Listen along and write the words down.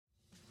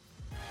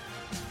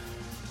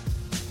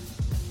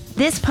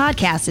This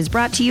podcast is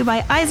brought to you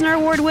by Eisner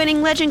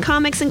Award-winning Legend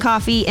Comics and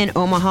Coffee in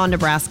Omaha,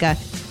 Nebraska,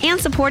 and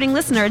supporting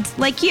listeners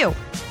like you.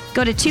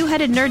 Go to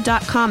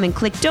twoheadednerd.com and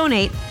click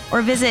donate,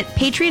 or visit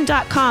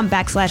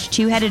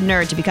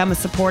patreon.com/twoheadednerd to become a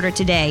supporter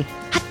today.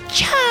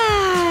 Hacha!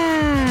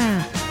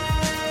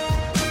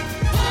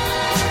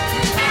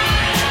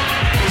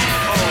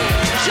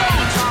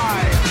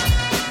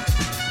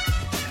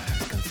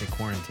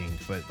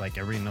 But like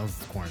everybody knows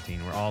it's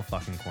quarantine. We're all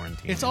fucking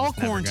quarantined. It's all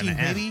quarantine,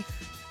 baby.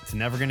 It's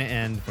never going to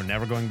end. We're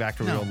never going back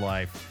to real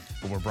life.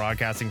 But we're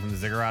broadcasting from the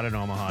Ziggurat in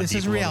Omaha. This deep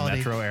is below reality.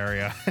 The metro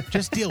area.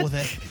 Just deal with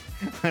it.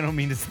 I don't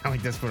mean to sound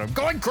like this, but I'm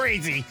going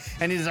crazy.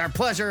 And it is our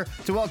pleasure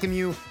to welcome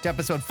you to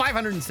episode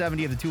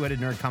 570 of the Two-Headed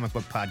Nerd Comic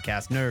Book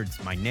Podcast.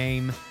 Nerds, my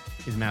name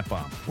is Matt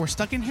Baum. We're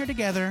stuck in here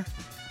together.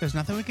 There's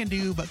nothing we can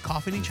do but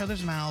cough in each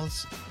other's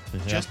mouths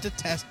just to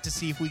test to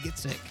see if we get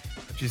sick.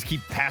 Just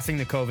keep passing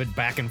the COVID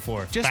back and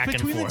forth. Just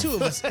between the two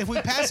of us. If we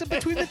pass it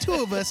between the two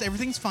of us,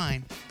 everything's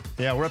fine.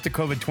 Yeah, we're up to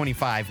COVID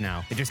 25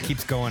 now. It just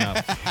keeps going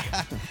up.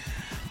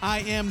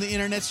 I am the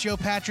Internet's Joe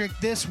Patrick.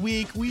 This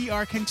week, we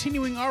are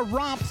continuing our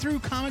romp through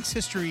comics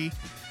history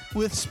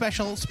with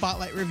special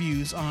spotlight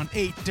reviews on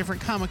 8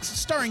 different comics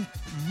starring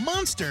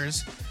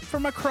monsters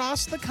from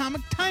across the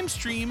comic time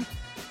stream.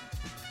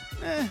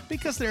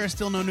 Because there are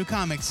still no new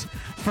comics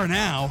for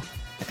now.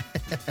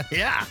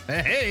 Yeah.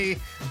 Hey.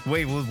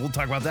 Wait, we'll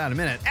talk about that in a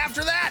minute.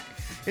 After that,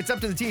 it's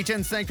up to the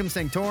THN Sanctum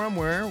Sanctorum,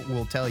 where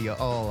we'll tell you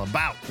all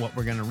about what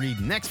we're going to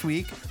read next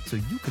week so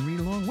you can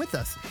read along with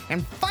us.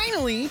 And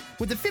finally,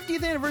 with the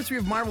 50th anniversary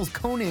of Marvel's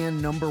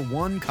Conan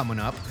 #1 coming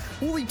up,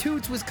 Wooly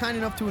Toots was kind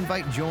enough to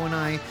invite Joe and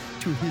I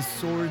to his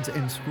Swords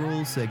and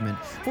Scrolls segment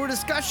for a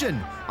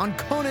discussion on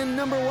Conan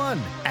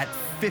 #1 at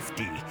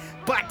 50.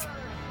 But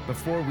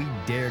before we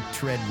dare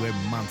tread where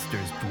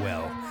monsters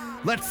dwell,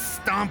 let's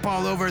stomp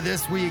all over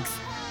this week's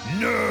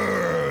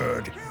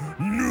Nerd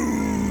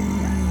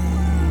News.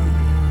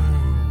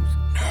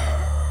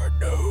 Nerd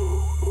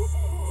News.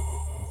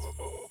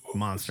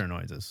 Monster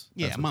noises.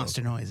 Yeah,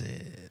 monster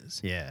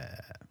noises. Yeah.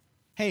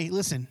 Hey,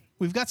 listen,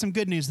 we've got some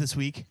good news this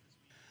week.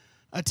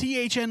 A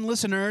THN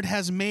listener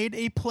has made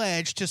a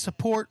pledge to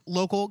support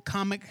local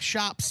comic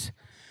shops.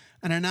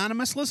 An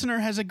anonymous listener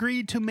has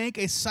agreed to make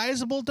a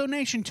sizable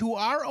donation to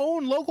our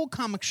own local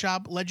comic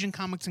shop, Legend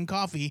Comics and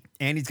Coffee.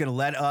 And he's going to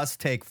let us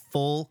take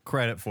full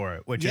credit for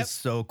it, which is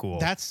so cool.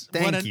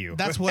 Thank you.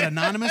 That's what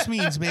anonymous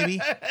means, baby.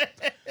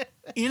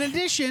 In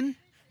addition,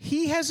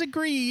 he has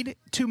agreed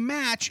to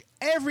match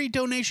every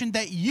donation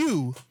that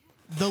you,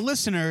 the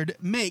listener,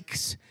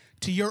 makes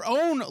to your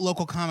own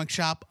local comic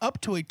shop up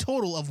to a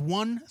total of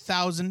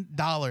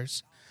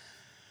 $1,000.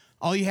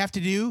 All you have to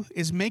do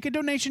is make a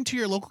donation to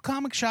your local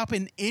comic shop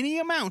in any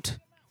amount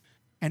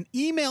and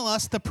email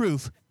us the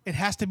proof. It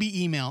has to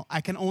be email.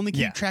 I can only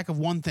keep track of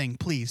one thing,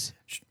 please.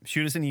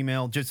 Shoot us an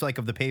email, just like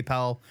of the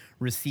PayPal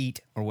receipt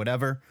or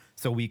whatever,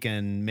 so we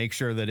can make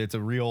sure that it's a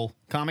real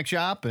comic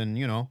shop and,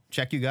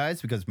 check you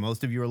guys, because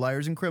most of you are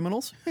liars and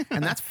criminals,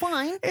 and that's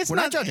fine. We're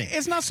not judging.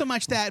 It's not so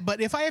much that,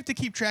 but if I have to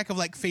keep track of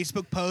like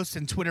Facebook posts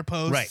and Twitter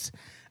posts,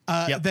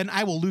 then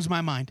I will lose my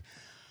mind.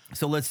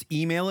 So let's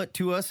email it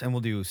to us, and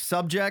we'll do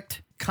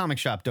subject comic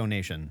shop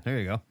donation. There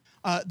you go.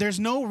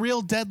 There's no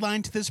real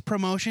deadline to this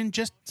promotion.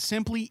 Just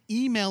simply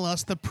email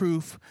us the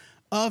proof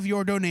of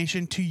your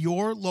donation to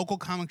your local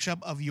comic shop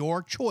of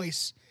your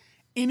choice,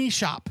 any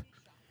shop.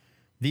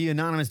 The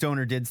anonymous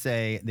donor did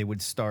say they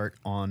would start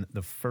on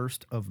the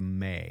 1st of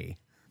May.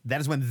 That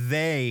is when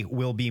they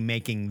will be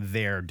making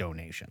their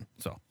donation.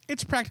 So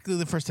it's practically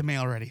the 1st of May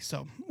already,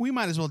 so we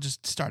might as well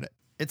just start it.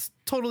 It's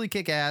totally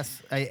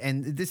kick-ass,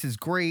 and this is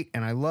great,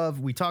 and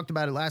we talked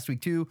about it last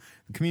week too,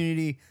 the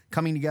community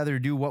coming together to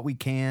do what we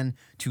can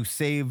to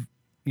save,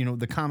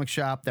 the comic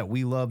shop that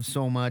we love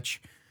so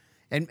much.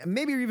 And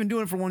maybe you're even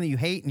doing it for one that you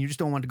hate and you just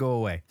don't want to go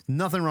away.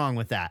 Nothing wrong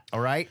with that, all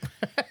right?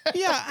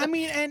 Yeah,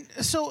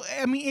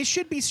 it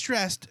should be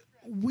stressed,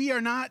 we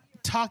are not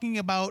talking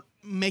about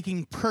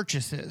making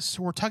purchases.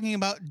 We're talking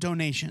about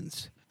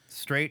donations.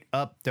 Straight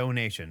up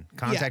donation.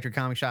 Contact your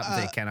comic shop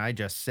and say, can I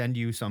just send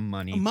you some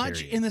money?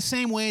 Much in the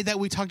same way that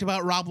we talked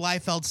about Rob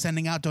Liefeld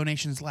sending out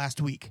donations last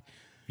week.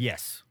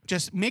 Yes.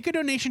 Just make a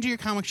donation to your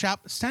comic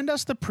shop. Send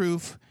us the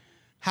proof.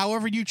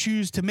 However you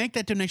choose to make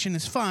that donation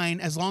is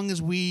fine, as long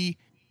as we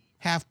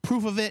have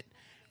proof of it.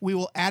 We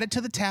will add it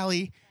to the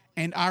tally,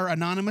 and our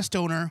anonymous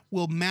donor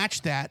will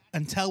match that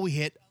until we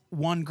hit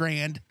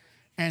 $1,000.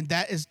 And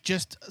that is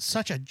just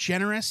such a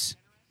generous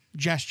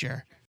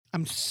gesture.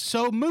 I'm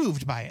so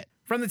moved by it.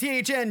 From the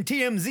THN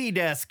TMZ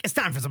desk, it's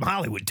time for some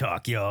Hollywood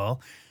talk, y'all.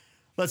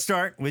 Let's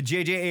start with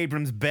J.J.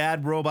 Abrams'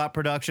 Bad Robot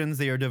Productions.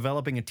 They are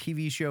developing a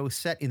TV show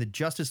set in the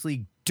Justice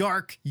League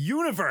Dark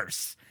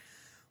Universe.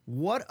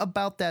 What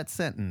about that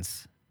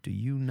sentence do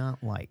you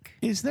not like?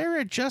 Is there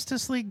a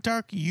Justice League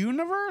Dark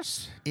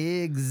Universe?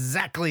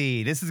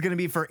 Exactly. This is going to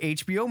be for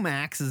HBO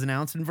Max, as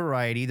announced in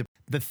Variety.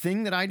 The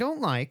thing that I don't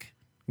like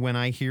when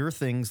I hear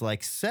things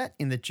like set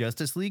in the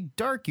Justice League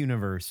Dark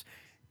Universe,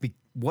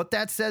 what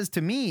that says to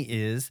me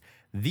is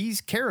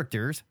these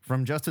characters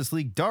from Justice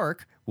League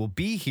Dark will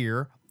be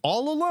here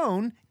all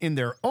alone in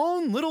their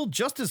own little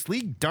Justice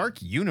League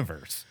Dark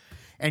universe.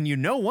 And you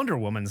know Wonder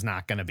Woman's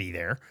not going to be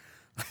there.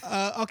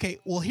 Okay,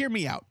 well, hear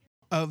me out.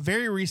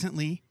 Very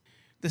recently,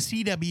 the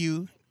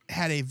CW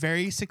had a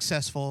very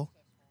successful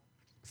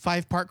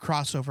 5-part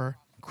crossover,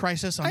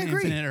 Crisis on I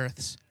agree. Infinite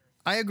Earths.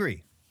 I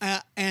agree.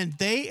 And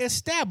they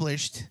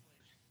established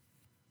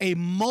a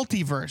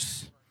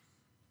multiverse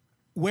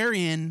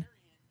wherein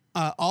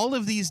all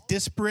of these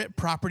disparate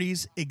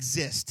properties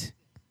exist.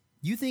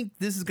 You think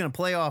this is going to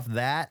play off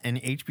that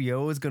and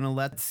HBO is going to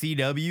let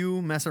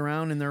CW mess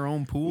around in their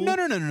own pool?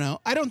 No.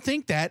 I don't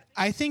think that.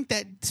 I think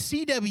that the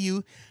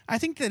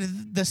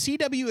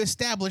CW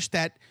established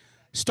that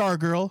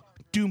Stargirl,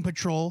 Doom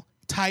Patrol,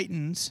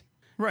 Titans,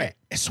 Right.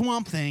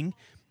 Swamp Thing,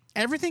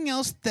 everything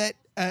else that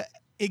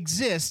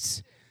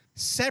exists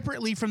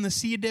separately from the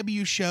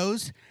CW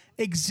shows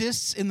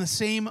exists in the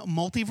same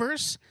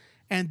multiverse,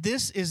 and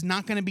this is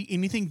not going to be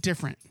anything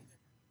different.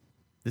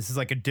 This is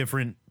like a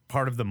different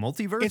part of the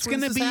multiverse? It's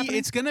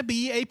going to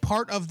be a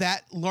part of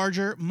that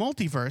larger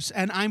multiverse,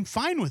 and I'm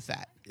fine with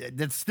that.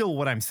 That's still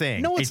what I'm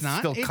saying. No, it's not.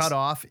 Still It's- cut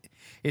off.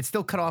 It's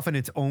still cut off in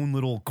its own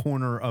little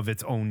corner of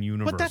its own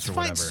universe. But that's or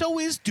fine. whatever. So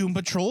is Doom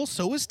Patrol,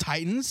 so is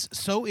Titans,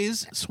 so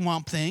is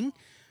Swamp Thing.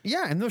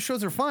 Yeah, and those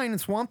shows are fine,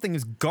 and Swamp Thing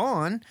is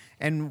gone,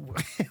 and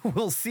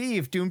we'll see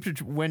if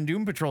when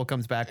Doom Patrol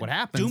comes back, what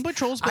happens. Doom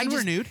Patrol's been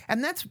renewed.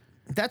 And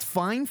that's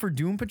fine for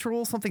Doom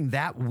Patrol, something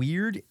that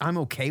weird. I'm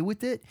okay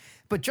with it.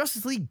 But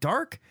Justice League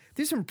Dark,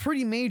 there's some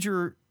pretty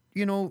major,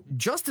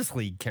 Justice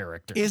League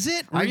characters. Is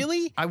it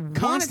really? I want it to be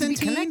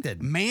Constantine,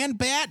 connected.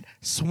 Man-Bat,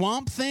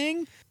 Swamp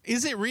Thing?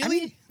 Is it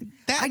really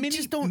that many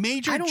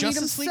major I don't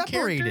Justice need League them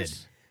separated.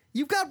 characters?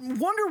 You've got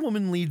Wonder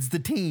Woman leads the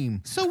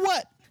team. So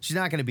what? She's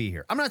not going to be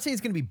here. I'm not saying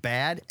it's going to be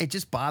bad. It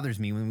just bothers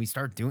me when we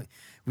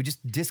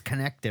just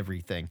disconnect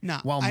everything. No,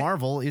 while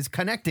Marvel is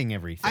connecting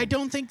everything. I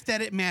don't think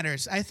that it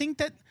matters. I think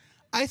that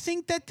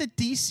the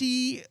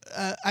DC,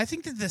 I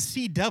think that the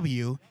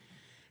CW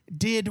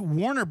did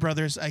Warner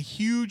Brothers a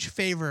huge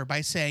favor by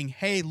saying,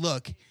 "Hey,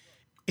 look,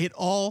 it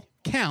all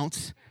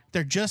counts.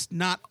 They're just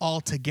not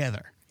all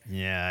together."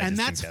 Yeah, and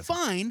that's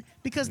fine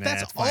because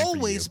that's it's fine for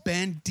always you.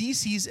 been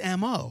DC's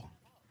MO.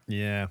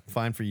 Yeah,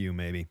 fine for you,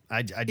 maybe.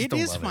 I just It don't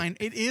is love fine.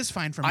 It is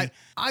fine for me.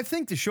 I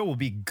think the show will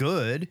be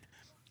good.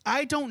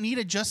 I don't need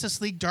a Justice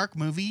League Dark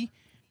movie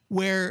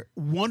where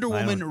Wonder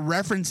Woman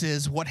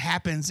references what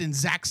happens in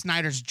Zack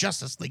Snyder's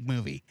Justice League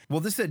movie. Well,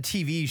 this is a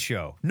TV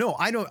show. No,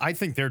 I don't. I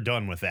think they're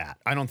done with that.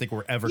 I don't think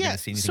we're ever going to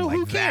see anything so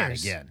who like that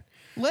cares? again.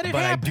 Let it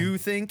But happen. I do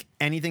think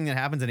anything that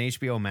happens on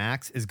HBO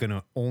Max is going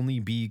to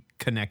only be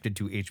connected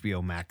to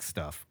HBO Max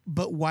stuff.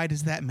 But why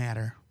does that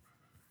matter?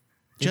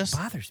 It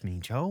bothers me,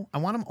 Joe. I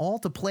want them all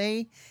to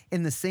play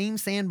in the same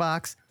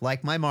sandbox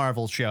like my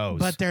Marvel shows.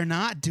 But they're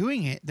not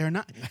doing it. They're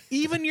not.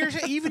 Even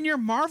your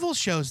Marvel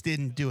shows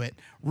didn't do it.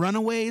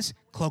 Runaways,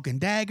 Cloak and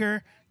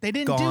Dagger, they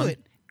didn't do it.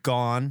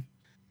 Gone.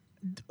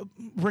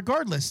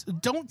 Regardless,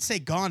 don't say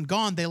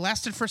gone. They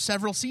lasted for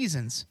several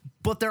seasons.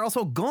 But they're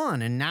also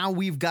gone. And now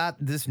we've got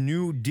this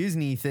new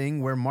Disney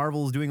thing where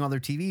Marvel's doing all their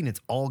TV and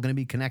it's all going to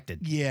be connected.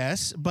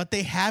 Yes, but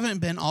they haven't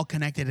been all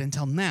connected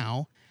until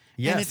now.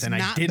 Yes, and it's and I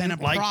not didn't been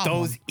a like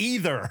problem. those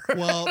either.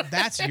 Well,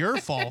 that's your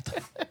fault.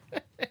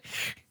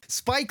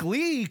 Spike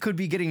Lee could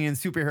be getting in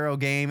superhero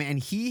game, and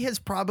he has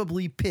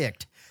probably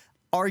picked,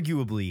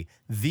 arguably,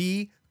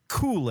 the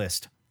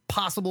coolest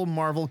possible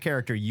Marvel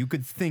character you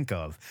could think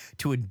of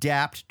to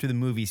adapt to the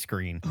movie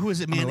screen. Who is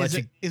it, man? Is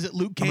it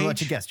Luke Cage? I'm gonna let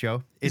you guess,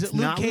 Joe. Is It's it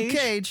Luke not Cage?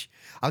 Luke Cage.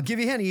 I'll give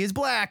you a hint. He is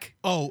black.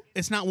 Oh,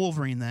 it's not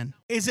Wolverine then.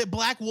 Is it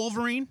Black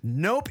Wolverine?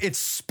 Nope, it's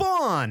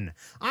Spawn.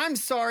 I'm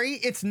sorry,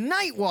 it's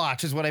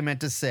Nightwatch is what I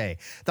meant to say.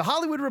 The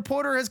Hollywood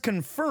Reporter has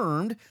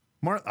confirmed.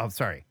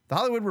 The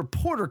Hollywood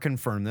Reporter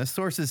confirmed this.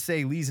 Sources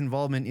say Lee's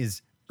involvement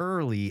is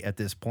early at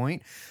this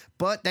point,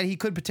 but that he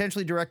could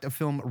potentially direct a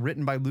film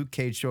written by Luke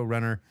Cage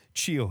showrunner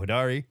Chio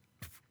Hodari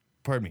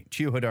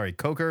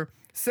Coker,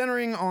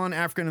 centering on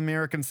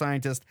African-American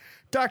scientist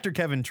Dr.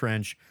 Kevin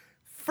Trench.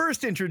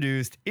 First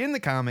introduced in the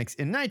comics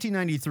in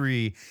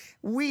 1993.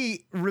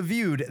 We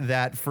reviewed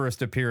that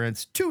first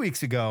appearance 2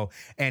 weeks ago,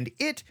 and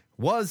it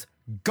was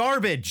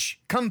garbage.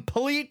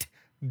 Complete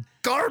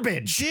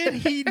garbage. Did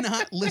he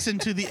not listen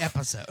to the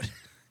episode?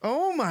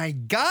 Oh my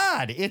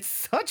God. It's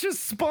such a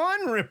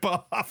Spawn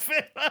ripoff.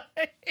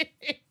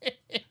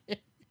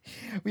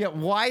 Yeah,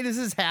 why this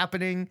is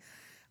happening,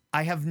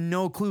 I have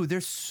no clue.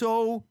 There's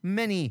so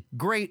many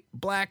great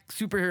black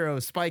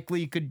superheroes Spike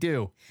Lee could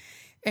do.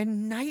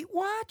 And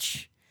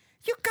Nightwatch?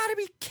 You gotta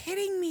be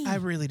kidding me. I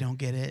really don't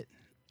get it.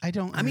 I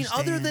don't I mean,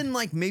 understand. other than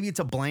like maybe it's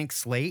a blank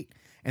slate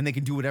and they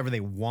can do whatever they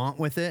want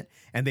with it,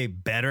 and they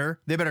better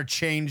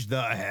change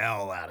the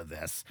hell out of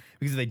this.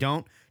 Because if they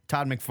don't,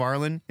 Todd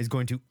McFarlane is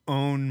going to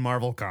own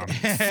Marvel Comics.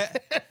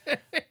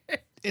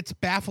 It's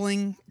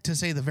baffling to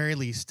say the very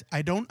least.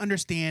 I don't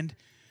understand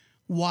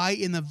why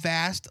in the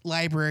vast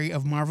library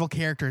of Marvel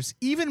characters,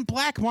 even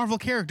black Marvel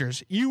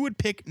characters, you would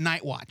pick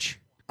Nightwatch.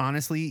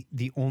 Honestly,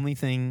 the only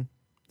thing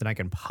that I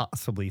can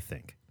possibly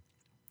think,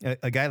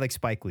 a guy like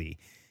Spike Lee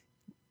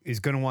is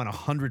going to want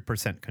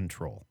 100%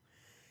 control.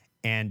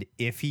 And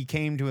if he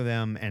came to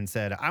them and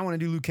said, I want to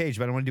do Luke Cage,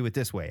 but I want to do it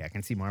this way, I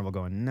can see Marvel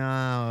going, no,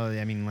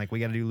 I mean, like, we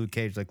got to do Luke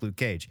Cage like Luke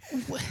Cage.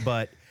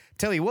 But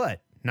tell you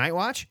what,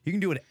 Nightwatch, you can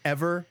do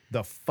whatever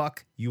the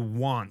fuck you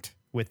want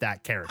with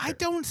that character. I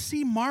don't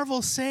see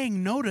Marvel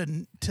saying no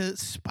to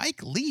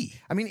Spike Lee.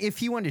 I mean, if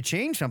he wanted to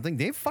change something,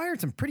 they've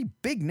fired some pretty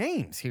big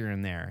names here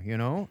and there, you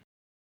know?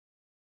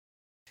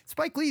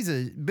 Spike Lee's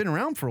been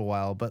around for a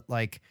while, but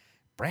like,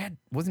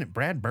 wasn't it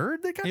Brad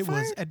Bird that got fired? It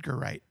was Edgar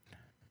Wright.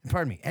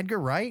 Pardon me, Edgar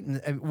Wright?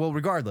 Well,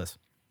 regardless,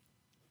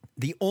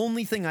 the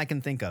only thing I can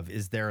think of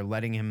is they're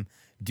letting him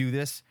do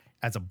this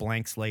as a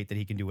blank slate that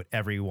he can do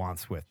whatever he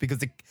wants with, because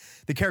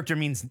the character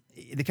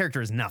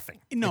is nothing.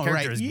 No, the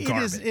right? character is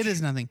garbage. It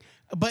is nothing.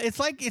 But it's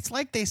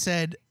like they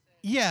said,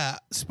 yeah,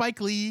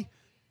 Spike Lee,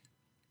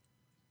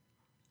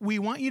 we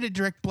want you to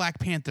direct Black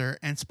Panther,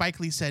 and Spike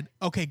Lee said,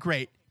 okay,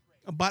 great,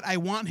 but I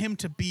want him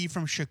to be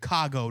from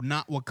Chicago,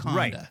 not Wakanda.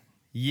 Right.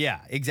 Yeah,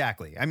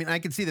 exactly. I mean, I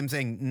could see them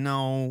saying,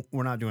 no,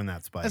 we're not doing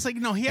that, Spike. It's like,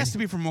 no, he has to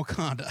be from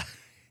Wakanda.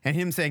 And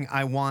him saying,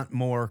 I want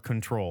more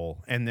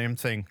control. And them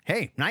saying,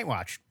 hey,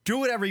 Nightwatch, do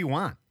whatever you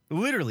want.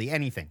 Literally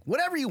anything.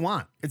 Whatever you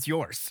want. It's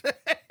yours.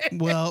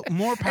 Well,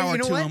 more power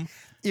to him.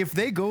 If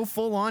they go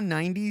full on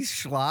 90s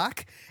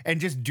schlock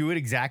and just do it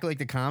exactly like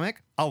the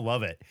comic, I'll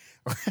love it.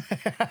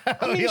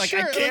 I mean, like,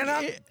 sure,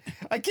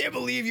 I can't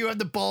believe you had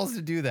the balls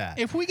to do that.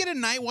 If we get a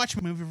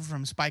Nightwatch movie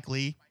from Spike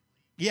Lee,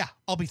 yeah,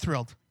 I'll be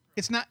thrilled.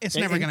 It's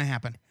never going to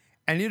happen.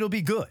 And it'll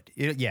be good.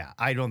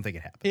 I don't think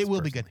it happens. It will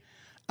be good.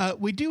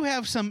 We do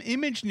have some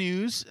Image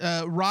news.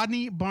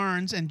 Rodney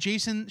Barnes and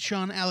Jason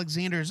Sean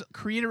Alexander's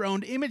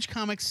creator-owned Image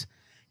Comics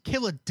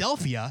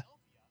Philadelphia,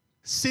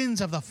 Sins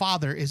of the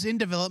Father, is in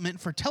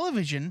development for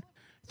television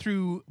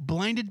through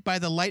Blinded by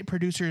the Light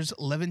producers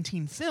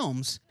Levantine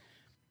Films.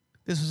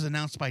 This was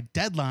announced by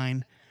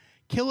Deadline.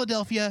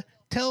 Philadelphia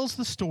tells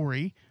the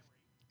story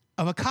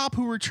of a cop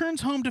who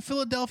returns home to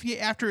Philadelphia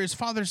after his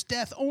father's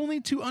death,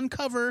 only to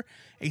uncover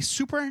a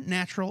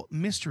supernatural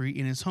mystery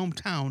in his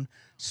hometown.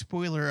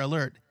 Spoiler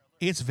alert,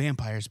 it's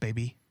vampires,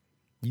 baby.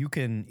 You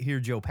can hear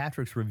Joe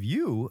Patrick's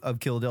review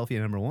of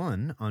Philadelphia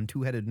 #1 on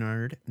Two-Headed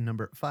Nerd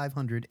number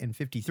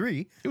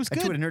 553. It was at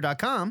good.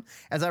 twoheadednerd.com.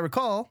 As I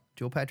recall,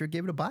 Joe Patrick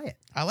gave it a buy it.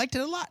 I liked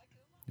it a lot.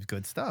 It was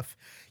good stuff.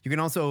 You can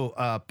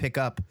also pick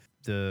up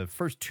the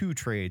first 2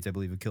 trades, I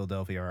believe, of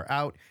Philadelphia are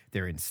out.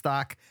 They're in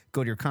stock.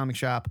 Go to your comic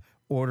shop,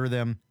 order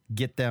them,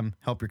 get them,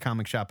 help your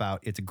comic shop out.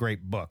 It's a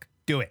great book.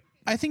 Do it.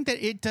 I think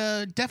that it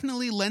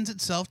definitely lends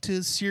itself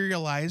to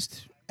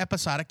serialized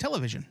episodic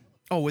television.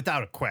 Oh,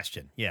 without a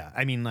question. Yeah.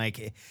 I mean,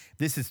 like,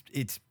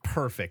 it's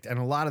perfect. And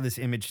a lot of this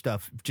Image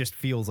stuff just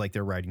feels like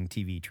they're writing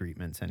TV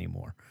treatments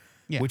anymore,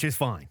 which is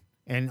fine.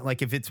 And,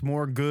 like, if it's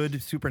more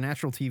good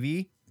supernatural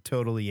TV,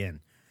 totally in.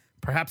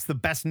 Perhaps the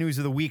best news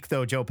of the week,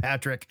 though, Joe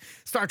Patrick.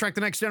 Star Trek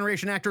The Next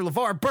Generation actor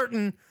LeVar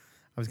Burton,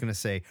 I was going to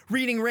say,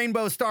 Reading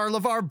Rainbow star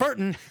LeVar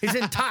Burton is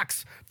in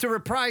talks to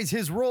reprise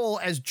his role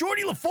as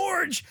Geordi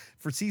LaForge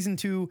for season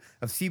 2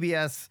 of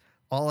CBS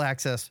All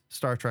Access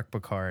Star Trek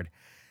Picard.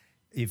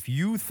 If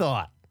you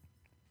thought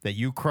that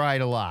you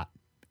cried a lot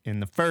in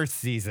the first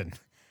season,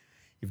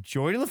 if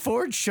Geordi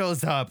LaForge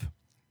shows up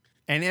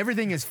and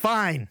everything is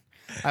fine,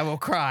 I will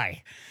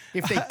cry.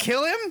 If they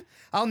kill him,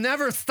 I'll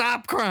never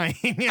stop crying.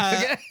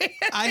 I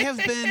have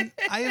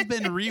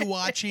been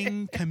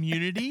rewatching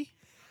Community,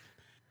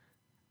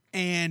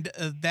 and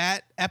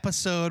that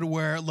episode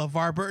where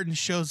LeVar Burton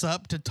shows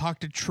up to talk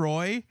to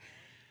Troy,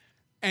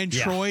 and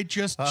Troy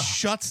just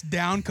shuts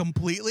down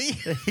completely.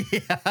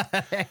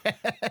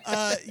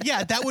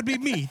 That would be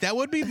me. That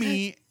would be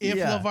me if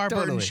LeVar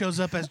Burton shows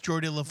up as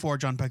Geordi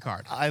LaForge on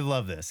Picard. I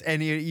love this.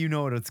 And you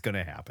know what's going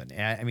to happen.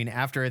 I mean,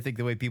 after I think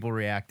the way people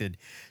reacted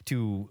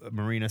to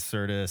Marina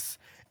Sirtis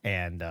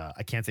and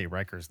I can't say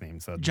Riker's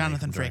name. So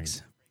Jonathan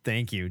Frakes.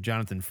 Thank you,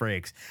 Jonathan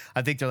Frakes.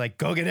 I think they're like,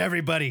 go get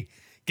everybody.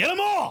 Get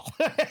them all.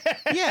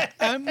 Yeah,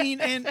 I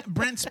mean, and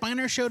Brent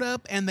Spiner showed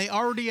up, and they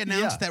already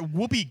announced that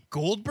Whoopi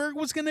Goldberg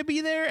was going to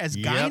be there as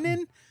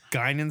Guinan.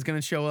 Guinan's going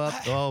to show up.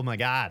 Oh, my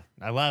God.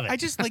 I love it. I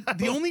just, like,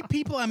 the only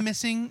people I'm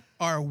missing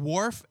are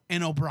Worf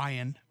and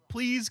O'Brien.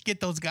 Please get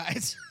those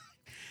guys.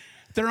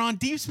 They're on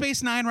Deep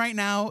Space Nine right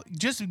now.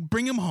 Just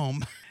bring them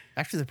home.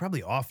 Actually, they're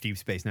probably off Deep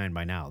Space Nine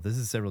by now. This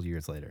is several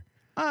years later.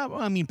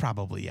 I mean,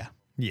 probably, yeah.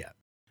 Yeah.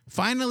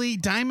 Finally,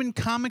 Diamond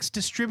Comics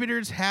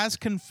Distributors has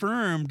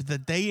confirmed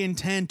that they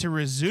intend to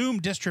resume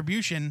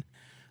distribution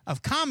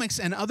of comics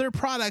and other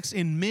products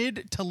in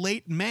mid to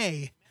late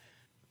May.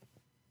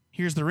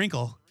 Here's the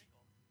wrinkle.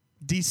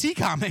 DC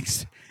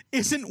Comics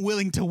isn't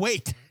willing to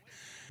wait.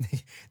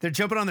 They're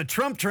jumping on the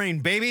Trump train,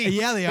 baby.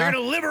 Yeah, they are. They're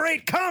going to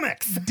liberate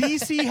comics.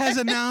 DC has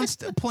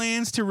announced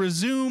plans to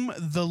resume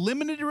the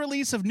limited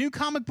release of new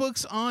comic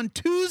books on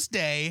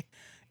Tuesday,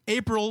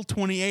 April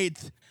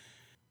 28th.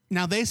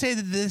 Now, they say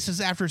that this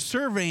is after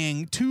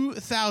surveying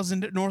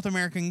 2,000 North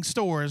American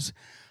stores.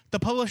 The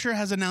publisher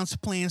has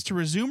announced plans to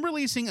resume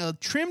releasing a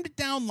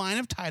trimmed-down line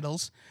of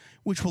titles,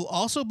 which will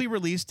also be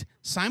released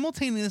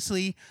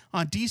simultaneously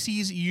on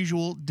DC's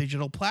usual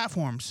digital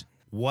platforms.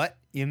 What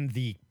in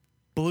the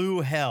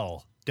blue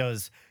hell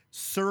does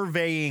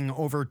surveying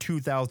over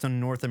 2,000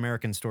 North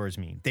American stores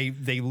mean? They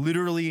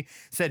literally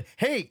said,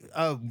 hey,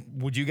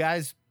 would you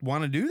guys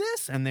want to do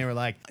this? And they were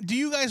like, Do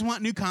you guys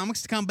want new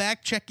comics to come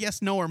back? Check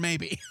yes, no, or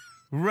maybe.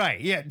 right.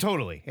 Yeah,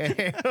 totally.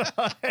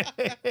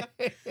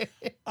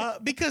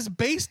 Because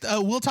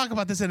we'll talk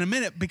about this in a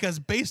minute, because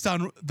based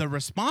on the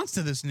response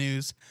to this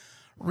news,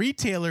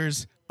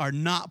 retailers are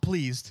not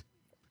pleased.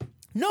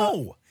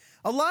 No.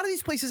 A lot of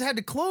these places had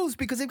to close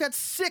because they've got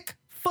sick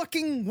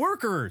fucking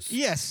workers.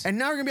 Yes. And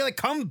now you're going to be like,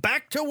 come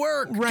back to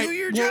work. Right. Do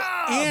your Well,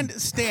 job. And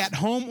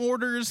stay-at-home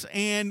orders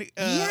and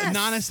Yes.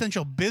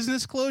 non-essential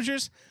business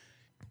closures.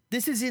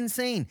 This is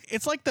insane.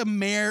 It's like the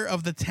mayor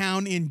of the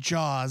town in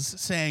Jaws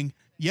saying,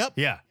 yep,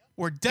 Yeah.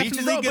 we're is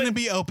definitely open." going to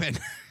be open.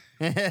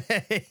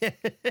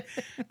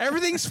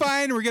 Everything's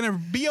fine. We're going to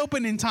be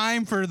open in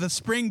time for the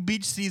spring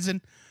beach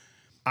season.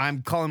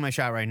 I'm calling my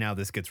shot right now.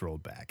 This gets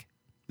rolled back.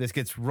 This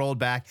gets rolled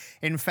back.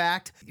 In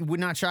fact, it would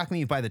not shock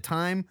me if by the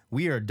time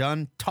we are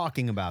done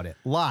talking about it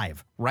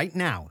live right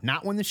now,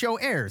 not when the show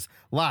airs,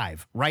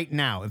 live right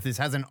now, if this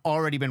hasn't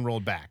already been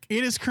rolled back.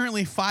 It is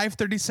currently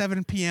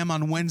 5:37 p.m.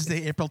 on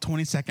Wednesday, April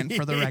 22nd,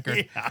 for the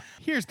record. Yeah.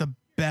 Here's the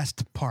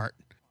best part.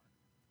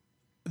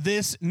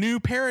 This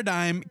new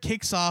paradigm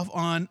kicks off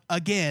on,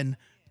 again,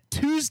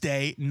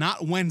 Tuesday,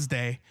 not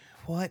Wednesday,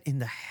 What in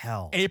the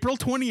hell? April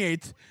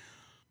 28th,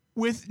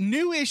 with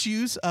new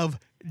issues of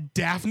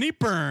Daphne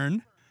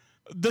Byrne,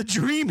 The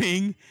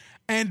Dreaming,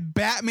 and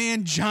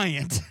Batman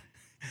Giant,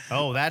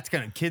 Oh,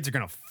 kids are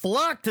gonna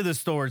flock to the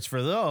stores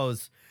for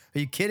those. Are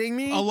you kidding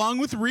me? along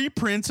with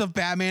reprints of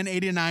Batman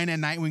 89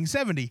 and Nightwing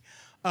 70.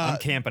 I'm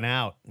camping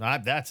out.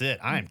 That's it.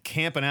 I am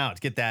camping out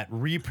to get that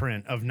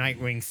reprint of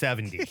Nightwing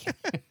 70.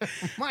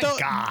 My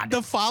God.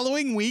 The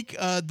following week,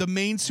 the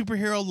main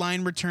superhero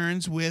line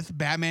returns with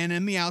Batman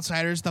and the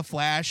Outsiders, The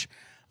Flash,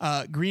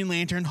 Green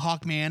Lantern,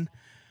 Hawkman,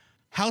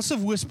 House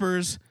of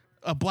Whispers,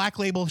 a Black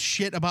Label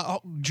shit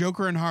about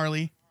Joker and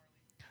Harley.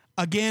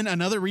 Again,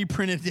 another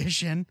reprint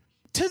edition.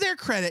 To their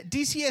credit,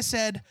 DC has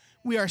said,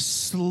 we are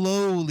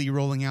slowly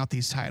rolling out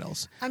these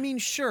titles. I mean,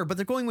 sure, but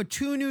they're going with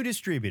two new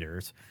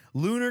distributors,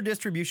 Lunar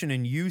Distribution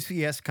and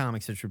UCS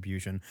Comics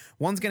Distribution.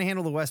 One's going to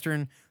handle the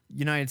Western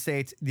United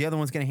States. The other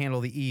one's going to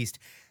handle the East.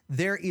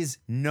 There is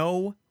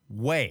no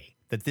way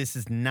that this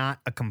is not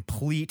a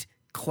complete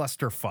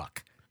clusterfuck.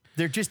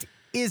 There just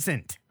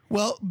isn't.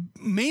 Well,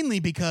 mainly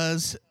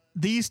because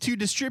these two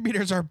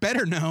distributors are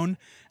better known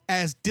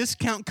as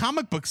Discount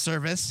Comic Book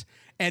Service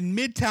and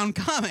Midtown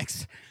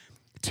Comics,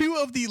 two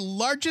of the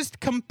largest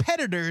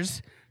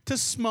competitors to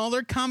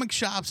smaller comic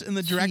shops in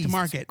the direct Jesus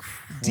market.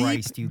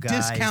 Christ, you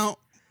guys.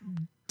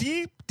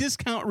 Deep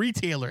discount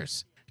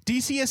retailers.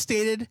 DC has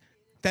stated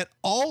that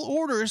all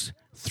orders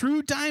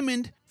through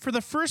Diamond for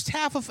the first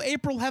half of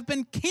April have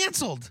been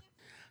canceled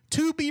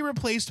to be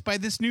replaced by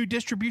this new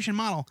distribution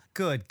model.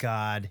 Good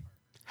God.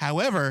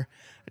 However,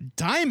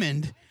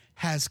 Diamond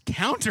has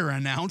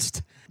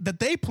counter-announced that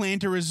they plan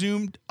to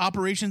resume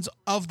operations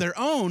of their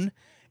own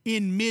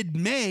in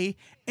mid-May,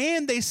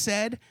 and they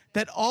said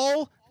that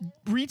all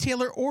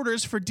retailer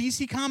orders for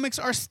DC Comics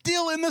are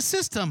still in the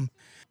system.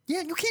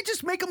 Yeah, you can't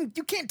just make them,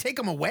 you can't take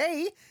them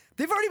away.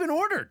 They've already been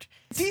ordered.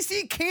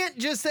 DC can't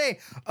just say,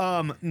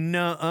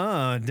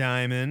 nuh-uh,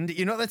 Diamond.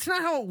 You know, that's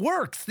not how it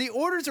works. The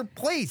orders are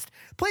placed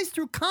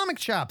through comic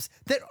shops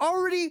that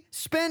already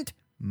spent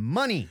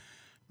money.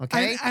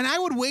 Okay? And I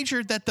would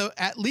wager that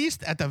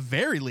at the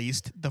very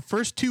least, the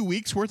first 2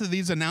 weeks worth of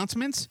these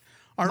announcements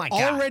are My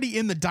God. already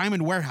in the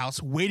Diamond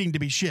warehouse waiting to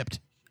be shipped.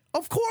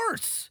 Of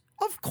course.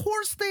 Of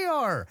course they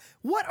are.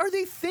 What are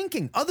they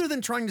thinking? Other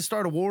than trying to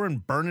start a war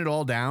and burn it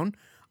all down,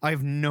 I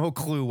have no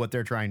clue what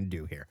they're trying to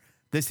do here.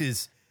 This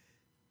is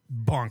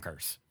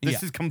bonkers. This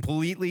Yeah. is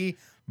completely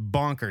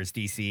bonkers,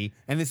 DC.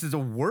 And this is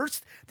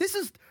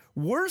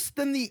worse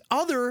than the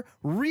other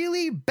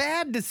really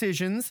bad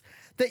decisions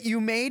that you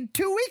made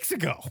 2 weeks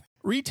ago.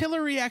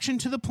 Retailer reaction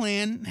to the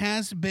plan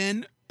has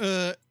been,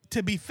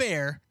 to be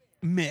fair,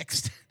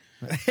 mixed,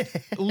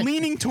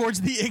 leaning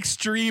towards the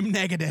extreme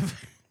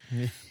negative.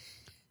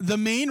 The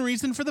main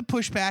reason for the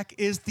pushback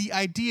is the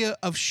idea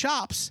of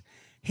shops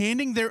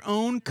handing their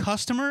own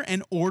customer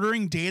and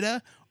ordering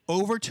data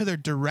over to their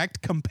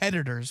direct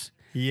competitors,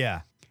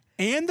 Yeah.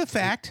 and the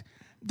fact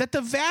that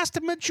the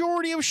vast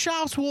majority of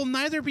shops will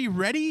neither be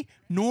ready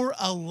nor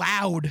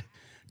allowed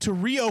to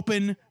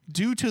reopen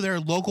due to their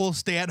local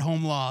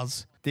stay-at-home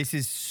laws. This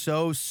is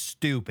so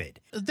stupid.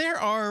 There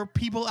are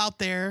people out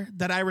there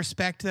that I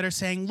respect that are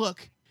saying,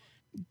 look,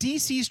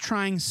 DC's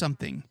trying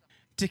something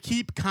to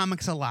keep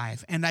comics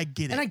alive, and I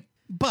get it.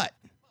 But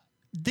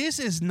this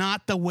is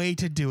not the way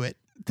to do it.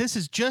 This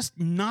is just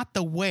not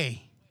the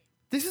way.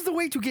 This is the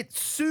way to get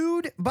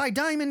sued by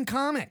Diamond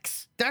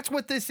Comics. That's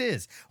what this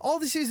is. All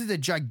this is a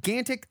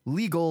gigantic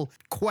legal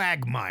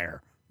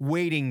quagmire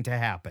waiting to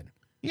happen.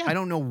 Yeah. I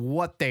don't know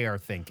what they are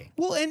thinking.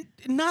 Well, and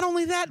not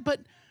only that, but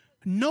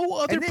no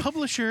other And then-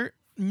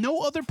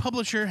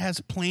 publisher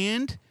has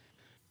planned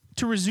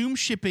to resume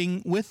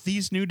shipping with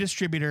these new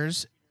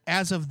distributors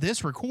as of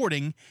this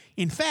recording.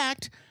 In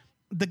fact,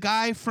 the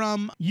guy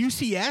from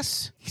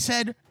UCS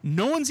said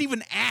no one's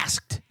even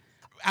asked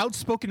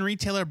outspoken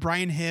retailer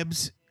Brian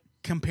Hibbs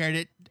compared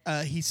it.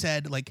 He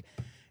said, like,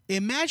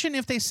 imagine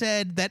if they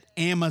said that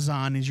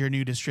Amazon is your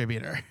new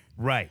distributor.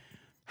 Right.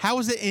 How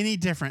is it any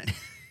different?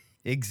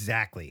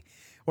 Exactly.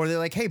 Or they're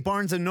like, hey,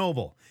 Barnes &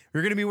 Noble,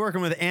 you're going to be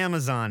working with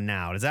Amazon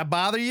now. Does that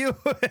bother you?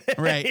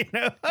 Right. You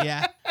know?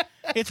 Yeah.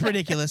 It's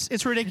ridiculous.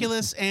 It's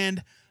ridiculous.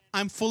 And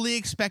I'm fully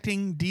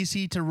expecting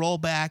DC to roll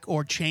back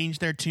or change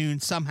their tune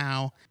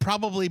somehow,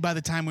 probably by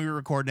the time we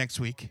record next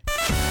week.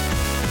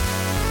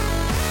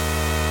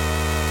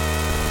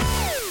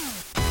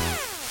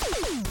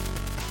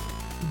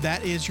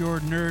 That is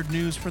your nerd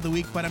news for the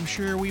week, but I'm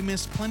sure we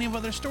missed plenty of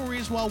other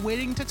stories while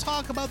waiting to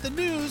talk about the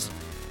news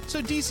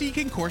so DC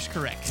can course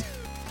correct.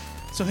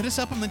 So hit us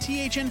up on the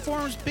THN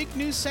Forums Big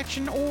News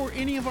section or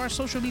any of our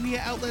social media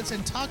outlets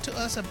and talk to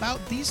us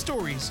about these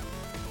stories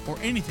or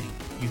anything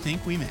you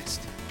think we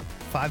missed.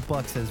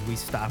 $5 says we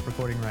stop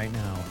recording right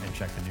now and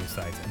check the news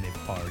sites, and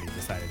they've already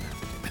decided not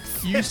to do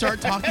this. You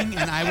start talking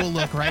and I will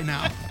look right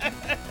now.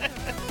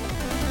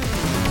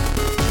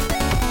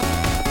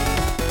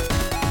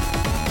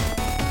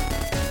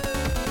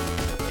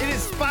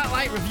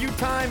 Spotlight review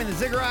time in the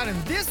Ziggurat, and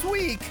this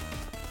week,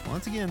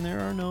 once again, there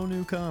are no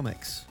new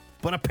comics.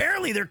 But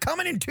apparently they're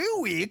coming in 2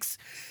 weeks.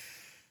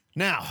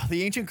 Now,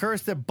 the ancient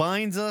curse that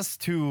binds us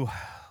to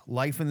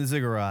life in the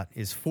Ziggurat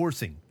is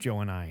forcing Joe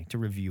and I to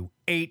review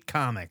 8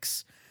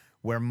 comics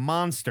where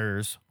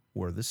monsters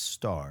were the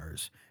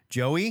stars.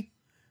 Joey,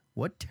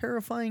 what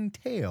terrifying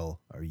tale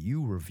are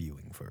you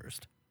reviewing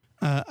first?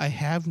 I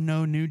have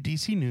no new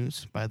DC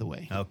news, by the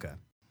way. Okay.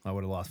 I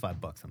would have lost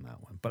 $5 on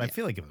that one, but I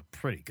feel like it was a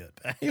pretty good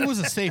bet. It was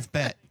a safe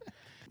bet.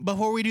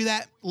 Before we do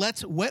that,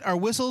 let's wet our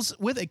whistles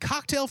with a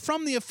cocktail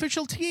from the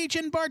official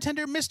THN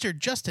bartender, Mr.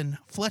 Justin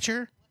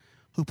Fletcher,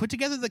 who put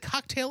together the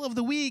cocktail of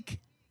the week.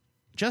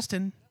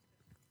 Justin,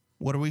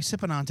 what are we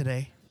sipping on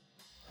today?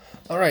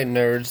 All right,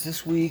 nerds.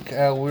 This week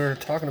we're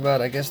talking about,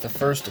 I guess, the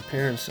first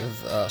appearance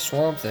of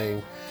Swamp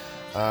Thing.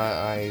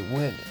 I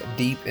went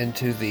deep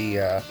into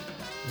the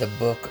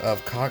book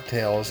of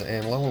cocktails,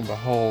 and lo and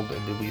behold,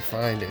 did we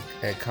find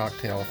a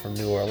cocktail from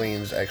New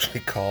Orleans actually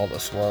called a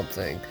Swamp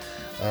Thing,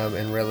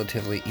 and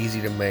relatively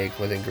easy to make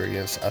with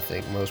ingredients I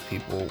think most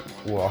people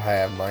will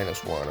have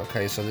minus one.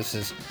 Okay, so this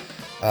is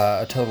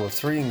a total of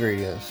 3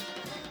 ingredients.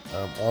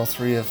 All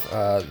 3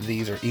 of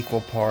these are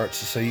equal parts,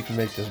 so you can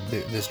make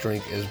this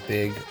drink as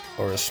big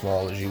or as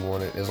small as you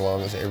want it, as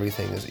long as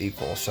everything is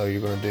equal. So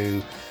you're going to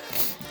do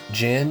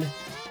gin,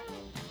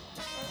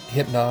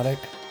 Hypnotic,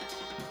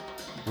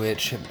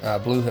 which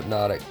Blue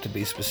Hypnotic to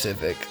be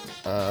specific,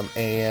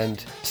 and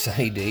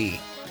Sunny D.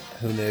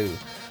 Who knew?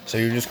 So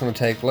you're just going to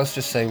take, let's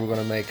just say we're going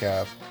to make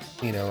a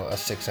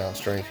 6-ounce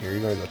drink here.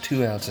 You're going to go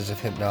 2 ounces of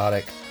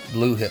Hypnotic,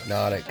 Blue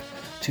Hypnotic,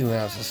 2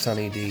 ounces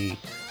Sunny D,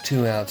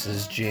 2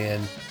 ounces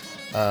gin.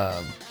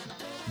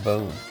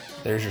 Boom.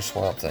 There's your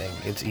Swamp Thing.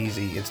 It's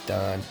easy. It's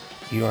done.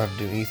 You don't have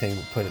to do anything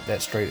but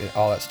put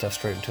all that stuff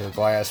straight into a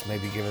glass.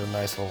 Maybe give it a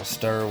nice little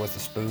stir with a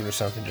spoon or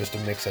something just to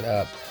mix it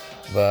up.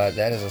 But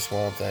that is a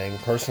Swamp Thing.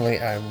 Personally,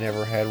 I've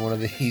never had one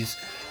of these,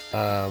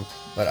 but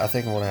I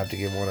think I'm going to have to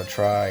give one a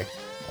try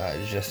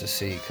just to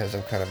see, because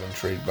I'm kind of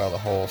intrigued by the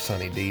whole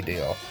Sunny D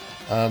deal.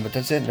 But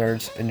that's it,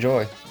 nerds.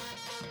 Enjoy.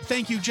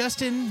 Thank you,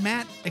 Justin,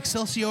 Matt,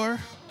 Excelsior.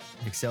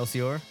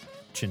 Excelsior.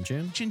 Chin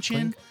chin. Chin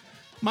chin.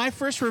 My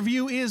first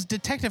review is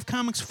Detective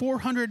Comics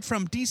 400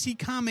 from DC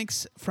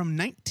Comics from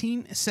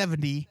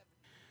 1970.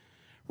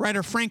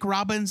 Writer Frank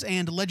Robbins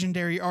and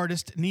legendary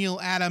artist Neil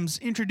Adams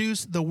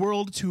introduced the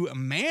world to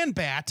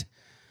Man-Bat,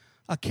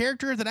 a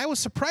character that I was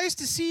surprised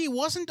to see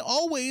wasn't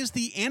always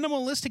the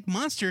animalistic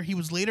monster he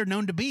was later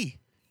known to be.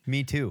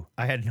 Me too.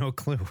 I had no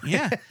clue.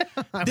 Yeah.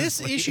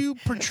 This issue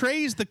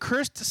portrays the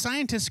cursed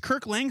scientist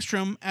Kirk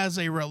Langstrom as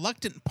a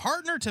reluctant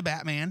partner to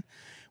Batman,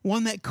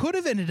 one that could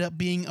have ended up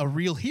being a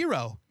real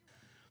hero.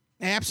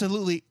 I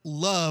absolutely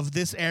love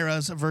this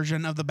era's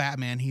version of the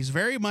Batman. He's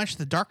very much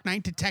the Dark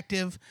Knight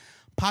detective,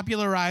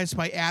 popularized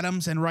by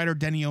Adams and writer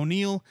Denny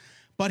O'Neil,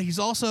 but he's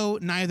also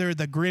neither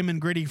the grim and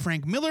gritty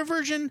Frank Miller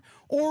version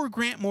or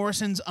Grant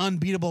Morrison's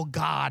unbeatable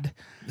God.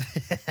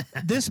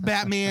 This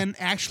Batman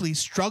actually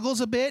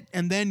struggles a bit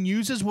and then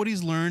uses what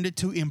he's learned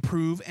to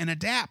improve and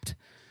adapt.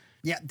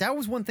 Yeah, that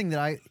was one thing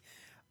that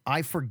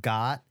I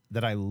forgot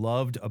that I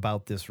loved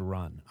about this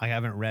run. I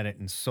haven't read it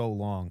in so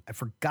long. I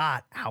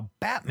forgot how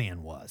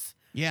Batman was.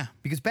 Yeah.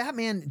 Because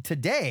Batman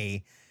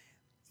today,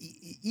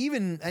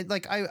 even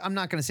like I'm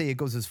not going to say it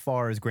goes as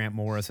far as Grant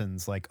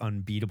Morrison's like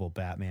unbeatable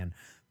Batman,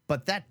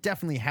 but that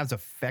definitely has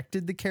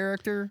affected the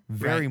character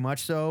very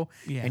much so.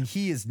 Yeah. And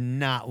he is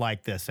not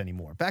like this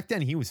anymore. Back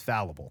then he was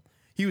fallible.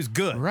 He was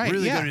good,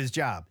 really good at his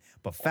job,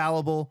 but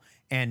fallible,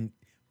 and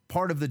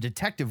part of the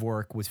detective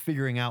work was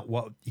figuring out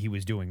what he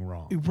was doing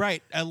wrong.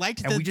 Right. I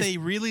liked that they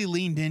really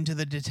leaned into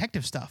the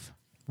detective stuff.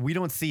 We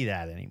don't see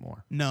that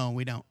anymore. No,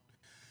 we don't.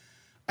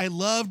 I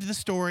loved the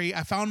story.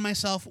 I found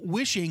myself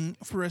wishing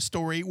for a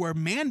story where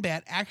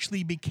Man-Bat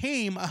actually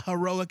became a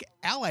heroic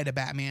ally to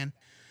Batman.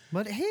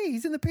 But hey,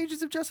 he's in the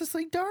pages of Justice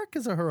League Dark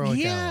as a heroic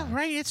Yeah, ally.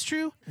 right. It's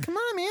true. Come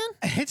on, man.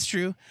 It's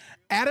true.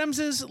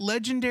 Adams's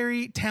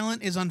legendary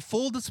talent is on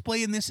full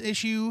display in this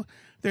issue.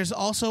 There's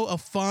also a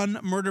fun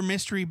murder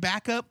mystery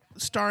backup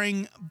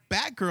starring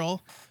Batgirl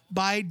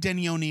by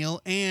Denny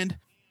O'Neil and,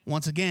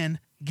 once again,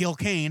 Gil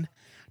Kane.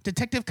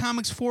 Detective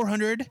Comics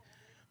 400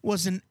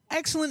 was an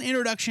excellent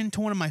introduction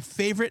to one of my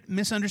favorite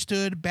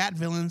misunderstood Bat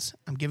villains.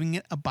 I'm giving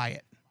it a buy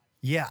it.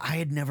 Yeah, I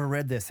had never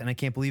read this, and I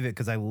can't believe it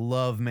because I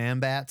love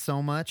Man-Bat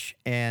so much,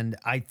 and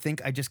I think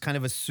I just kind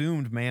of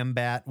assumed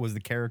Man-Bat was the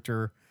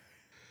character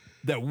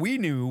that we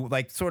knew,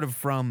 like sort of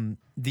from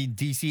the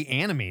DC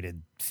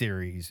animated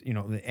series, you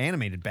know, the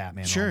animated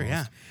Batman. Sure, almost,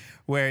 yeah.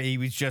 where he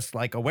was just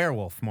like a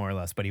werewolf, more or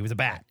less, but he was a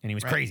bat, and he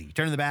was crazy. He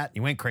turned to the bat, and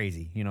he went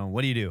crazy. You know,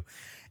 what do you do?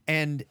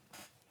 And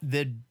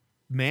the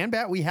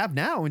Man-Bat we have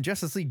now in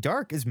Justice League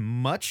Dark is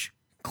much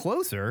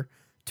closer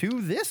to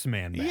this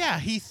Man-Bat. Yeah,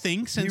 he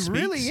thinks and He speaks.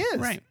 really is.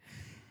 Right.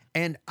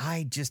 And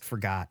I just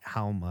forgot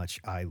how much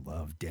I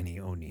love Denny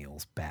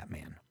O'Neil's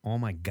Batman. Oh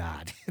my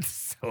God,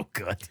 it's so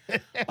good.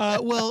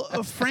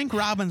 Frank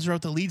Robbins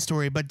wrote the lead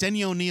story, but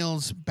Denny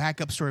O'Neil's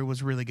backup story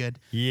was really good.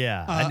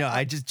 Yeah, I know.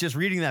 I just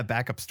reading that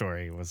backup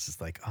story was just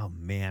like, oh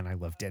man, I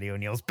love Denny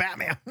O'Neil's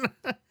Batman.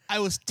 I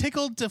was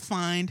tickled to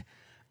find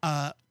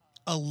a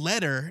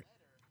letter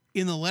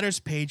in the letters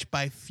page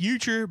by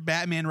future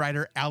Batman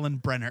writer Alan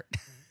Brennert.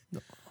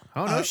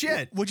 Oh no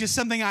shit. Which is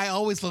something I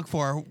always look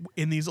for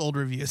in these old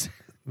reviews.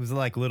 It was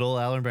like little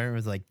Alan Brennert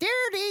was like, dear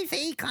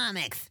DC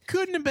Comics.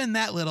 Couldn't have been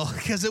that little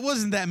because it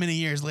wasn't that many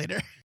years later.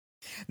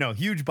 No,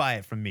 huge buy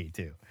it from me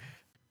too.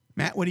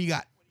 Matt, what do you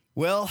got?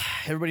 Well,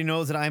 everybody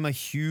knows that I'm a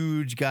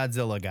huge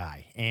Godzilla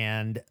guy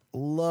and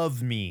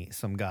love me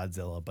some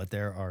Godzilla, but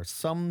there are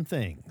some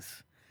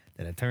things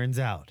that it turns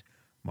out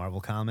Marvel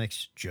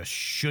Comics just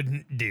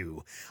shouldn't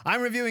do.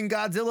 I'm reviewing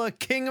Godzilla,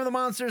 King of the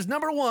Monsters,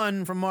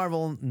 #1 from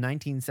Marvel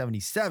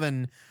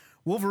 1977.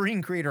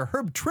 Wolverine creator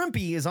Herb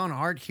Trimpe is on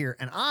art here,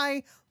 and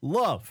I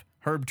love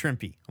Herb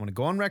Trimpe. I want to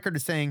go on record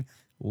as saying,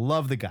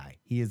 love the guy.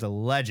 He is a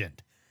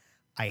legend.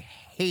 I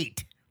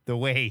hate the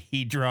way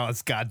he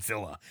draws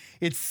Godzilla.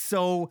 It's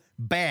so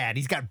bad.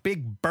 He's got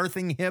big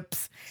birthing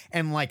hips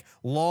and like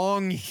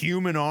long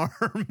human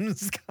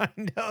arms,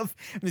 kind of.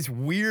 And this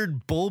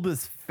weird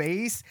bulbous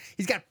face.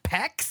 He's got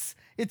pecs.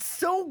 It's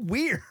so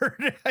weird.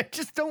 I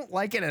just don't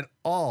like it at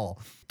all.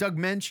 Doug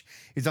Mensch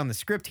is on the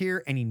script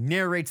here, and he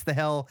narrates the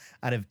hell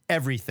out of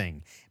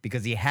everything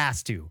because he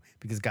has to,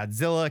 because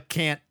Godzilla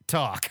can't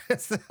talk.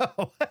 So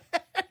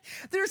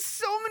there's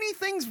so many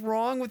things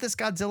wrong with this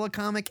Godzilla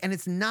comic, and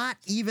it's not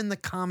even the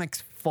comic's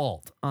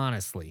fault,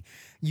 honestly.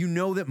 You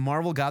know that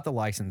Marvel got the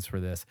license for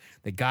this.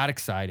 They got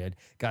excited.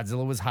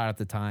 Godzilla was hot at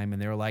the time, and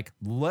they were like,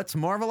 let's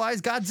Marvelize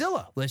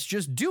Godzilla. Let's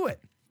just do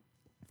it.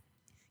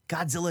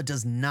 Godzilla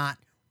does not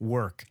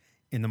work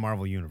in the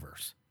Marvel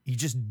universe. He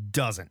just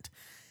doesn't.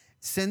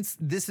 Since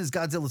this is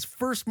Godzilla's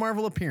first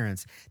Marvel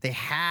appearance, they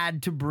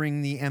had to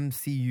bring the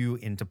MCU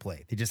into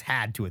play. They just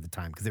had to at the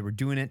time because they were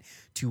doing it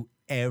to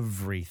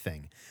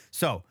everything.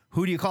 So,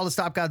 who do you call to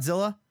stop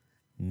Godzilla?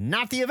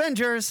 Not the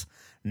Avengers,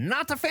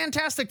 not the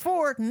Fantastic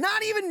Four,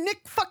 not even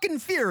Nick fucking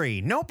Fury.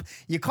 Nope.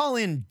 You call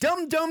in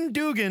Dum Dum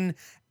Dugan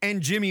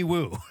and Jimmy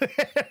Woo.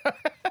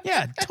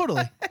 Yeah,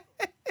 totally.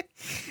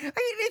 I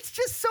mean, it's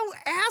just so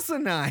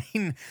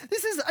asinine.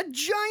 This is a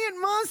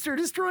giant monster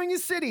destroying a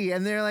city,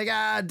 and they're like,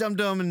 Dum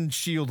Dum and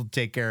S.H.I.E.L.D. will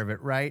take care of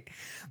it, right?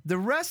 The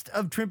rest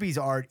of Trimpe's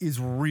art is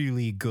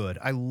really good.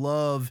 I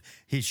love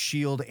his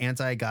S.H.I.E.L.D.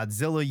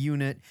 anti-Godzilla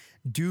unit.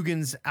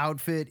 Dugan's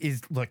outfit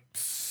is, like,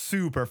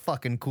 super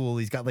fucking cool.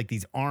 He's got, like,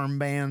 these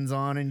armbands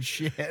on and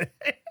shit.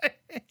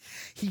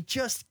 He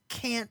just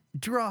can't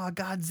draw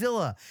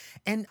Godzilla.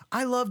 And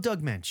I love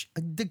Doug Mensch.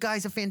 The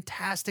guy's a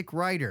fantastic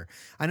writer.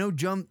 I know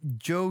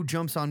Joe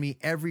jumps on me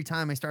every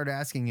time I start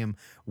asking him,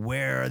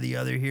 where are the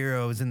other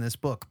heroes in this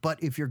book?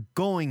 But if you're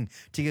going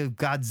to give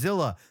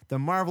Godzilla the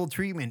Marvel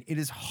treatment, it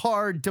is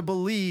hard to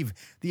believe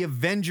the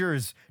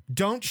Avengers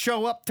don't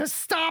show up to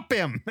stop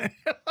him.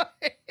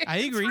 I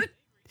agree.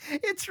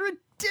 It's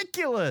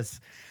ridiculous.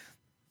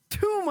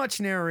 Too much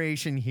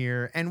narration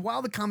here, and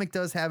while the comic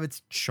does have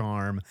its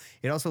charm,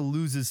 it also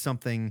loses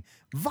something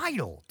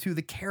vital to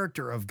the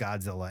character of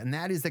Godzilla, and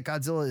that is that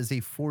Godzilla is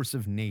a force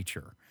of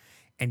nature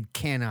and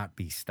cannot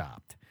be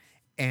stopped,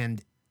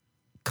 and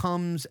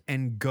comes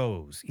and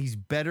goes. He's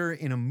better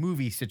in a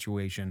movie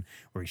situation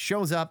where he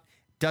shows up,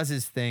 does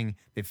his thing,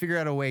 they figure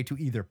out a way to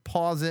either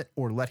pause it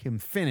or let him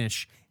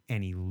finish,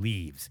 and he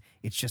leaves.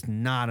 It's just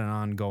not an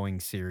ongoing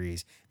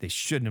series. They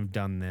shouldn't have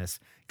done this.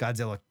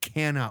 Godzilla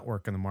cannot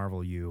work in the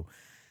Marvel U.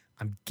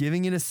 I'm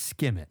giving it a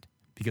skim it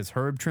because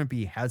Herb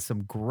Trimpe has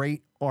some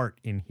great art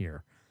in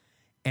here.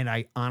 And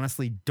I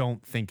honestly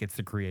don't think it's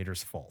the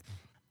creator's fault.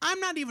 I'm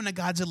not even a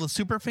Godzilla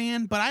super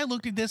fan, but I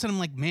looked at this and I'm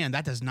like, man,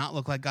 that does not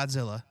look like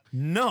Godzilla.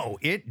 No,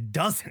 it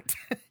doesn't.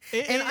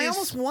 I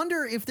almost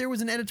wonder if there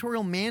was an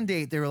editorial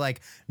mandate. They were like,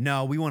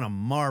 no, we want a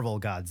Marvel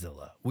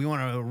Godzilla. We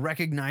want a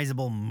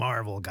recognizable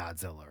Marvel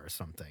Godzilla or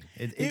something.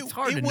 It's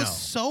hard to know. It was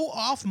so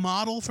off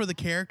model for the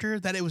character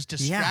that it was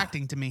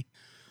distracting to me.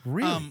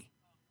 Really?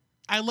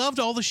 I loved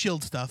all the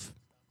Shield stuff.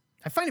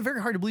 I find it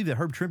very hard to believe that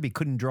Herb Trimpe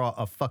couldn't draw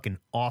a fucking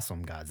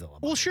awesome Godzilla.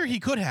 Well, sure, he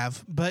could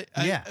have, but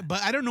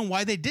I don't know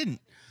why they didn't.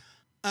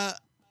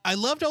 I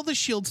loved all the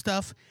Shield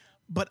stuff,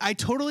 but I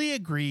totally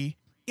agree.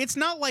 It's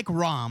not like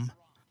Rom.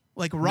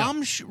 Like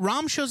Rom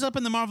shows up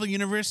in the Marvel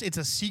Universe. It's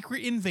a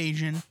secret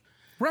invasion.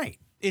 Right.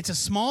 It's a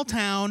small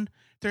town.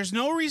 There's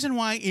no reason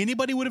why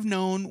anybody would have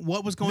known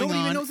what was going on.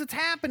 Nobody even knows it's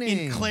happening.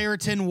 In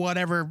Claritin,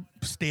 whatever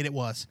state it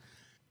was.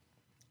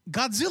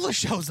 Godzilla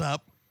shows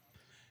up.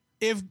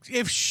 If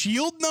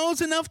S.H.I.E.L.D.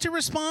 knows enough to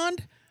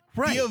respond,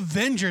 right. The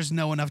Avengers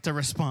know enough to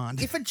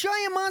respond. If a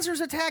giant monster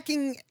is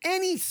attacking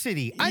any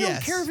city, I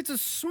don't care if it's the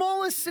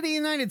smallest city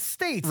in the United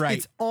States, right.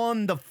 It's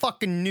on the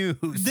fucking news.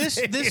 This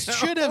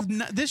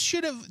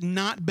should have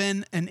not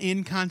been an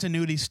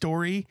in-continuity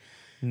story.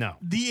 No.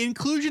 The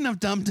inclusion of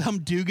Dum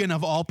Dum Dugan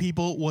of all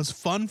people was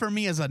fun for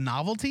me as a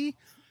novelty,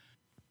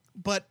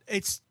 but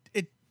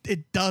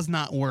it does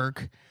not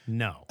work.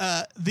 No.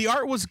 The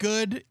art was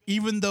good,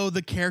 even though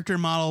the character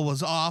model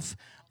was off.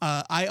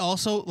 I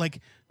also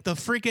like the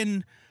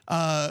freaking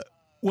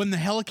when the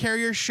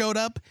helicarrier showed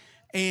up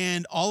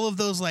and all of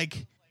those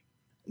like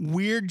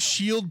weird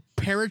S.H.I.E.L.D.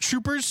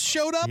 paratroopers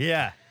showed up.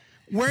 Yeah.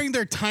 Wearing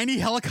their tiny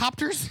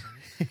helicopters.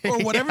 Or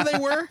whatever they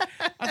were.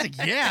 I was like,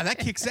 yeah, that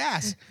kicks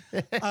ass.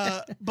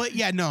 But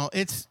yeah, no,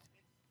 it's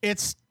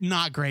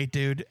not great,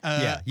 dude.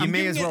 You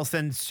may as well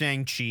send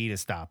Shang-Chi to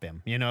stop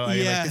him. You know,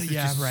 yeah, this is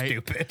just right.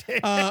 stupid.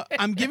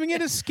 I'm giving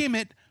it a skim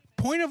it.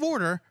 Point of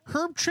order,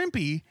 Herb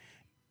Trimpe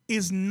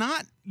is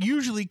not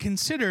usually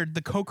considered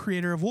the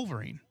co-creator of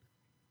Wolverine.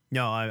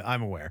 No,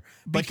 I'm aware.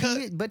 But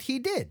he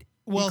did.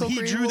 Well, he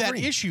drew that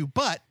Wolverine. issue,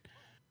 but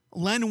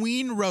Len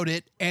Wein wrote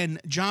it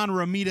and John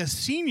Romita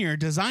Sr.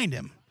 designed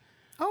him.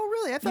 Oh,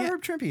 really? I thought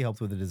Herb Trimpe helped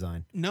with the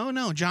design.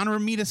 No. John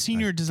Romita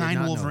Sr.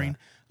 designed Wolverine.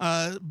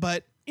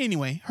 But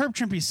anyway, Herb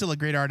Trimpe is still a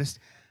great artist.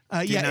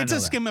 It's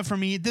a skim it for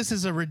me. This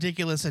is a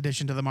ridiculous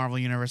addition to the Marvel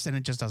Universe, and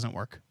it just doesn't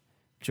work.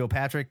 Joe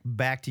Patrick,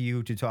 back to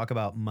you to talk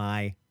about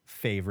my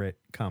favorite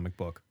comic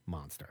book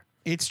monster.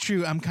 It's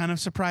true. I'm kind of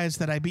surprised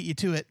that I beat you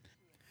to it.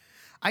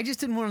 I just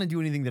didn't want to do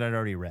anything that I'd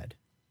already read.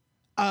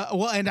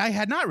 And I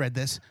had not read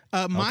this.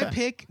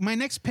 My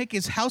next pick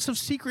is House of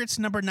Secrets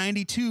number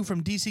 92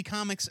 from DC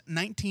Comics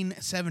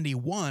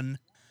 1971.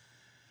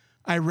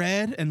 I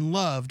read and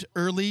loved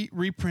early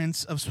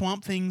reprints of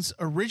Swamp Thing's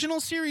original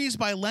series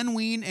by Len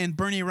Wein and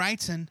Bernie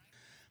Wrightson,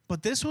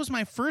 but this was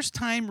my first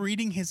time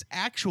reading his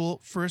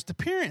actual first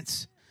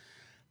appearance.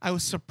 I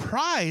was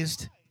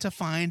surprised to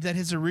find that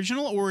his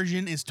original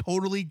origin is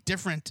totally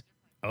different.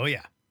 Oh,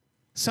 yeah.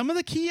 Some of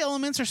the key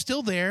elements are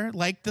still there,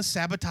 like the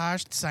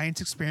sabotaged science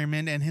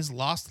experiment and his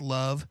lost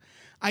love.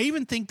 I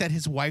even think that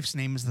his wife's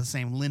name is the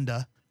same,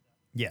 Linda.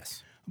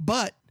 Yes.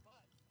 But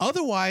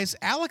otherwise,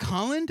 Alec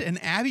Holland and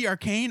Abby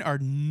Arcane are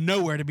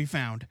nowhere to be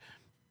found.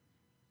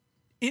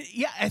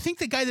 I think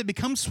the guy that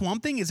becomes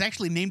Swamp Thing is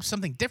actually named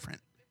something different.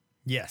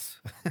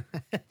 Yes.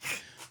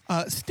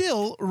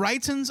 Still,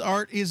 Wrightson's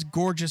art is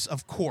gorgeous,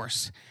 of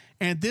course.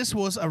 And this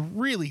was a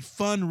really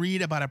fun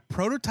read about a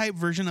prototype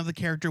version of the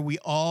character we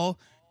all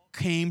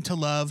came to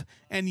love,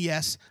 and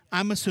yes,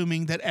 I'm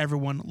assuming that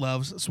everyone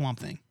loves Swamp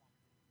Thing.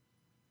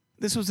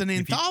 This was an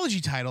anthology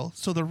title,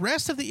 so the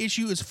rest of the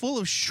issue is full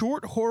of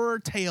short horror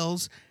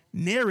tales,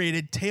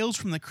 narrated Tales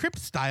from the Crypt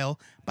style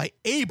by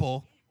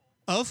Abel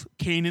of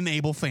Cain and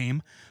Abel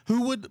fame,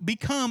 who would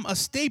become a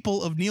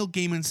staple of Neil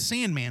Gaiman's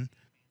Sandman.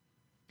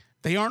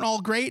 They aren't all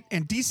great,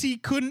 and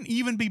DC couldn't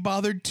even be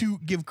bothered to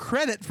give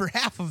credit for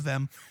half of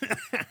them.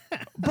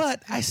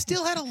 But I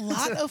still had a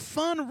lot of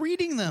fun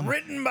reading them.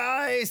 Written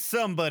by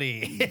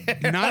somebody.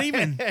 Not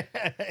even.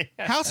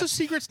 House of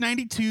Secrets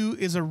 92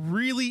 is a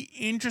really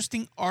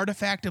interesting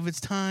artifact of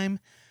its time,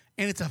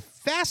 and it's a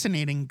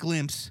fascinating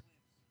glimpse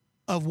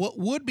of what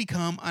would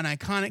become an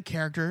iconic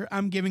character.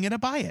 I'm giving it a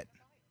buy it.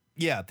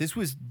 Yeah, this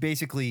was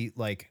basically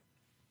like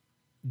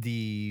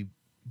the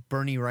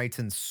Bernie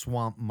Wrightson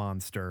swamp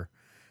monster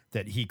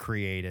that he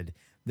created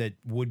that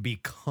would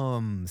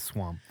become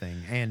Swamp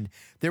Thing. And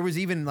there was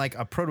even like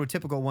a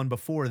prototypical one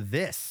before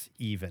this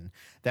even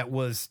that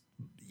was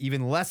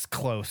even less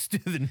close to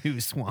the new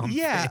Swamp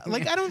Thing.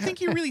 Like I don't think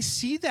you really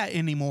see that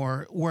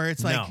anymore where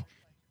it's like,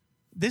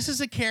 this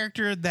is a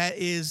character that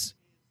is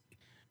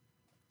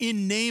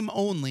in name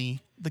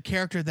only the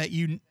character that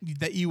you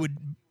would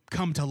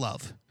come to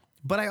love.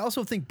 But I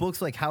also think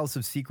books like House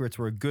of Secrets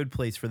were a good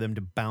place for them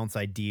to bounce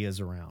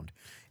ideas around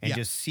and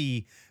just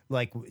see,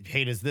 like,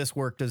 hey, does this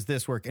work? Does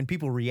this work? And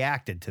people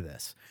reacted to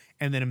this.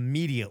 And then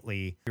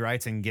immediately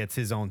Wrightson gets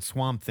his own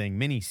Swamp Thing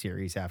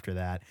miniseries after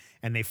that,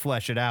 and they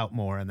flesh it out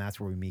more, and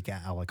that's where we meet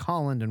Alec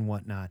Holland and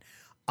whatnot.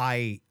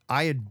 I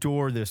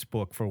adore this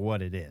book for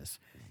what it is.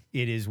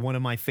 It is one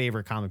of my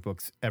favorite comic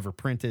books ever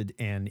printed,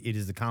 and it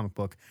is the comic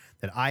book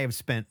that I have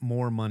spent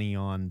more money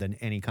on than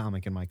any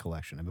comic in my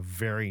collection. I have a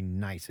very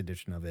nice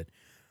edition of it.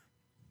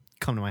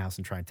 come to my house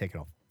and try and take it,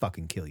 I'll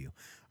fucking kill you.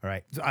 All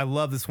right. So I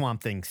love the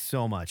Swamp Thing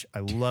so much. I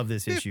love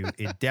this issue.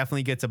 It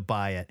definitely gets a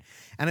buy it.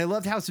 And I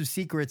loved House of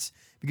Secrets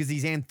because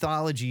these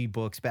anthology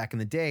books back in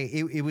the day,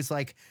 it was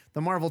like the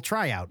Marvel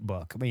tryout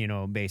book,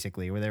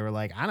 basically, where they were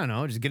like, I don't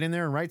know, just get in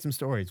there and write some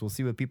stories. We'll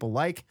see what people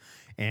like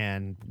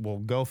and we'll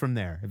go from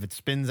there. If it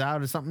spins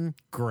out or something,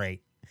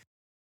 great.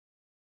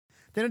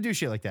 They don't do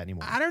shit like that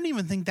anymore. I don't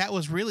even think that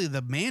was really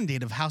the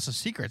mandate of House of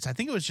Secrets. I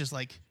think it was just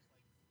like,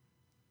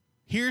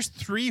 here's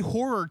 3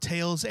 horror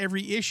tales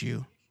every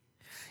issue.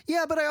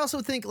 Yeah, but I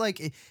also think, like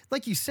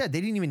you said, they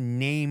didn't even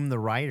name the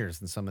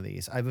writers in some of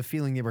these. I have a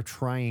feeling they were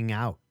trying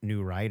out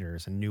new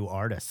writers and new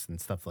artists and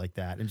stuff like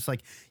that. And just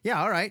like,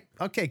 yeah, all right,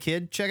 okay,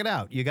 kid, check it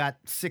out. You got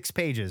 6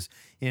 pages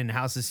in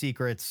House of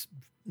Secrets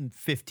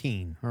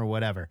 15 or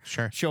whatever.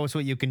 Sure. Show us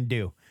what you can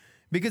do.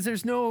 Because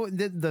there's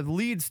the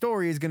lead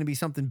story is going to be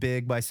something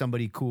big by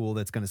somebody cool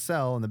that's going to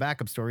sell, and the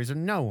backup stories are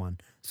no one.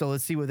 So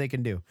let's see what they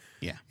can do.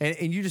 Yeah.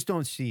 And you just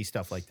don't see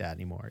stuff like that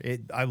anymore.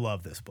 I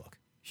love this book.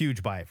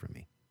 Huge buy it for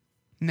me.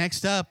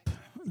 Next up,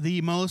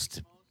 the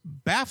most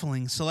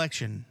baffling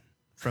selection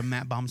from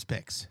Matt Baum's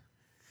picks.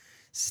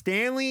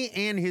 Stanley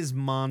and His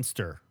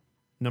Monster,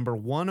 number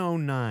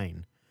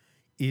 109,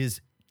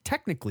 is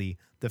technically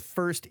the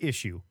first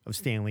issue of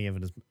Stanley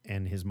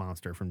and His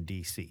Monster from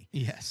DC.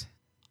 Yes.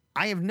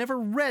 I have never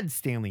read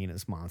Stanley and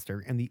His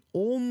Monster, and the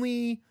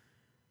only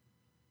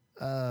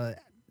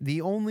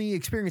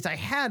experience I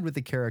had with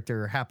the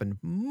character happened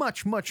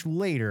much, much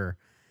later,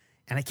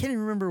 and I can't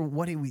even remember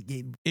what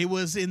it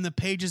was in the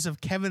pages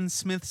of Kevin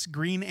Smith's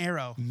Green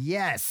Arrow.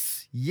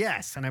 Yes,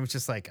 and I was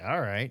just like,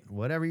 all right,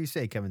 whatever you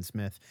say, Kevin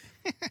Smith.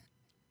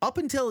 Up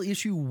until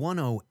issue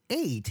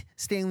 108,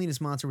 Stanley and His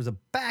Monster was a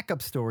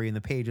backup story in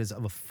the pages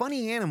of a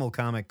funny animal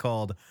comic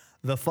called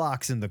The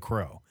Fox and the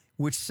Crow,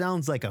 which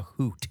sounds like a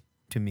hoot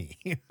to me.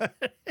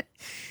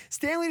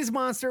 Stanley and His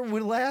Monster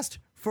would last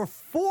for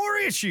 4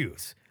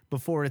 issues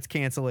before its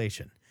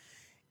cancellation.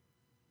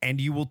 And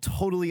you will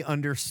totally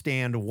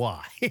understand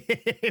why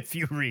if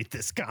you read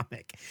this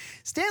comic.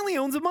 Stanley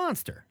owns a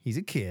monster. He's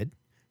a kid.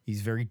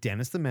 He's very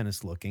Dennis the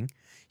Menace looking.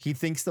 He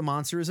thinks the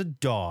monster is a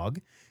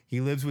dog.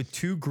 He lives with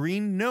 2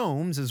 green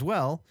gnomes as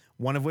well,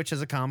 one of which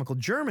has a comical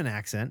German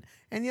accent,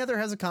 and the other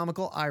has a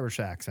comical Irish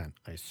accent.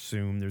 I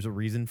assume there's a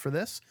reason for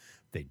this.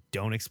 They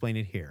don't explain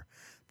it here.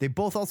 They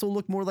both also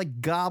look more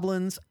like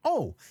goblins.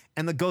 Oh,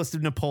 and the ghost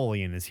of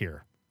Napoleon is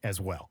here as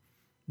well.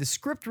 The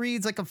script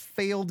reads like a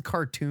failed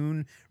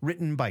cartoon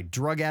written by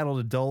drug-addled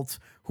adults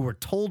who are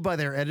told by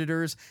their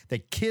editors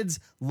that kids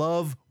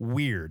love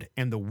weird,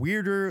 and the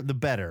weirder, the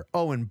better.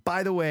 Oh, and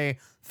by the way,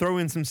 throw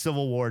in some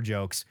Civil War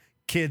jokes.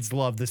 Kids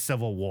love the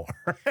Civil War.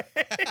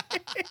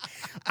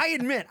 I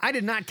admit, I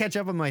did not catch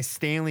up on my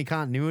Stanley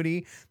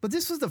continuity, but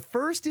this was the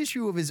first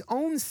issue of his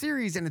own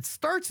series, and it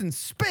starts in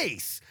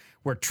space,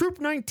 where Troop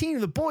 19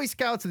 of the Boy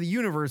Scouts of the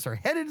universe are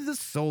headed to the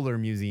Solar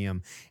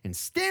Museum, and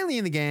Stanley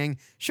and the gang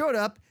showed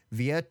up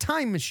via a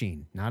time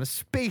machine. Not a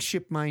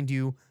spaceship, mind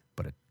you,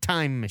 but a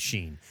time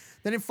machine.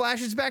 Then it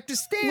flashes back to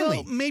Stanley.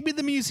 Well, maybe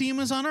the museum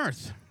is on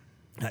Earth.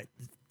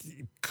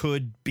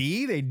 Could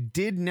be. They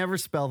did never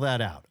spell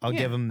that out. I'll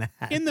give them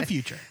that. In the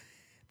future.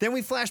 Then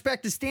we flash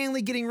back to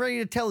Stanley getting ready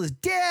to tell his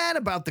dad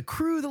about the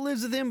crew that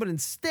lives with him, but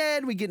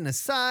instead we get an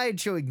aside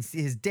showing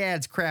his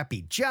dad's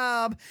crappy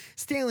job.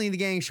 Stanley and the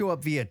gang show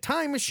up via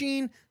time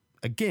machine.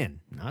 Again,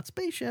 not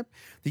spaceship.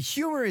 The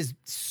humor is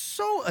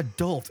so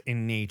adult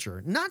in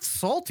nature. Not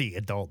salty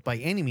adult by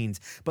any means,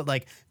 but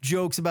like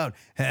jokes about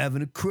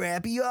having a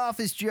crappy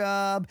office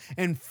job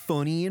and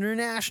funny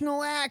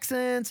international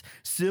accents,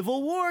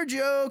 Civil War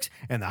jokes,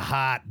 and the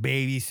hot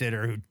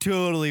babysitter who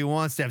totally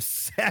wants to have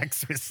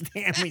sex with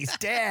Stanley's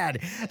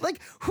dad.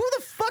 Like, who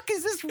the fuck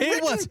is this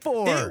written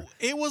for?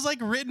 It was like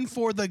written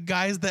for the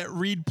guys that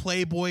read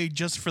Playboy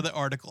just for the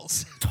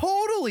articles.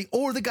 Totally.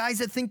 Or the guys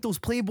that think those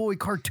Playboy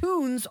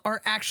cartoons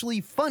are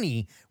actually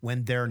funny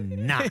when they're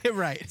not.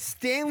 Right.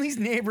 Stanley's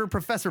neighbor,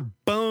 Professor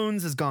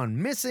Bones, has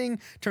gone missing.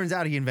 Turns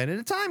out he invented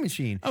a time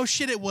machine. Oh,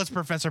 shit, it was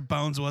Professor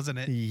Bones, wasn't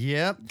it?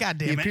 Yep. God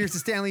damn he it. appears to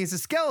Stanley as a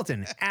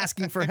skeleton,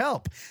 asking for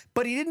help.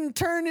 But he didn't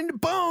turn into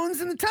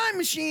Bones in the time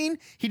machine.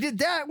 He did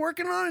that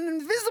working on an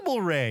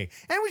invisible ray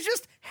and was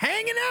just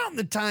hanging out in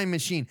the time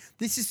machine.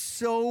 This is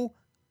so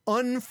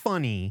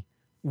unfunny,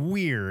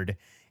 weird,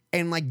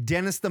 and like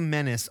Dennis the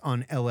Menace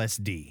on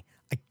LSD.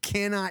 I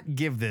cannot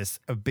give this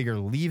a bigger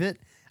leave it.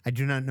 I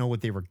do not know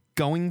what they were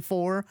going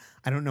for.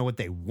 I don't know what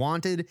they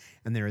wanted.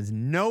 And there is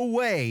no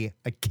way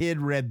a kid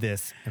read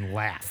this and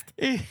laughed.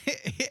 Yeah,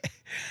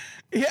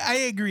 I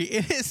agree.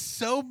 It is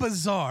so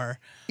bizarre.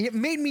 It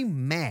made me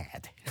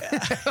mad.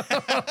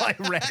 I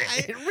read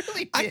it. It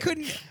really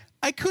did.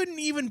 I couldn't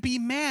even be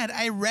mad.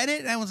 I read it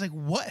and I was like,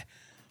 what?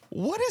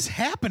 What is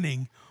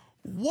happening?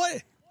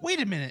 What? Wait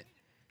a minute.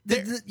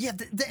 The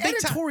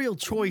editorial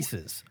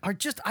choices are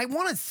just, I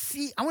want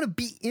to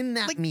be in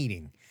that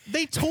meeting.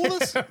 They told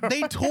us at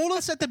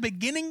the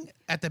beginning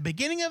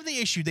of the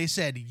issue, they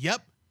said,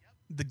 yep,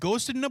 the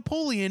ghost of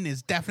Napoleon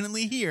is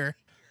definitely here.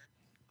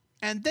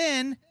 And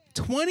then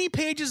 20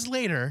 pages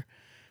later,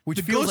 Which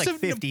The feels Ghost like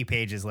of 50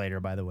 pages later,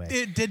 by the way.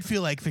 It did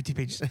feel like 50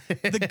 pages.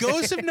 The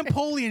Ghost of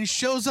Napoleon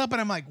shows up, and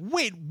I'm like,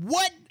 wait,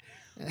 what?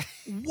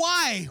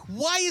 Why?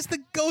 Why is the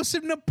Ghost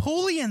of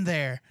Napoleon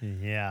there?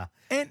 Yeah.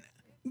 And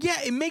yeah,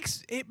 it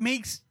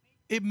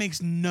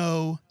makes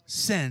no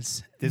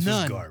sense. This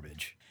None. was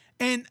garbage.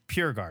 And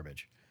Pure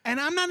garbage.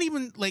 I'm not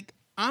even like,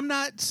 I'm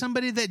not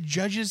somebody that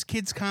judges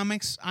kids'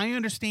 comics. I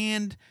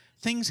understand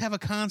things have a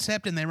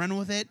concept and they run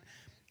with it.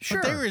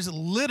 Sure. But there is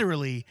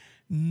literally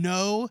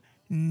no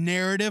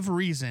narrative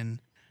reason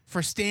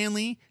for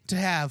Stanley to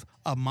have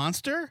a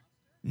monster,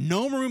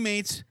 no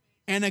roommates,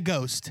 and a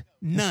ghost.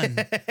 None.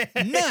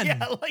 None.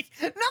 Yeah, like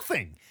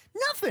nothing.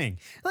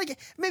 Like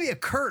maybe a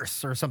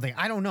curse or something.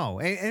 I don't know.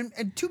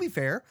 And to be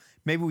fair,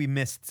 maybe we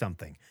missed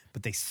something,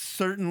 but they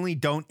certainly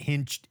don't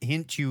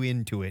hint you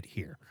into it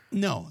here.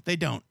 No, they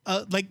don't.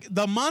 Like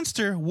the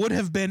monster would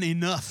have been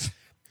enough.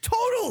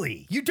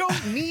 Totally. You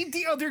don't need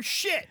the other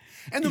shit.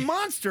 And the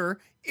monster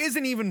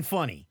isn't even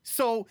funny.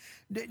 So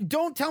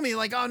don't tell me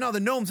like, oh no, the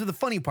gnomes are the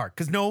funny part.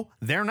 Because no,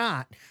 they're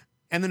not.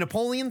 And the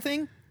Napoleon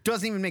thing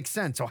doesn't even make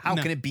sense. So how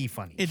No, can it be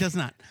funny? It does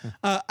not.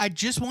 I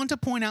just want to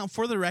point out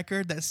for the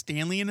record that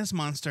Stanley and His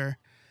Monster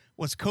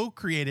was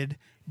co-created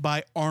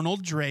by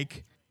Arnold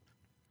Drake,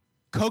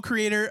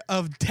 co-creator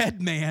of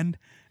Dead Man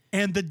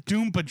and the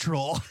Doom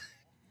Patrol.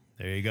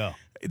 There you go.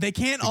 They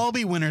can't all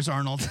be winners,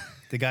 Arnold.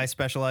 The guy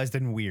specialized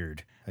in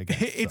weird. I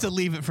guess, It's so. a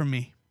leave it from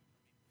me.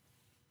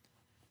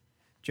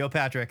 Joe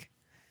Patrick,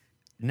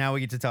 now we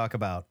get to talk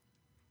about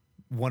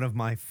one of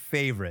my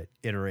favorite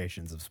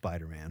iterations of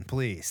Spider-Man.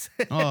 Please.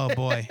 Oh,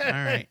 boy. All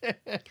right.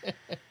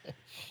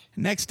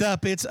 Next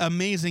up, it's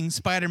Amazing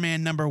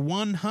Spider-Man number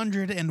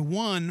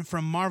 101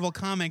 from Marvel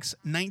Comics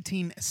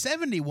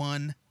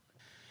 1971.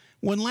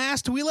 When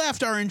last we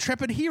left our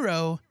intrepid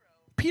hero,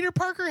 Peter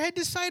Parker had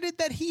decided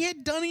that he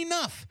had done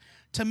enough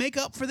to make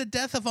up for the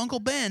death of Uncle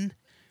Ben,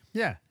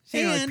 Yeah.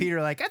 You know, like And-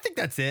 Peter, like, I think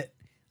that's it.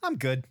 I'm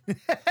good.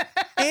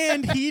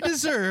 and he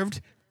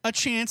deserved a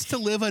chance to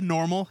live a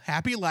normal,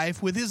 happy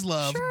life with his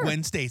love, Sure.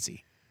 Gwen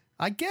Stacy.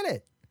 I get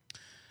it.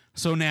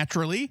 So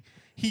naturally,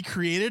 he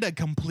created a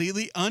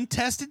completely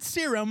untested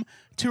serum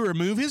to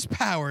remove his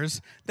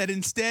powers that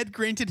instead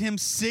granted him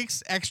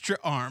 6 extra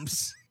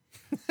arms.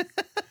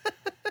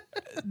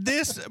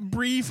 This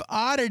brief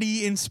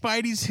oddity in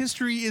Spidey's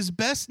history is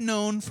best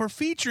known for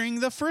featuring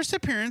the first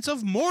appearance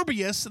of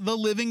Morbius, the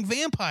living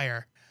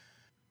vampire.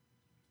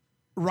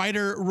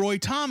 Writer Roy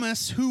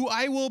Thomas, who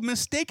I will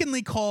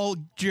mistakenly call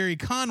Jerry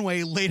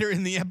Conway later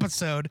in the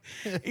episode,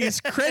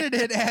 is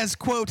credited as,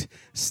 quote,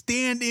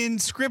 stand-in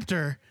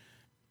scripter,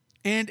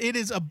 and it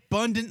is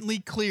abundantly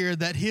clear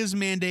that his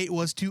mandate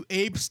was to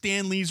ape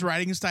Stan Lee's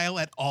writing style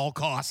at all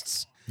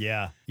costs.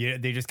 Yeah.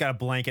 They just got a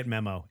blanket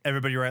memo.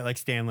 Everybody write like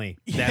Stan Lee.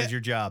 That Yeah. is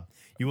your job.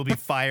 You will be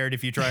fired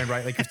if you try and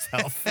write like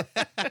yourself.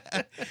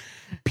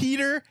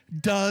 Peter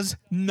does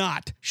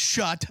not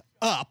shut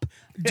up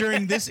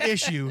during this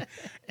issue.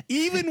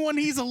 Even when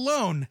he's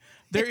alone,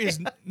 there is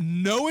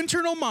no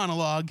internal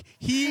monologue.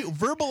 He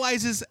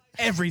verbalizes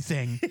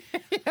everything.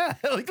 Yeah,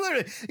 like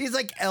literally, he's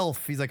like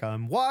Elf. He's like,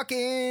 I'm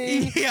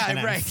walking. Yeah, and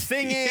I'm right.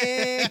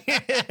 singing.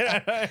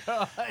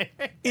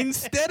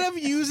 Instead of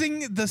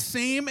using the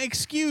same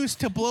excuse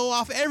to blow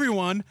off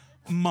everyone,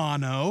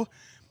 mono,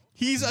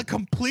 he's a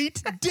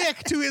complete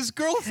dick to his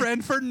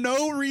girlfriend for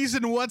no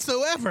reason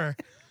whatsoever.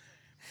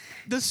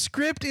 The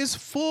script is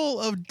full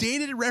of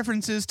dated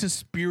references to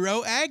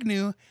Spiro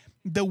Agnew,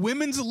 the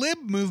women's lib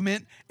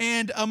movement,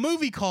 and a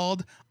movie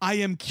called I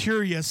Am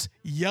Curious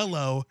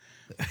Yellow,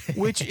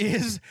 which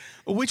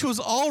was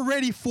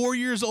already 4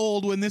 years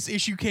old when this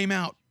issue came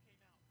out.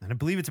 And I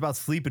believe it's about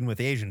sleeping with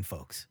Asian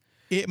folks.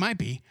 It might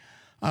be.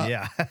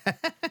 Yeah.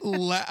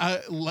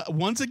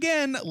 Once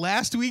again,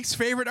 last week's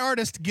favorite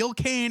artist, Gil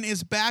Kane,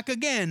 is back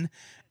again,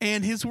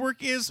 and his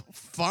work is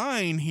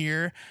fine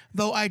here,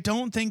 though I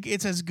don't think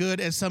it's as good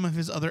as some of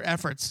his other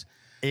efforts.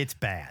 It's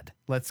bad.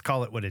 Let's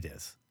call it what it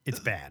is. It's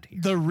bad here.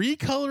 The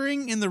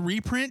recoloring in the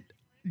reprint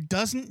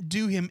doesn't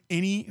do him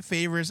any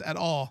favors at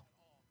all.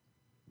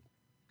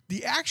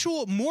 The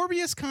actual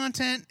Morbius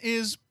content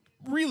is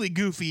really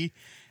goofy,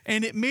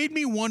 and it made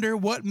me wonder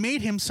what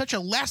made him such a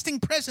lasting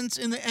presence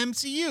in the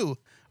MCU.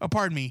 Oh,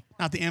 pardon me,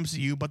 not the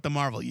MCU, but the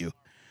Marvel U.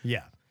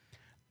 Yeah.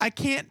 I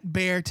can't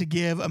bear to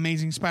give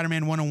Amazing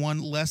Spider-Man 101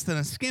 less than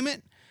a skim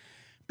it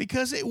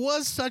because it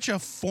was such a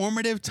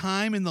formative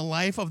time in the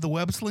life of the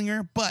web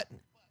slinger, but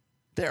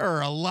there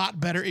are a lot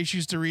better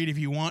issues to read if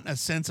you want a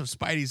sense of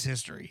Spidey's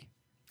history.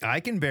 I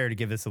can bear to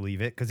give this a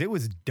leave it because it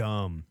was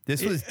dumb.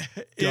 This was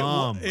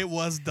dumb. It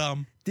was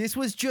dumb. This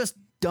was just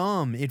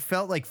dumb. It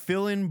felt like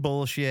fill-in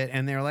bullshit,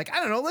 and they were like, I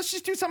don't know, let's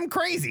just do something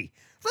crazy.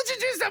 Let's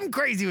just do something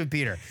crazy with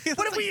Peter.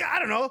 What if we, I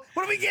don't know,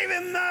 what if we gave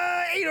him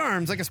 8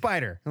 arms like a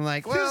spider? I'm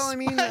like, well, I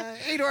mean,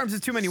 8 arms is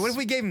too many. What if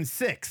we gave him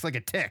 6 like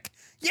a tick?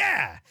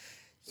 Yeah,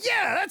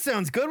 that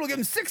sounds good. We'll give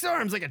him 6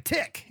 arms like a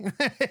tick.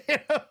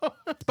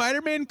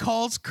 Spider-Man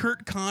calls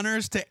Kurt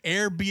Connors to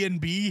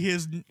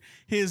Airbnb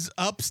his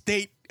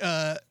upstate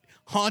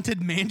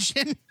haunted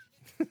mansion.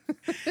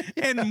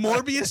 And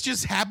Morbius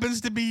just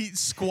happens to be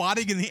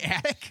squatting in the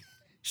attic.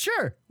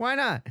 Sure, why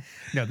not?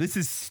 No, this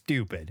is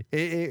stupid.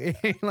 Did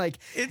I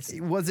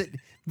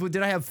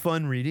have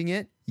fun reading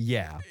it?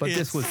 Yeah, but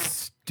this was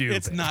stupid.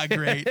 It's not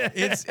great.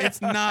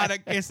 It's not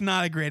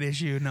a great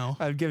issue. No.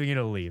 I'm giving it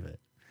a leave it.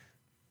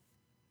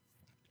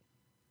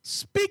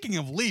 Speaking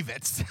of leave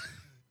it's,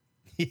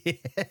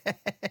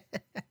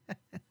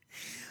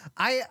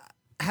 I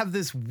have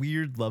this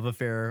weird love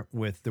affair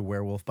with the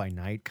Werewolf by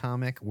Night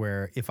comic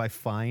where if I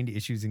find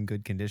issues in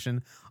good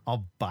condition,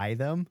 I'll buy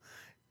them.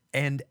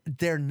 And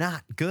they're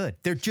not good.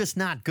 They're just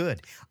not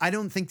good. I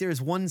don't think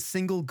there's one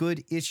single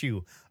good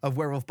issue of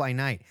Werewolf by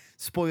Night.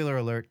 Spoiler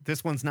alert,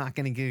 this one's not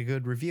going to get a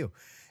good review.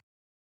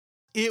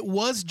 it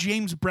was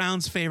James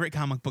Brown's favorite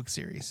comic book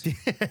series.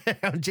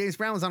 James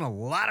Brown was on a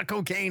lot of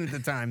cocaine at the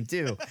time,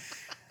 too.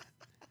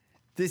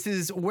 This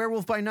is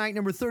Werewolf by Night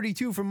number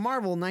 32 from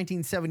Marvel,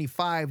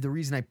 1975. The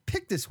reason I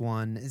picked this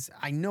one is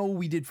I know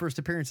we did first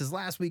appearances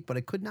last week, but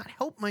I could not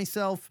help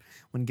myself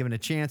when given a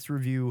chance to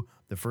review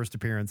the first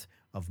appearance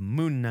of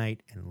Moon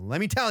Knight. And let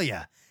me tell you,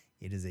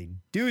 it is a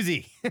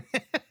doozy.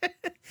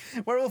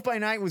 Werewolf by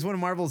Night was one of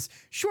Marvel's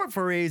short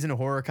forays into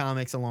horror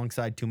comics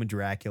alongside Tomb of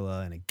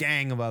Dracula and a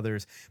gang of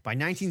others. By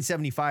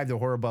 1975, the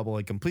horror bubble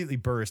had completely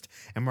burst,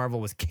 and Marvel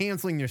was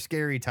canceling their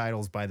scary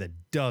titles by the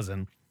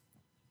dozen.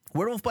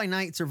 Werewolf by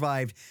Night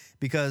survived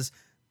because,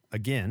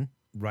 again,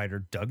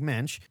 writer Doug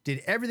Mensch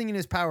did everything in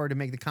his power to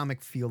make the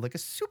comic feel like a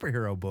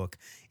superhero book,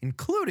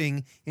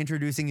 including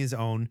introducing his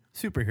own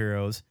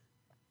superheroes,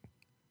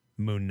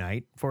 Moon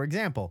Knight, for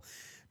example.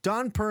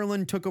 Don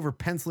Perlin took over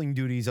penciling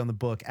duties on the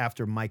book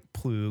after Mike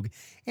Plug,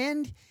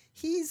 and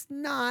he's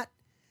not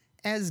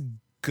as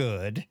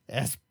good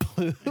as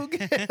Plug.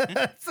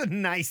 That's the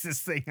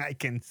nicest thing I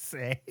can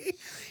say.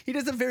 He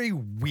does a very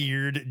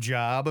weird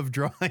job of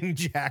drawing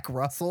Jack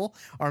Russell,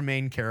 our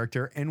main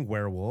character and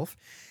werewolf.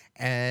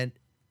 And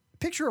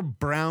picture a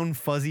brown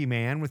fuzzy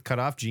man with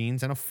cut-off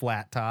jeans and a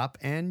flat top,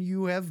 and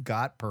you have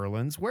got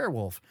Perlin's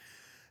werewolf.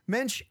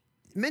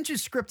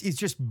 Mensch's script is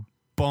just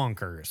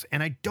bonkers,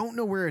 and I don't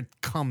know where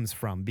it comes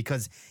from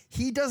because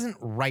he doesn't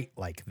write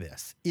like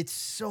this. It's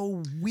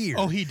so weird.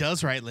 Oh, he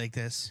does write like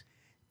this.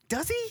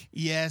 Does he?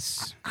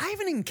 Yes. I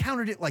haven't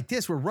encountered it like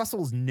this, where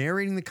Russell's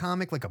narrating the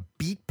comic like a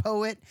beat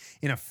poet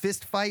in a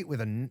fist fight with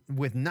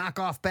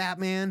knockoff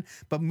Batman,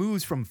 but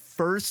moves from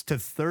first to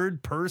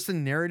third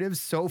person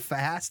narratives so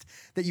fast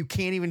that you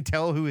can't even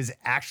tell who is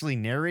actually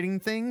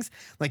narrating things.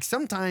 Like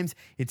sometimes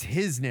it's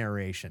his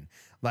narration.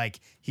 Like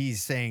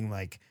he's saying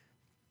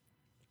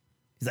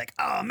he's like,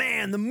 oh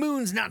man, the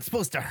moon's not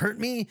supposed to hurt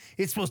me.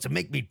 It's supposed to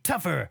make me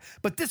tougher.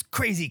 But this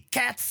crazy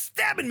cat's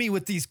stabbing me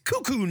with these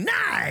cuckoo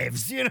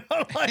knives, you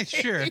know?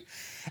 Sure.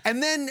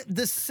 And then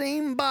the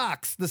same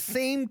box, the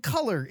same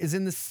color is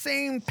in the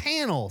same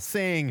panel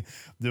saying,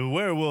 the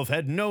werewolf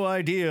had no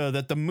idea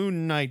that the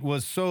Moon Knight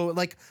was so...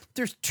 Like,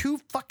 there's two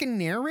fucking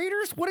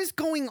narrators? What is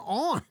going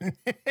on?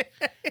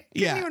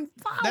 Yeah, even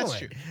follow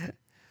that's it.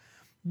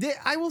 true.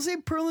 I will say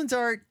Perlin's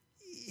art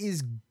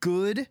is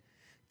good,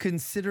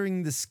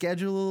 considering the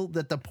schedule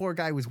that the poor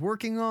guy was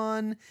working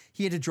on.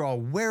 He had to draw a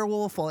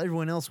werewolf while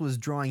everyone else was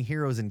drawing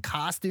heroes in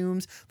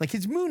costumes. Like,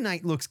 his Moon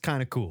Knight looks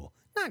kind of cool.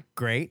 Not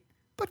great,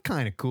 but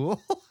kind of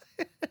cool.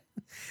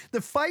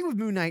 The fight with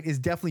Moon Knight is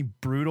definitely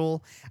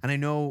brutal. And I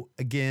know,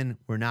 again,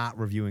 we're not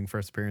reviewing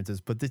first appearances,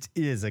 but this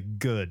is a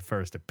good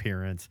first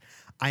appearance.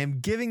 I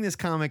am giving this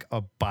comic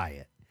a buy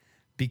it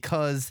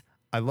because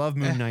I love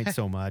Moon Knight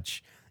so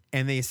much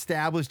and they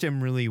established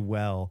him really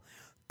well.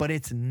 But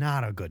it's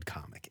not a good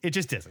comic. It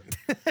just isn't.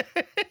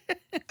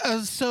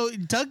 So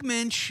Doug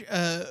Mensch,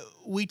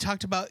 we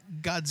talked about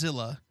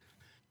Godzilla.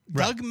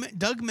 Right.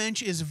 Doug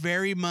Mensch is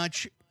very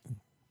much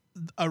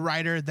a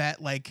writer that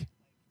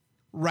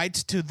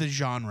writes to the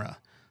genre.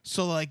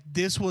 So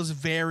this was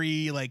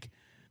very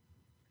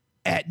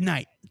at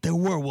night the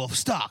werewolf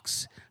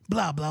stalks,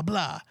 blah blah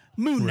blah,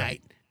 Moon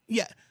Knight.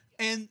 Yeah.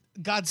 And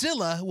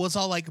Godzilla was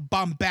all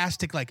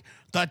bombastic,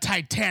 the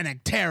titanic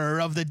terror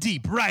of the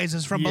deep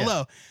rises from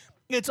below.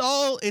 It's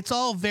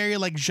all very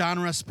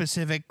genre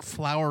specific,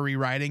 flowery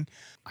writing.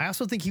 I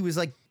also think he was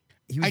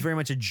very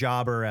much a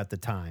jobber at the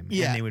time.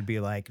 Yeah. And they would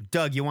be like,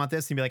 Doug, you want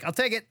this? And he'd be like, I'll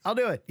take it. I'll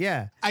do it.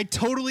 Yeah. I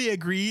totally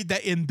agree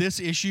that in this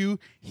issue,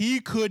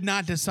 he could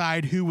not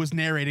decide who was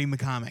narrating the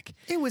comic.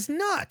 It was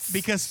nuts.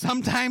 Because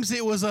sometimes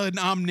it was an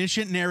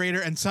omniscient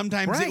narrator and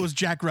sometimes it was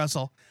Jack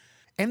Russell.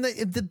 And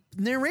the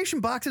narration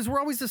boxes were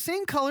always the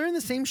same color and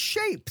the same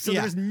shape. So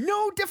there's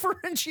no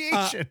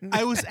differentiation.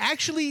 I was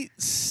actually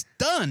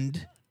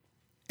stunned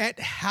at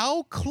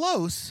how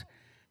close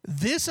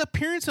this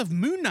appearance of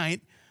Moon Knight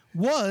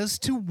was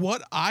to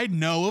what I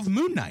know of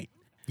Moon Knight.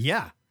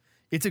 Yeah.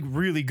 It's a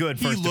really good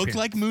first He looked appearance.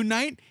 like Moon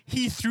Knight.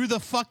 He threw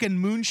the fucking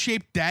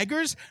moon-shaped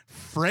daggers.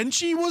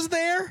 Frenchie was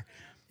there.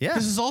 Yeah.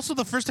 This is also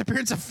the first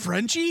appearance of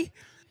Frenchie.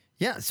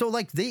 Yeah, so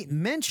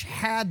Mensch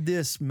had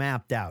this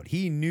mapped out.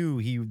 He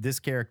knew this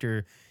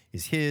character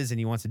is his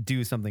and he wants to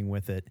do something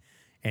with it.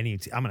 And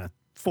I'm going to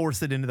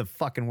force it into the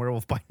fucking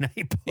Werewolf by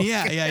Night book.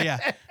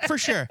 Yeah, for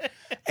sure.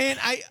 And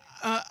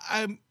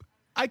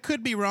I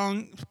could be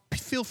wrong.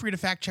 Feel free to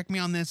fact check me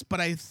on this, but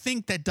I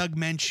think that Doug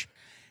Mensch,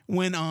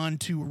 went on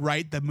to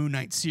write the Moon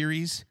Knight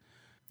series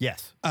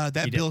Yes. that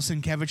he did. Bill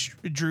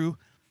Sienkiewicz drew.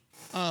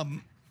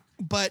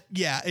 But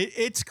yeah,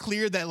 it's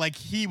clear that like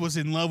he was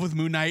in love with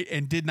Moon Knight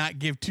and did not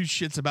give two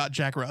shits about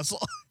Jack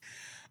Russell.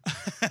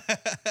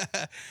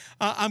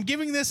 I'm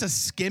giving this a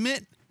skim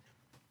it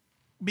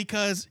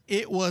because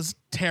it was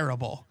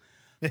terrible.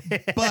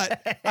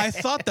 But I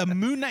thought the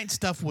Moon Knight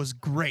stuff was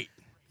great.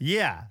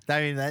 Yeah.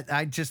 I mean,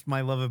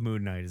 my love of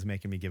Moon Knight is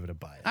making me give it a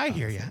buy. I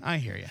hear you.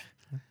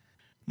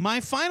 My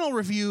final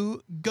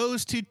review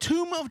goes to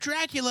Tomb of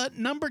Dracula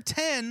number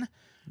 10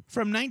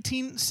 from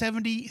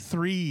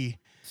 1973.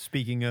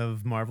 Speaking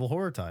of Marvel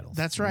horror titles.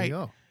 That's there right. you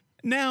go.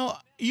 Now,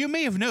 you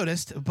may have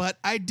noticed, but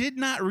I did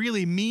not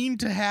really mean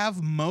to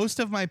have most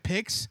of my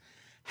picks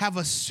have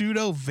a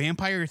pseudo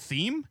vampire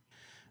theme.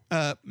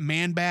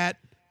 Man-Bat,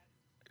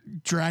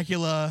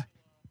 Dracula,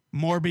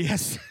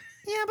 Morbius.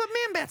 Yeah, but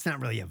Man-Bat's not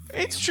really a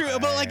vampire. It's true,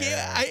 but like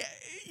I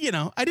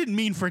didn't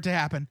mean for it to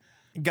happen.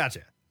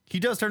 Gotcha. He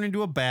does turn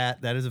into a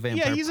bat. That is a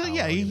vampire.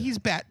 Yeah, he's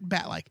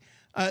bat-like.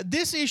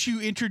 This issue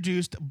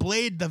introduced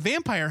Blade the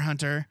Vampire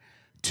Hunter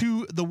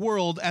to the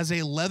world as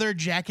a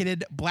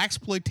leather-jacketed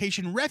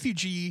blaxploitation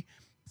refugee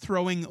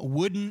throwing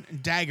wooden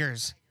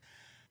daggers.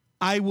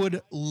 I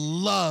would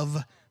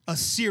love a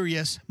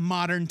serious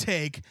modern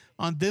take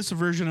on this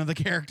version of the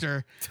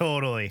character,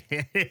 Totally.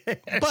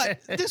 but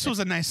this was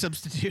a nice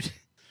substitute.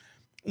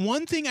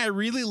 One thing I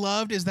really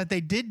loved is that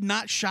they did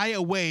not shy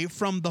away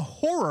from the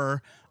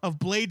horror of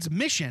Blade's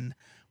mission.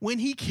 When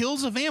he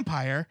kills a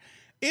vampire,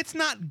 it's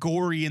not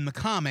gory in the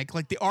comic,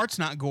 like the art's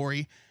not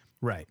gory,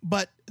 Right.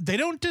 but they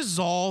don't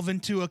dissolve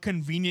into a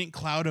convenient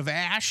cloud of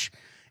ash.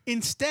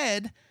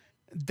 Instead,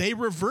 they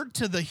revert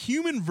to the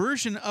human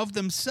version of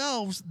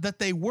themselves that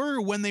they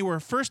were when they were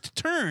first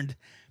turned.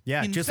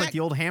 Yeah, In just like fact- the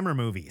old Hammer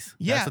movies.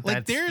 Yeah, That's what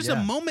like there's a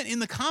moment in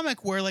the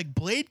comic where like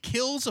Blade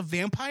kills a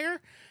vampire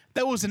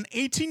that was an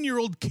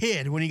 18-year-old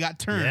kid when he got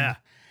turned. Yeah.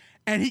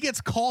 And he gets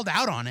called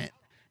out on it.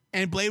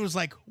 And Blade was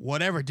like,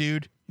 whatever,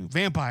 dude,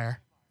 vampire.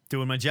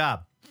 Doing my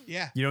job.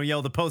 Yeah. You don't yell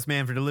at the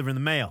postman for delivering the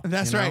mail.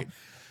 That's you know?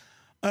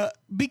 right.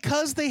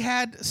 Because they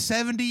had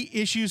 70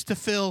 issues to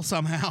fill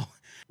somehow.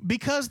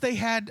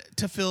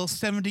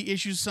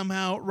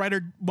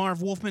 Writer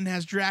Marv Wolfman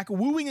has Drac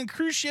wooing a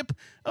cruise ship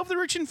of the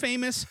rich and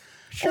famous,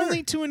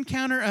 only to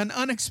encounter an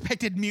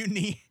unexpected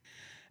mutiny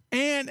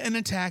and an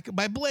attack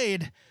by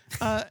Blade.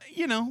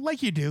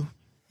 Like you do.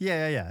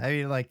 Yeah. I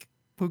mean, like,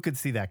 who could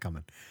see that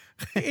coming?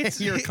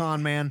 You're a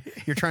con man.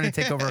 You're trying to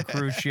take over a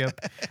cruise ship.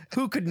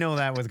 Who could know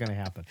that was going to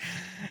happen?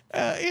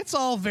 It's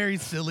all very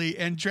silly,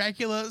 and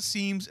Dracula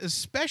seems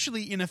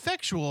especially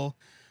ineffectual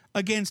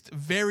against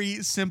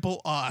very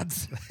simple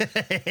odds.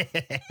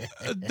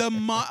 The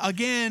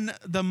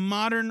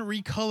modern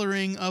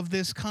recoloring of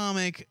this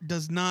comic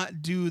does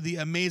not do the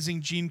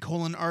amazing Gene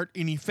Colan art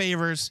any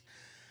favors,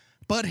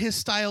 but his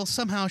style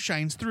somehow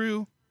shines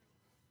through.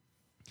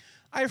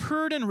 I've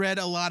heard and read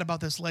a lot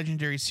about this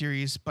legendary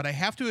series, but I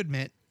have to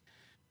admit,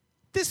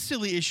 this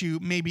silly issue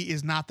maybe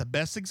is not the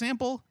best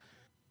example.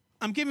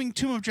 I'm giving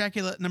Tomb of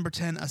Dracula number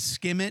 10 a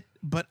skim it,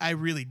 but I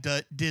really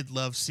did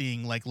love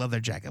seeing like Leather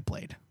Jacket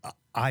Blade.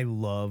 I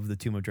love the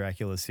Tomb of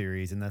Dracula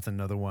series, and that's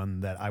another one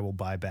that I will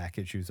buy back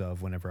issues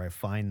of whenever I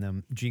find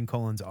them. Gene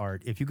Colan's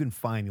art, if you can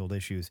find the old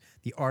issues,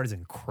 the art is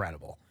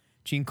incredible.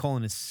 Gene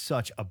Colan is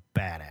such a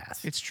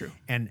badass. It's true.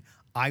 And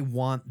I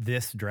want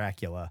this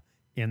Dracula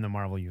in the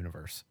Marvel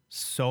Universe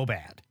so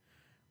bad.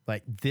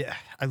 Like,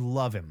 I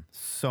love him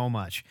so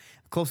much.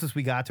 The closest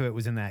we got to it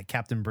was in that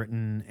Captain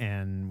Britain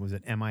and was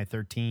it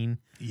MI-13?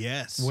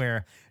 Yes.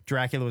 Where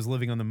Dracula was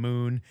living on the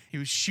moon. He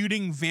was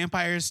shooting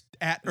vampires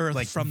at Earth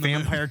Like from the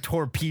vampire moon.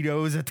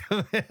 torpedoes at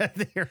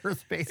the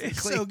Earth, basically.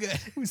 It's so good.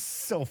 It was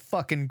so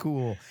fucking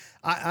cool.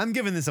 I'm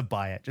giving this a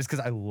buy it just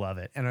because I love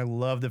it. And I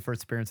love the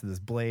first appearance of this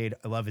Blade.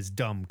 I love his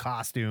dumb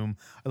costume.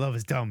 I love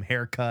his dumb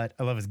haircut.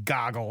 I love his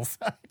goggles.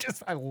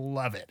 I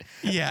love it.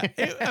 Yeah.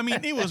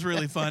 It was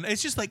really fun.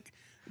 It's just like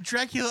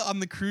Dracula on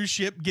the cruise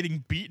ship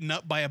getting beaten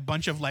up by a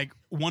bunch of like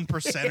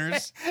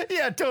 1%ers.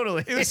 Yeah,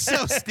 totally. It was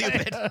so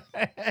stupid.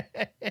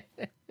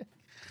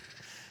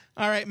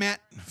 All right, Matt,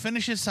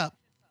 finish this up.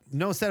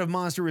 No set of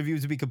monster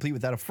reviews would be complete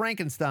without a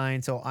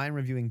Frankenstein, so I'm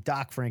reviewing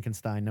Doc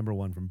Frankenstein,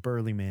 #1 from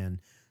Burly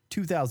Man,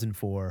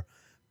 2004.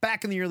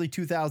 Back in the early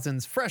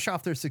 2000s, fresh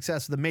off their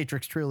success with the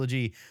Matrix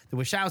trilogy, the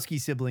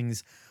Wachowski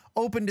siblings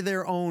opened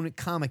their own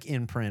comic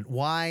imprint.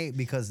 Why?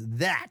 Because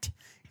that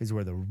is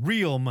where the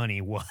real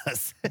money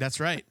was. That's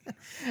right.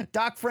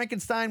 Doc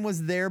Frankenstein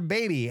was their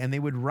baby, and they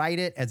would write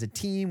it as a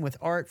team with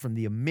art from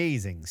the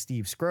amazing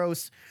Steve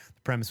Skroce.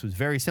 The premise was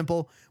very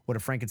simple. What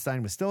if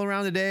Frankenstein was still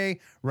around today,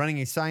 running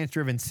a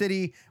science-driven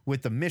city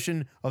with the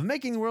mission of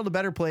making the world a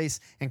better place,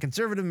 and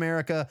conservative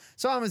America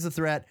saw him as a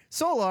threat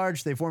so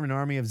large they formed an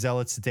army of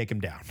zealots to take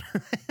him down.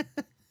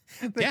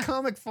 The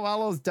comic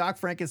follows Doc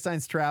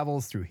Frankenstein's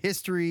travels through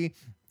history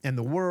and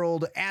the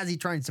world as he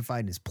tries to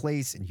find his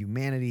place in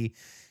humanity.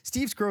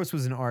 Steve Skroce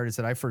was an artist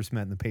that I first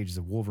met in the pages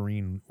of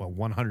Wolverine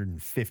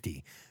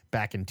 150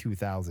 back in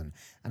 2000,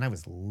 and I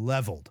was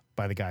leveled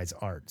by the guy's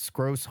art.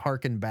 Scroce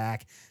harkened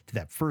back to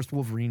that first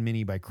Wolverine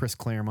mini by Chris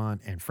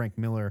Claremont and Frank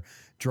Miller,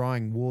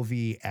 drawing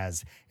Wolvie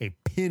as a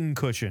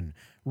pincushion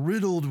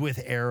riddled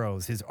with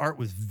arrows. His art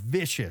was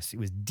vicious. It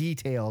was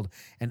detailed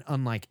and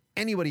unlike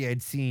anybody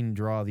I'd seen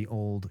draw the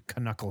old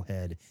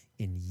Knucklehead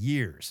in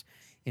years.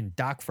 In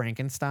Doc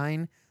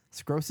Frankenstein,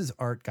 Scroce's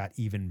art got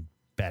even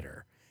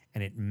better,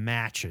 and it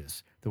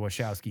matches the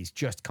Wachowskis'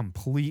 just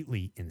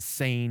completely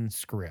insane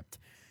script.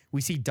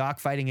 We see Doc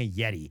fighting a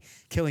Yeti,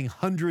 killing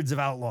hundreds of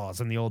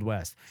outlaws in the Old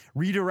West,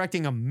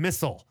 redirecting a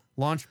missile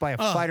launched by a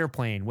fighter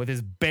plane with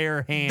his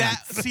bare hands.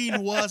 That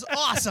scene was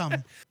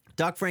awesome.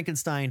 Doc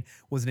Frankenstein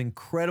was an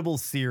incredible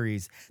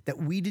series that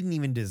we didn't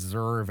even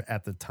deserve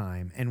at the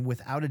time, and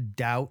without a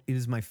doubt, it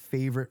is my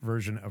favorite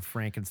version of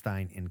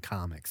Frankenstein in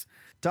comics.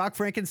 Doc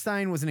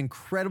Frankenstein was an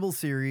incredible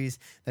series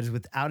that is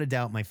without a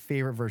doubt my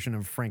favorite version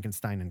of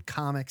Frankenstein in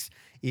comics.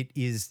 It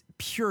is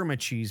pure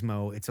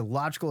machismo. It's a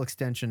logical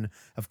extension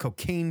of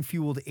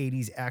cocaine-fueled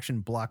 80s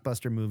action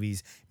blockbuster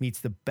movies meets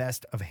the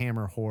best of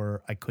Hammer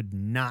horror. I could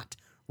not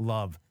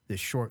love this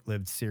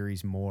short-lived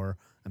series more.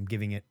 I'm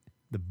giving it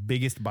the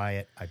biggest buy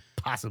it I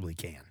possibly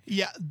can.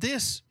 Yeah,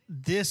 this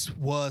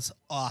was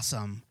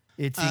awesome.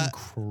 It's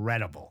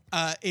incredible.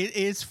 It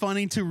is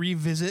funny to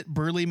revisit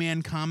Burly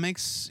Man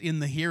comics in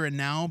the here and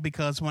now,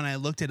 because when I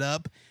looked it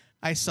up,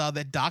 I saw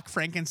that Doc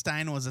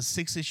Frankenstein was a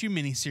 6-issue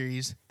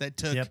miniseries that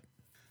took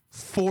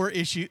 4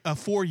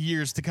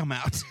 years to come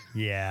out.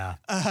 Yeah.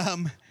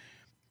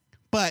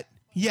 But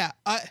yeah,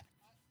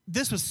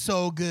 this was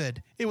so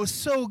good. It was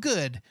so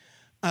good.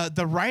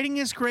 The writing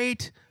is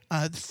great.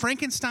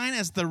 Frankenstein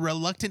as the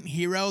reluctant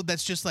hero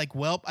that's just like,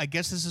 well, I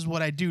guess this is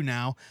what I do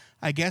now.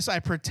 I guess I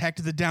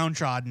protect the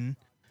downtrodden.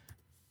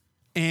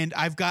 And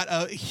I've got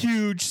a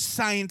huge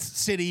science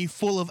city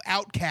full of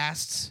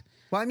outcasts.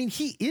 Well, I mean,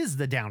 he is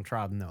the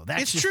downtrodden, though.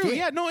 That's It's just true. it.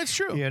 Yeah, no, it's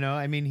true. You know,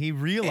 I mean, he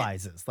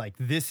realizes, like,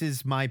 this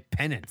is my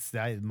penance,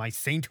 my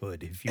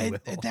sainthood, if you And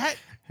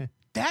will.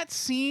 that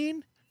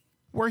scene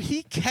where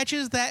he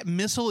catches that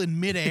missile in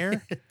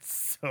midair,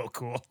 It's so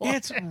cool.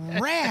 it's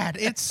rad.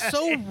 It's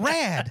so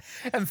rad.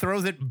 And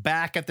throws it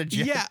back at the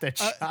jet Yeah, that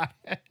shot.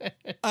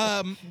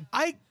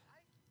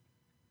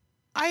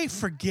 I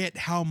forget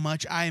how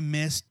much I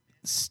missed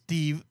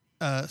Steve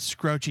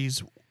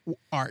Scroce's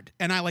art,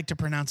 and I like to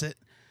pronounce it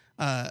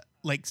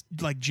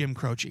like Jim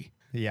Croce.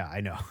 Yeah,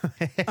 I know.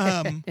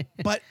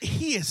 But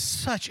he is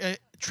such a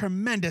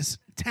tremendous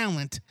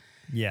talent,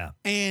 Yeah.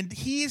 and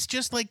he is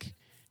just like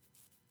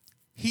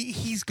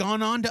he's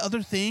gone on to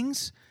other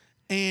things,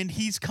 and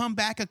he's come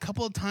back a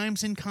couple of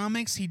times in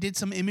comics. He did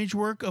some image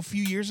work a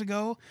few years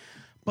ago,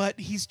 but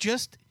he's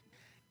just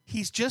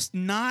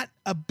not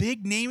a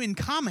big name in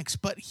comics,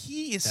 but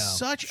he is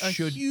such a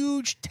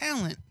huge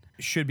talent.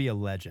 Should be a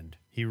legend.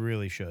 He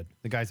really should.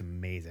 The guy's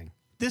amazing.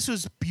 This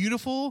was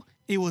beautiful.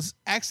 It was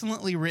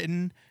excellently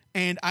written,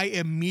 and I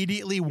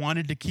immediately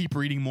wanted to keep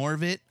reading more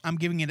of it. I'm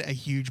giving it a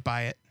huge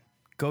buy it.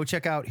 Go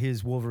check out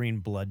his Wolverine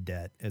Blood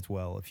Debt as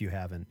well if you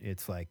haven't.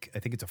 It's like, I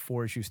think it's a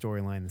 4-issue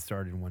storyline that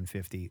started in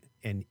 150,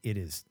 and it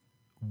is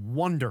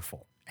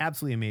wonderful.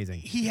 Absolutely amazing.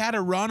 He had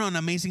a run on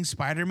Amazing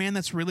Spider-Man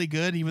that's really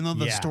good, even though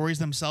the Yeah. stories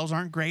themselves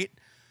aren't great.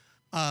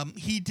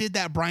 He did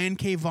that Brian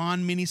K.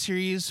 Vaughan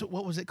miniseries.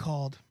 What was it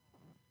called?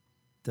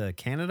 The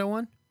Canada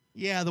one?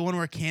 Yeah, the one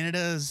where Canada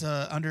is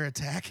under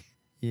attack.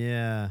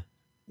 Yeah.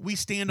 We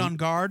Stand on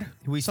Guard.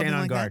 We Stand something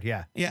on like Guard,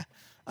 that. yeah.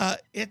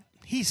 Yeah.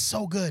 He's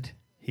so good.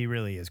 He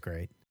really is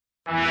great.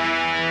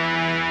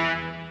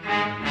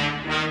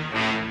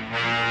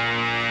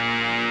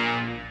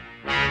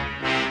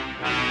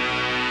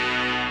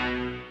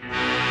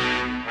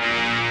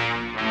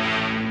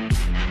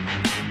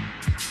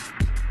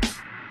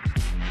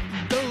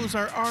 Those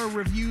are our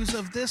reviews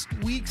of this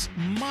week's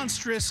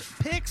monstrous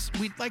picks.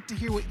 We'd like to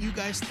hear what you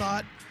guys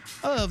thought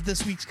of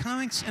this week's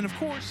comics, and of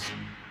course,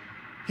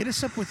 hit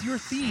us up with your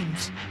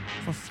themes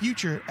for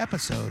future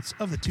episodes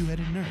of The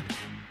Two-Headed Nerd.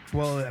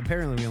 Well,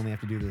 apparently we only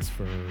have to do this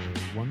for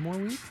one more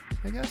week,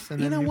 I guess, and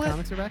You then know new what?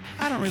 comics are back.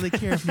 I don't really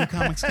care if new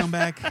comics come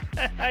back.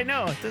 I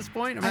know. At this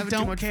point, I'm I having too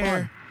don't much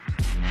care.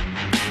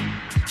 fun.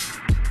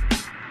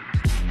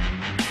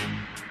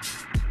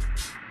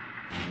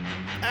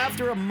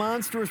 After a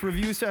monstrous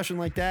review session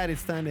like that,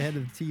 it's time to head to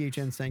the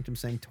THN Sanctum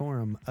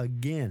Sanctorum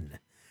again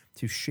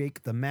to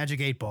shake the magic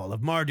 8-ball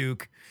of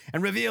Marduk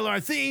and reveal our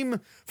theme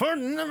for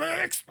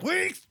next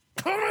week's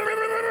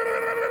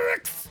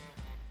comics.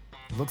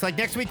 Looks like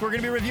next week we're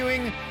going to be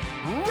reviewing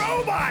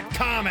robot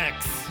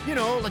comics. You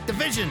know, like The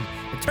Vision,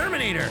 The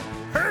Terminator,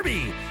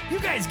 Herbie. You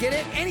guys get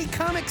it. Any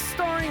comic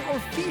starring or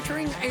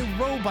featuring a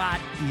robot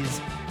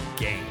is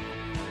game.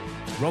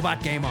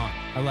 Robot game on.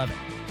 I love it.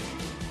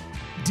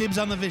 Dibs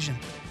on the Vision.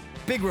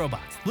 Big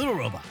robots, little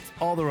robots,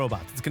 all the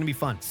robots. It's going to be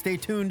fun. Stay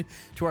tuned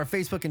to our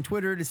Facebook and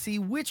Twitter to see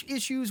which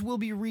issues we'll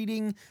be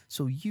reading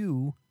so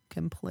you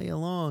can play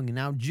along.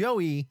 Now,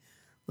 Joey,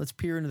 let's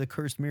peer into the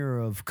cursed mirror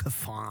of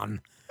Cthon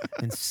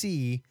and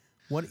see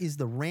what is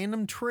the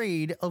random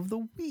trade of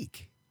the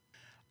week.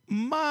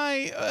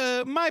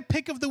 My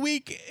pick of the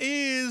week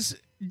is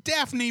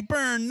Daphne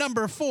Byrne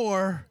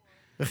 #4.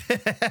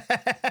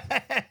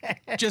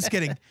 Just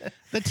kidding.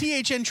 The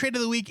THN trade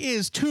of the week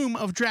is Tomb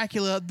of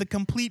Dracula, the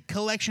complete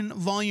collection,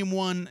 Volume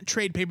 1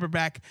 trade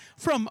paperback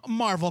from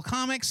Marvel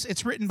Comics.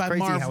 It's written by Crazy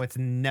Marvel. how it's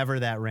never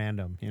that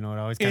random. You know, it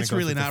always kind of It's goes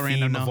really with the not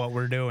theme random, of no. what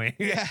we're doing.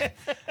 Yeah.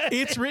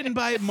 It's written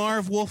by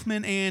Marv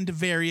Wolfman and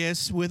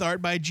Various, with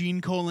art by Gene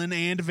Colan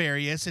and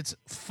Various. It's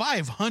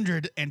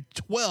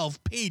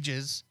 512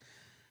 pages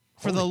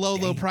for the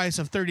low price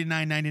of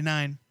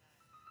 $39.99.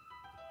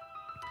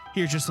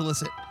 Here's your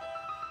solicit.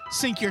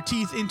 Sink your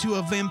teeth into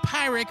a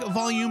vampiric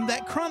volume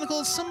that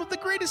chronicles some of the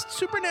greatest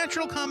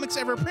supernatural comics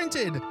ever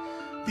printed.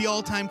 The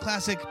all-time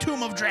classic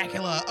Tomb of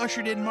Dracula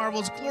ushered in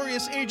Marvel's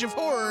glorious age of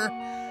horror,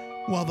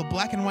 while the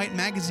black and white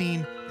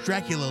magazine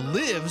Dracula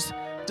Lives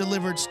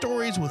delivered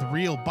stories with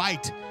real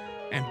bite,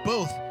 and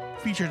both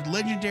featured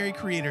legendary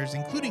creators,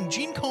 including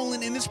Gene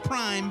Colan in his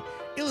prime,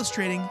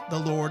 illustrating The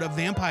Lord of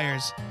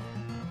Vampires.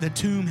 The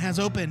tomb has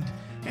opened,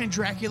 and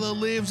Dracula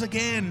lives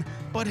again,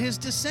 but his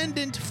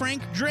descendant,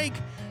 Frank Drake,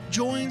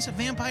 joins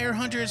vampire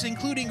hunters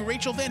including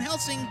Rachel Van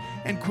Helsing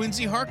and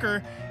Quincy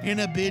Harker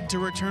in a bid to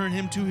return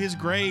him to his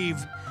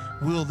grave.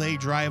 Will they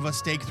drive a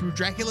stake through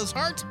Dracula's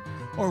heart,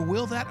 or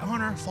will that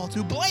honor fall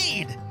to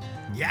Blade?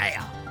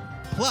 Yeah.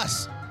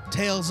 Plus,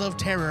 tales of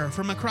terror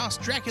from across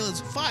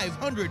Dracula's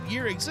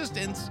 500-year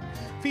existence,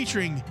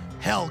 featuring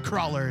hell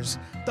crawlers,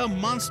 the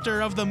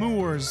monster of the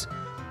moors,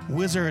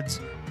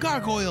 wizards,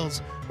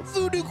 gargoyles,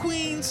 voodoo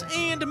queens,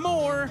 and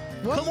more.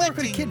 What more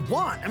could a kid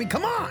want? I mean,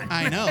 come on.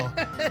 I know.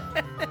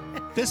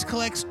 This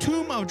collects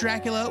Tomb of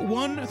Dracula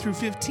 1 through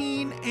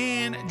 15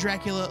 and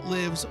Dracula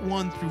Lives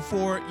 1 through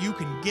 4. You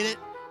can get it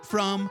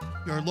from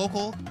your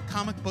local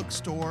comic book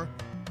store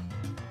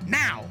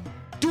now.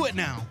 Do it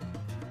now.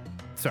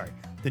 Sorry.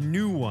 The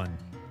new one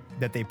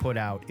that they put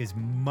out is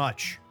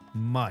much,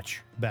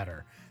 much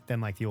better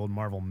than like the old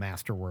Marvel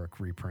Masterwork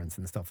reprints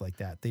and stuff like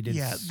that. They did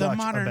such a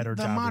better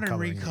job. The modern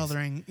recoloring these.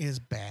 recoloring is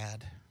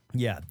bad.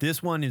 Yeah,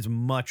 this one is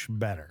much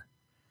better.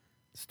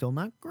 Still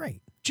not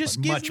great. Just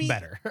but give much me,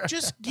 better.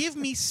 just give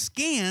me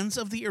scans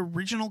of the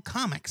original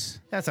comics.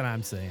 That's what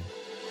I'm saying.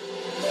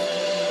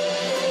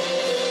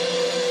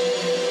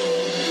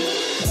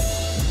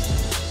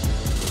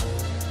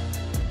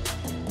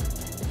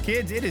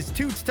 Kids, it is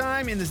Toots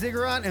time in the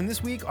Ziggurat, and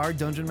this week our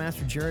Dungeon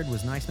Master Jared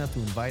was nice enough to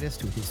invite us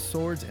to his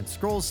Swords and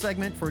Scrolls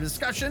segment for a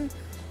discussion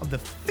of the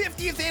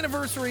 50th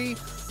anniversary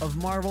of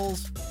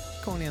Marvel's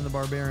Conan the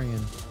Barbarian.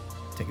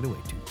 Take it away,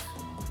 Toots.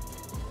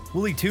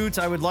 Willie Toots,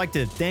 I would like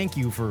to thank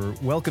you for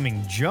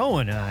welcoming Joe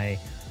and I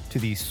to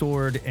the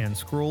Sword and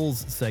Scrolls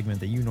segment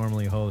that you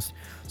normally host,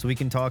 so we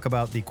can talk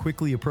about the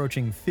quickly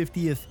approaching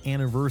 50th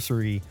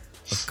anniversary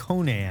of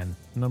Conan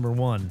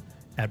 #1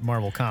 at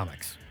Marvel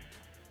Comics.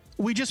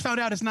 We just found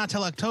out it's not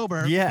till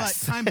October,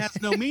 Yes. but time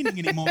has no meaning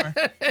anymore.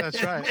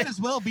 That's right. Might as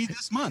well be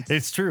this month.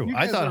 It's true. You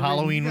I guys thought are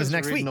Halloween reading- was you guys are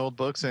next reading week. Old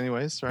books,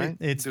 anyways, right?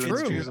 It's Doing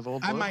true. reviews of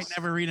old I might books.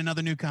 never read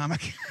another new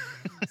comic.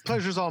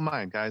 Pleasure's all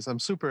mine, guys. I'm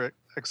super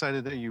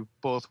excited that you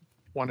both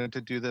wanted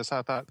to do this.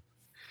 I thought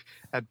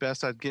at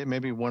best I'd get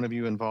maybe one of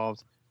you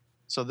involved.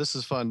 So this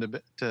is fun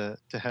to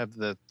have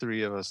the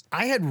three of us.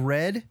 I had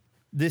read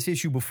this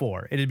issue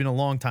before. It had been a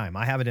long time.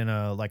 I have it in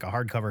a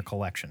hardcover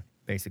collection,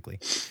 basically.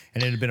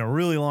 And it had been a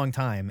really long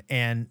time.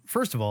 And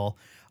first of all,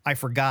 I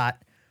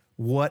forgot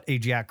what a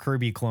Jack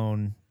Kirby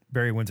clone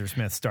Barry Windsor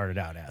Smith started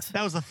out as.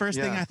 That was the first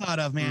thing Yeah. I thought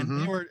of, man.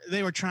 Mhm.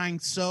 They were trying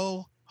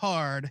so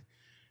hard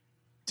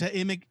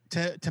to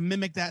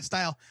mimic that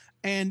style.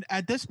 And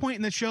at this point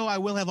in the show, I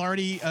will have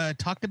already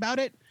talked about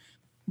it.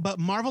 But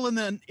Marvel in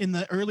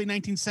the early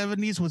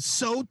 1970s was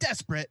so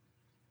desperate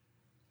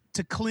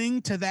to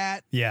cling to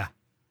that Yeah.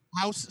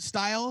 house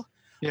style.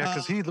 Yeah,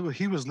 because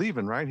he was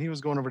leaving, right? He was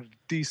going over to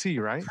DC,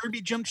 right?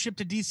 Kirby jumped ship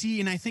to DC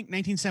in, I think,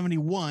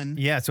 1971.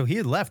 Yeah, so he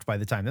had left by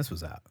the time this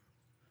was out.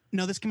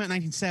 No, this came out in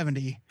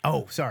 1970.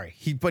 Oh, sorry.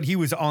 But he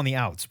was on the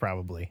outs,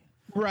 probably.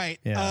 Right.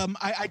 Yeah.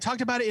 I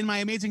talked about it in my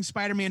Amazing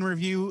Spider-Man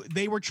review.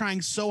 They were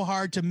trying so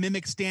hard to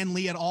mimic Stan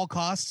Lee at all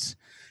costs.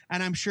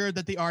 And I'm sure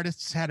that the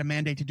artists had a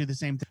mandate to do the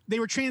same thing. They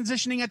were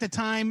transitioning at the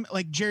time,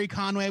 like Jerry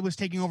Conway was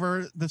taking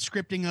over the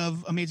scripting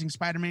of Amazing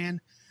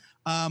Spider-Man.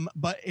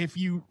 But if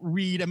you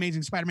read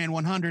Amazing Spider-Man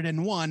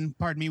 101,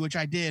 pardon me, which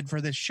I did for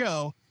this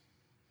show,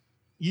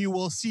 you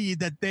will see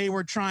that they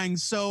were trying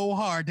so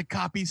hard to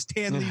copy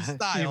Stan Lee's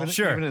style.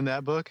 Sure. Even in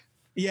that book?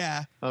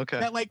 Yeah. Okay.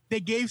 That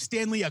they gave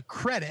Stan Lee a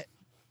credit,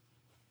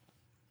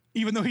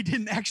 even though he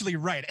didn't actually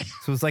write it.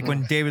 So it's like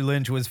when David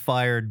Lynch was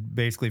fired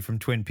basically from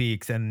Twin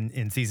Peaks, and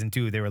in season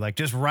 2, they were like,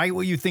 just write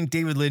what you think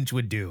David Lynch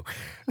would do.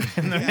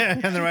 And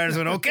the writers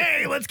went,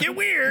 okay, let's get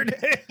weird.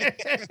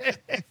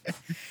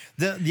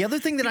 The other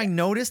thing that I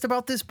noticed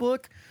about this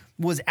book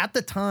was at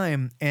the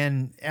time,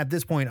 and at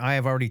this point, I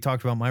have already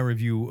talked about my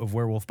review of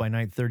Werewolf by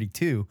Night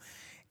 32.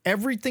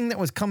 Everything that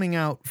was coming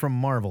out from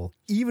Marvel,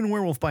 even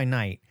Werewolf by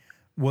Night,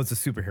 was a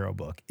superhero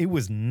book. It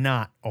was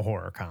not a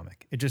horror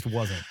comic. It just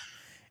wasn't.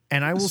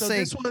 And I will say,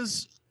 this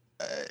was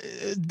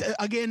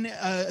again,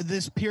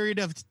 this period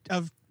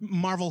of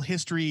Marvel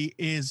history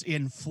is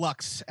in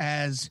flux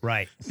as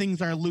Right.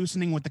 things are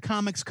loosening with the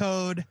comics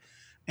code,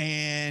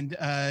 and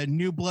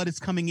new blood is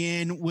coming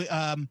in.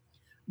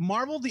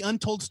 Marvel: The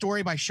Untold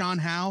Story by Sean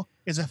Howe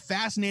is a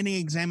fascinating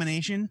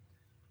examination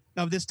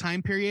of this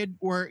time period,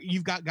 where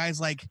you've got guys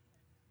like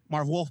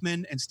Marv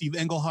Wolfman and Steve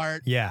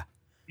Englehart, Yeah.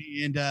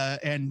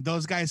 and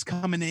those guys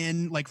coming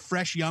in like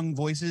fresh young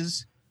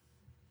voices.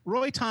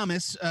 Roy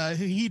Thomas,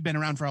 he'd been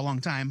around for a long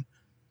time,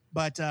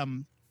 but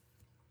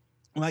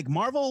like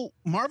Marvel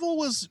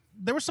was,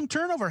 there was some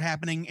turnover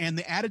happening, and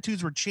the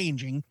attitudes were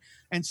changing,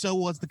 and so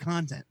was the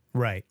content.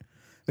 Right.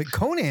 But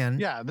Conan.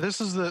 Yeah, this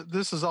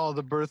is all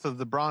the birth of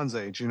the Bronze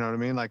Age. You know what I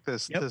mean? Like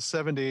this, Yep. the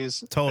 70s.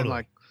 Totally. And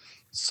like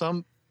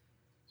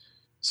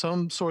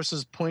some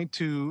sources point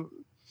to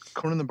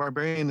Conan the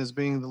Barbarian as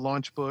being the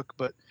launch book,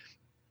 but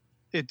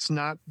it's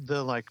not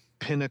the like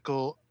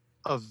pinnacle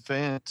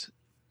event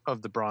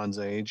of the Bronze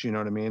Age. You know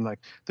what I mean? Like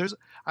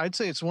I'd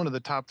say it's one of the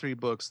top 3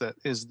 books that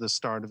is the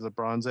start of the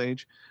Bronze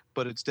Age,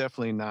 but it's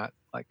definitely not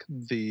like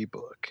the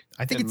book.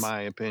 I think in it's-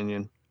 my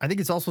opinion. I think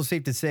it's also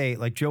safe to say,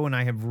 like Joe and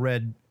I have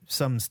read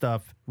some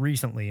stuff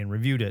recently and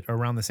reviewed it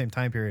around the same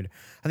time period.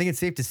 I think it's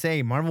safe to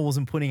say Marvel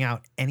wasn't putting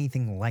out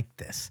anything like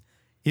this.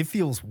 It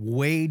feels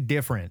way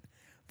different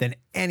than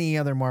any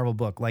other Marvel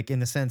book. Like, in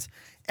the sense,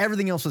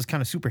 everything else was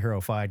kind of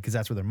superhero-fied because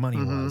that's where their money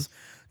was.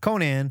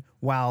 Conan,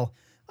 while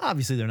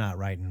obviously they're not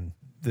writing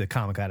the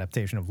comic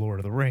adaptation of Lord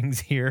of the Rings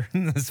here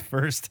in this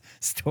first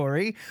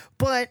story,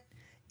 but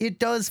it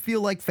does feel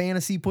like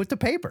fantasy put to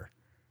paper.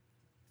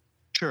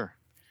 Sure.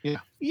 Yeah.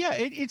 Yeah,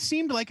 it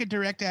seemed like a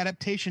direct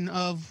adaptation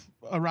of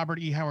a Robert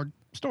E. Howard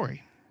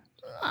story.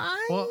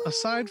 Well,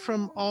 aside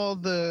from all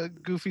the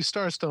goofy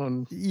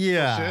Starstone,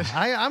 Yeah, bullshit.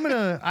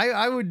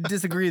 I would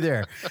disagree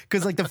there,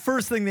 because like the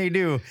first thing they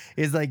do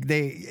is like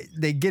they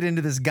get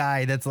into this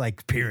guy that's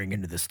like peering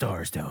into the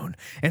Starstone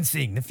and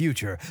seeing the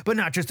future, but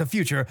not just the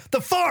future,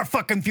 the far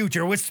fucking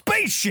future with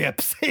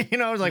spaceships. You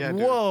know, I was like, Yeah,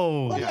 dude.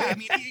 whoa. Well, yeah, I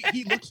mean,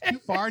 he looked too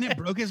far and it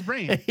broke his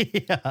brain.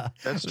 Yeah,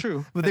 That's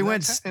true. But they And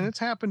went that's- and it's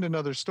happened in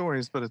other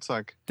stories, but it's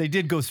like they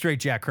did go straight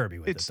Jack Kirby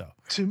with it's it though.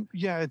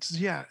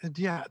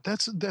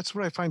 That's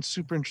what I find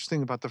super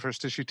interesting about the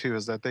first issue too,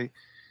 is that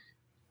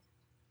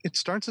it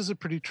starts as a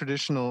pretty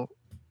traditional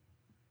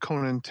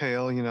Conan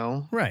tale, you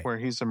know, Right. where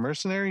he's a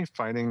mercenary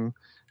fighting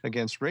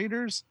against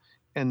raiders,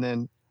 and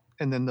then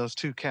those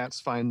two cats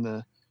find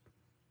the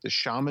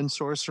shaman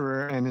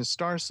sorcerer and his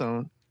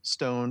stone,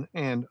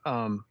 and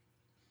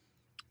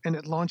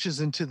it launches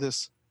into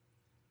this,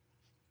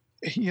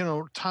 you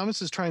know,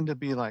 Thomas is trying to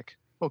be like,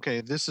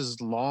 okay, this is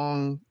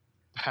long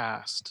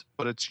past,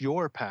 but it's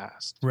your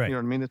past. Right. You know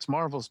what I mean? It's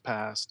Marvel's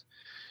past.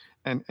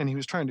 And he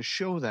was trying to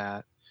show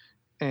that.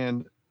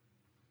 And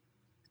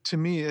to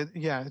me,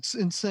 it's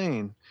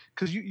insane.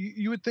 Because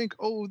you would think,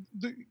 oh,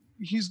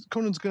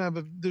 Conan's going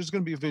to there's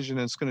going to be a vision,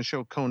 and it's going to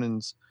show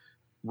Conan's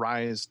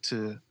rise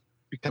to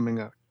becoming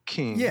a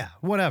king. Yeah,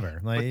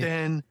 whatever. Like,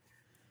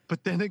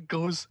 But then it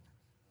goes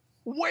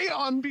way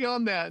on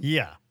beyond that.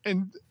 yeah.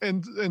 And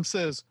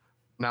says,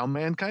 now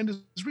mankind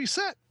is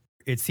reset.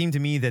 It seemed to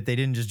me that they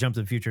didn't just jump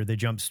to the future; they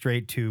jumped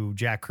straight to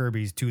Jack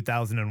Kirby's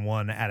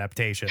 2001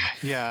 adaptation.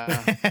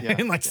 Yeah.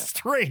 And like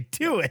straight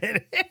to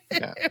it.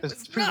 Yeah,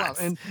 it's pretty wild.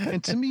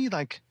 And to me,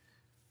 like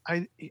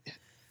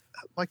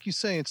you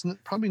say, it's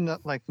probably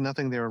not like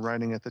nothing they were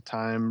writing at the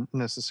time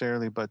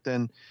necessarily, but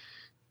then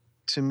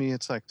to me,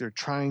 it's like they're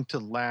trying to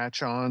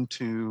latch on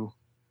to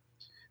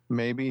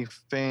maybe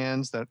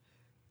fans that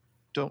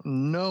don't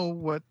know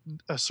what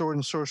a sword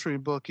and sorcery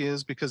book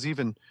is, because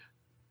even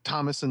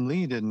Thomas and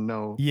Lee didn't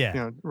know. Yeah. You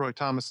know, Roy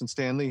Thomas and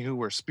Stan Lee, who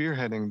were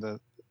spearheading the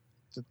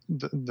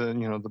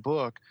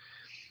book,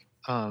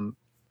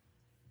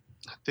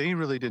 they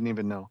really didn't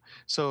even know.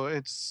 So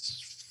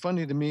it's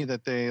funny to me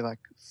that they like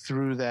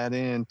threw that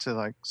in to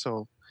like,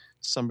 so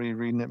somebody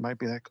reading it might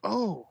be like,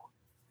 oh,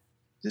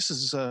 this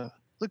is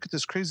look at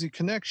this crazy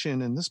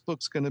connection, and this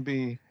book's going to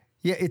be.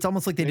 Yeah, it's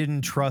almost like they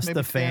didn't trust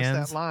maybe the dance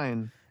fans. That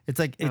line. It's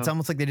like it's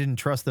almost like they didn't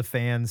trust the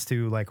fans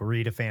to like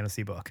read a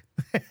fantasy book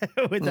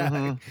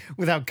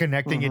without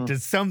connecting it to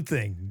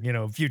something, you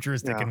know,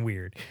 futuristic and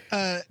weird.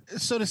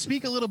 So to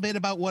speak a little bit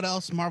about what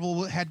else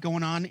Marvel had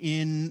going on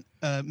in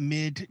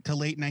mid to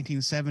late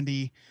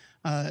 1970,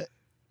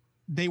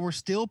 they were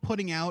still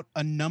putting out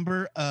a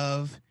number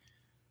of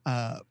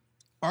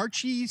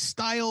Archie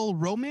style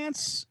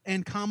romance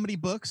and comedy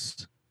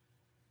books,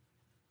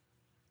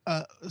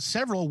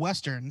 several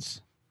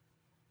Westerns,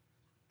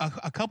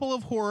 a couple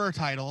of horror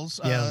titles.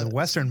 Yeah, the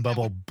Western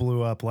bubble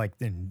blew up like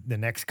in the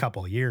next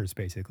couple of years,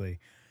 basically.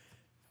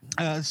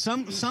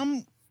 Some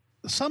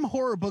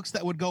horror books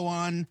that would go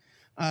on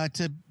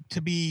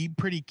to be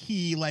pretty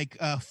key, like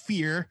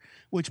Fear,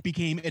 which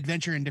became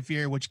Adventure into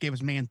Fear, which gave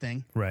us Man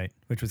Thing. Right,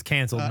 which was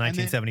canceled in and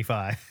then-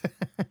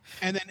 1975.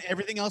 And then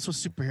everything else was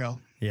superhero.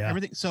 Yeah.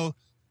 Everything. So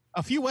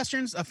a few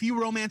Westerns, a few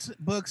romance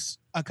books,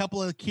 a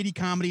couple of kiddie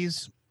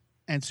comedies,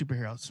 and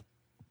superheroes.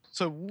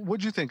 So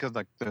what'd you think of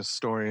like the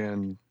story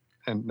and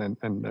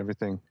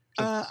everything?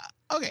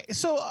 Okay,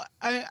 so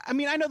I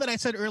mean, I know that I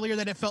said earlier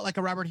that it felt like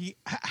a Robert E.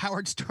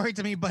 Howard story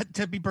to me, but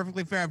to be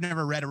perfectly fair, I've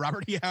never read a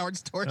Robert E. Howard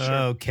story.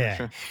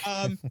 Okay.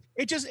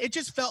 It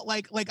just felt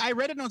like I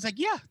read it and I was like,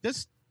 yeah,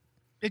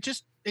 it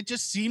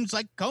just seems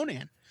like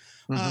Conan.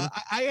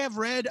 I have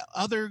read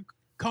other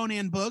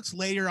Conan books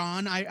later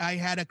on. I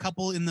had a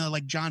couple in the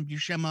like John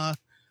Buscema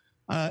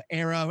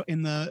era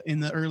in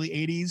the early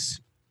 80s.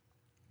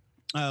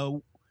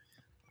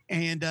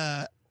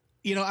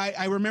 You know,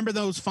 I remember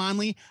those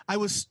fondly. I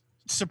was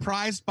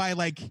surprised by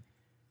like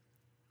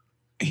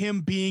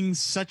him being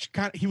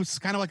he was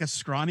kind of like a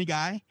scrawny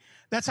guy.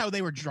 That's how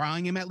they were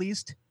drawing him, at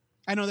least.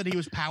 I know that he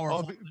was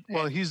powerful.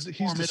 Well, he's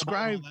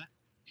described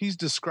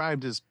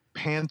as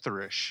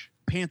pantherish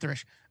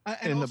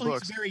and in also the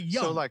books. He's very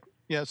young. So like,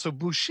 yeah. So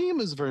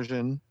Buscema's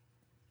version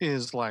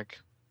is like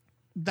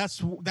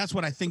that's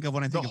what I think of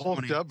when I think the of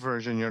hulked Conan. up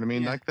version. You know what I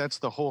mean? Yeah. Like that's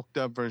the hulked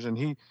up version.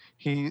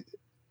 He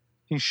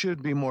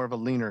should be more of a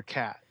leaner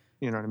cat.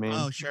 You know what I mean?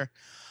 Oh, sure.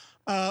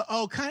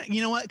 Kind of,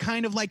 you know what?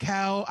 Kind of like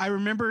how I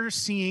remember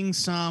seeing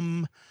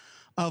some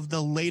of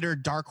the later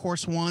Dark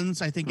Horse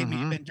ones. I think it may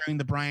have been during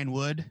the Brian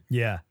Wood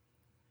Yeah.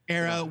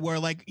 era, where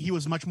like he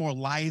was much more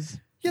lithe.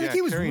 Yeah, like Yeah,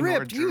 he was Cary Nord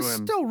ripped. He drew was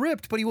him. still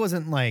ripped, but he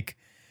wasn't like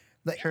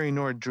Cary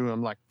Nord drew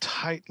him like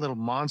tight little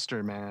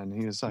monster man.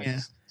 He was like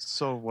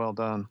so well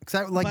done.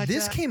 But,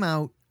 this came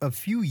out a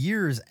few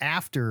years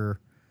after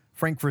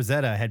Frank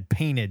Frazetta had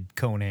painted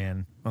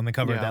Conan on the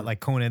cover of Yeah. that, like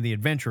Conan the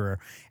Adventurer.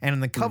 And on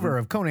the cover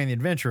of Conan the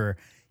Adventurer,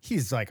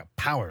 he's like a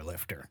power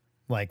lifter.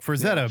 Like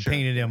Frazetta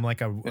painted him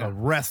like a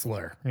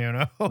wrestler, you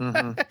know?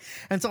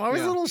 And so I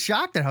was a little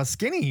shocked at how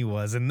skinny he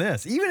was in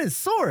this. Even his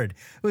sword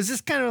was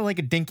just kind of like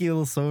a dinky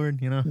little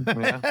sword, you know?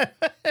 Yeah.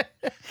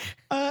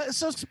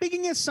 So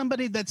speaking as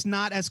somebody that's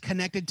not as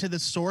connected to the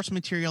source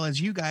material as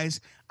you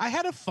guys, I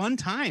had a fun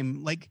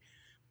time. Like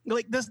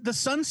the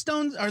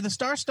Sunstone or the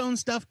Starstone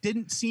stuff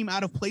didn't seem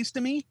out of place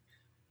to me,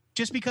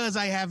 just because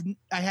I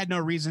had no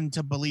reason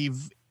to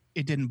believe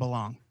it didn't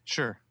belong.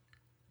 Sure.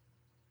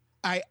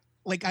 I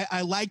liked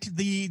I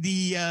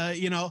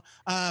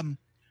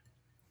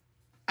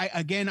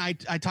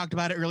talked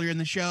about it earlier in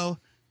the show.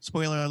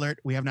 Spoiler alert,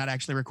 we have not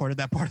actually recorded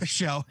that part of the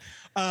show.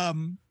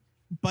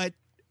 But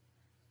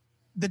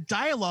the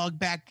dialogue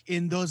back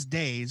in those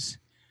days,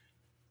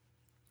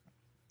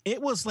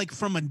 it was like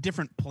from a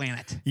different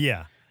planet.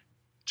 Yeah.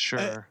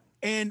 Sure.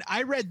 And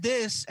I read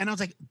this and I was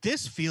like,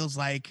 this feels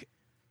like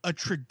a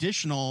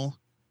traditional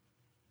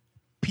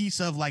piece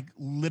of like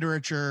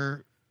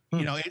literature.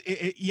 You know,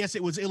 yes,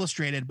 it was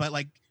illustrated, but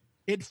like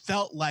it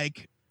felt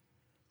like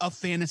a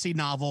fantasy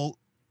novel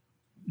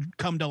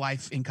come to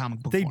life in comic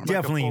book They form.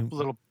 definitely Like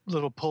a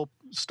little pulp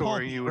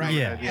story Pulp, you would right.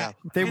 have read. Yeah.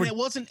 Yeah.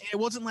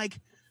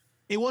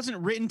 It wasn't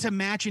written to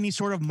match any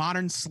sort of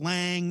modern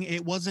slang.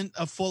 It wasn't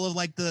full of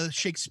like the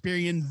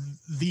Shakespearean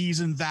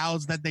these and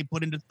thous that they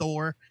put into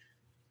Thor.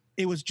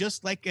 It was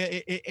just like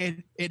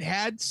it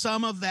had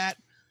some of that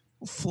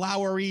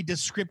flowery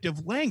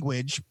descriptive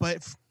language,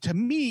 but to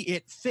me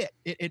it fit.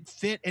 It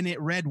fit and it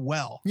read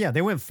well. Yeah,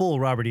 they went full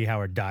Robert E.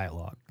 Howard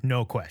dialogue,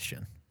 no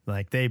question.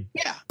 Like they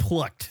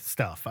plucked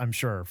stuff, I'm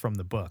sure, from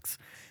the books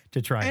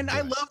to try. And do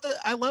it.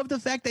 I love the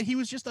fact that he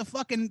was a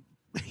fucking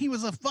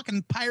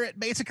pirate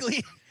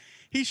basically.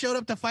 He showed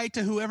up to fight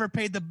to whoever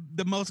paid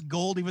the most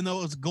gold, even though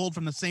it was gold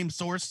from the same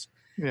source.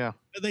 Yeah.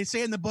 They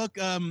say in the book,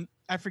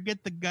 I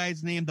forget the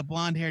guy's name, the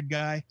blonde-haired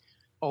guy.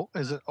 Oh,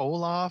 is it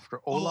Olaf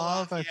or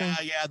Olav? I think.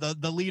 Yeah,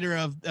 the leader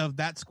of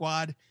that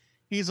squad.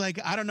 He's like,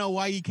 I don't know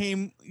why you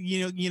came.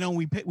 You know,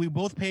 we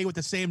both pay with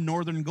the same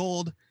northern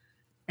gold,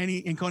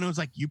 and Conan was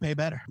like, you pay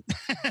better.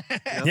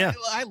 Yeah.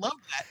 I love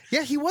that.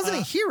 Yeah, he wasn't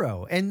a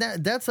hero, and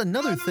that's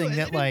another thing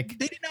that they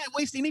did not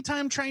waste any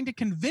time trying to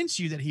convince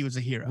you that he was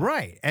a hero.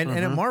 right. And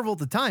at Marvel at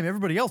the time,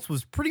 everybody else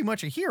was pretty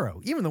much a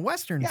hero, even the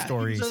Western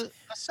stories. He was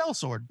a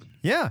sellsword.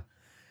 Yeah.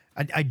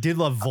 I did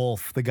love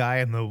Wolf, the guy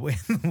in the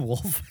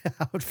wolf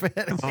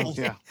outfit. Oh,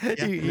 yeah.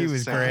 he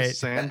was great.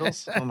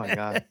 Sandals. Oh my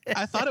god.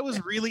 I thought it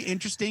was really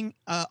interesting.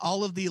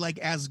 All of the like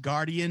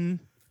Asgardian,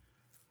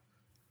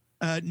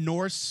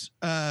 Norse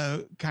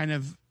kind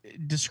of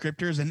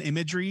descriptors and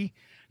imagery.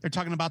 They're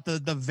talking about the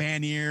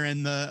Vanir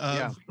and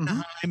the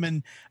Vanaheim,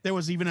 and there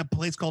was even a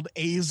place called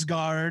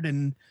Asgard,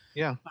 and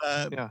Yeah.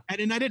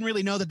 and I didn't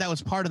really know that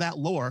was part of that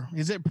lore.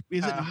 Is it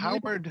really part of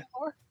Howard that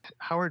lore?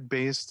 Howard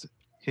based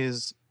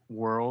his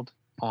world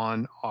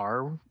on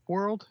our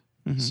world.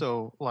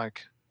 So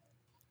like,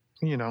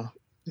 you know,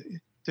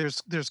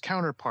 there's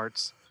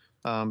counterparts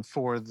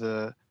for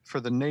the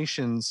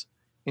nations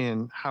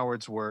in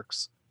Howard's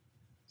works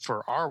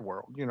for our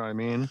world. You know what I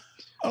mean?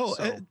 Oh,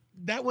 So-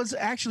 that was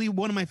actually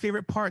one of my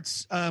favorite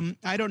parts.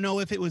 I don't know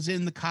if it was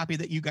in the copy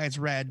that you guys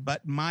read,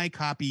 but my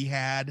copy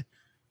had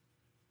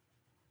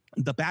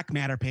the back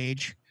matter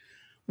page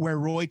where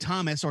Roy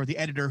Thomas, or the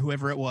editor,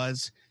 whoever it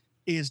was,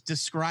 is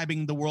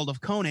describing the world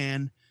of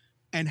Conan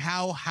and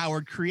how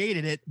Howard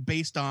created it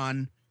based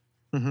on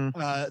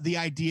the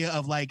idea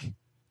of like,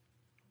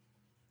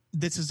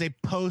 this is a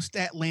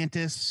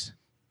post-Atlantis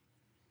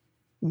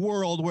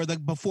world where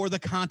before the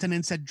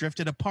continents had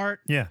drifted apart.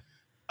 Yeah.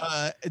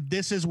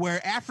 This is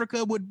where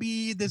Africa would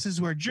be. This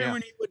is where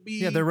Germany would be.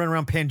 Yeah, they're running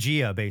around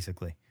Pangea,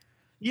 basically.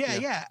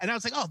 Yeah. And I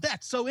was like, oh,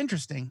 that's so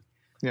interesting.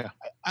 Yeah.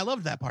 I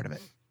loved that part of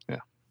it.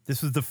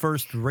 This was the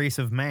first race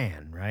of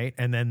man, right?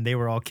 And then they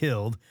were all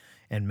killed,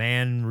 and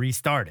man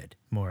restarted,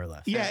 more or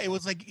less. Yeah, it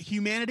was like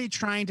humanity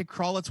trying to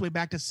crawl its way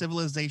back to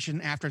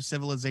civilization after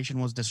civilization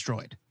was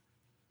destroyed.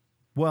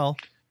 Well,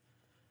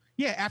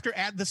 Yeah, after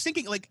the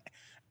sinking, like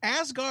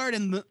Asgard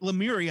and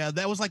Lemuria,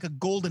 that was like a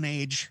golden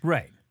age,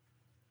 right.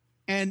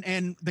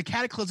 and the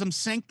cataclysm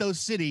sank those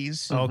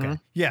cities. Okay.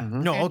 Yeah.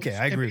 No, and- okay.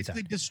 I and agree with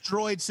basically that.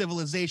 destroyed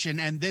civilization,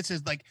 and this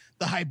is like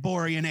the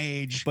Hyborian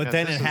age. But Yeah,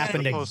 then this it is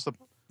happened. supposed to-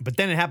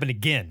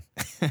 Again.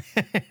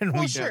 And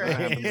Well, sure. that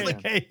happened It's like,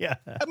 again. yeah.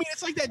 I mean,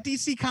 it's like that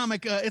DC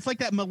comic. It's like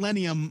that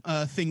Millennium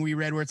thing we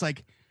read, where it's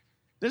like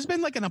there's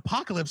been like an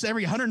apocalypse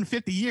every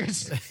 150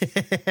 years in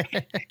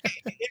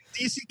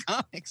DC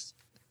Comics.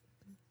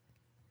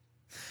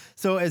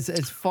 So as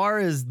far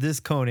as this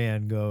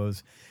Conan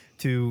goes,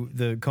 to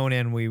the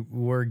Conan we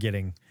were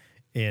getting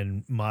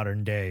in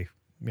modern day,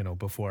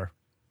 before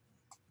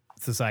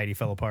society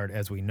fell apart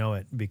as we know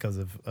it because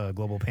of a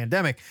global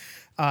pandemic,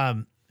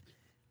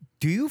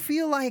 do you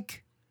feel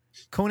like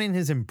Conan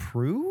has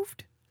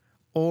improved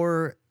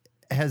or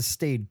has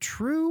stayed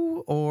true,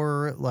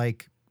 or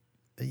like,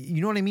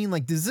 you know what I mean?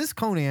 Like, does this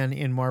Conan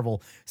in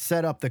Marvel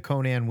set up the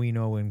Conan we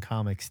know in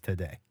comics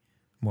today,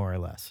 more or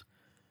less?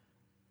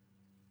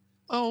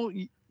 Oh,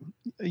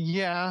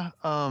 yeah.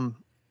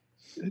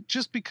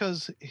 Just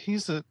because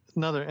he's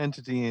another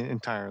entity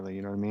entirely,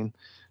 you know what I mean?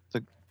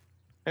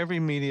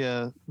 Every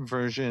media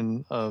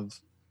version of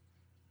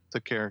the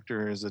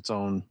character is its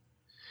own,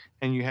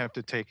 and you have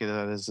to take it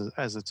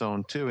as its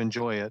own to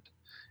enjoy it.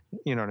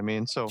 You know what I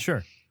mean? So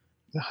Sure.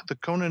 the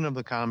Conan of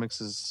the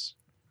comics is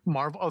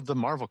the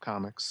Marvel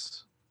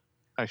comics,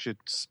 I should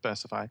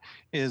specify,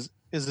 is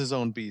his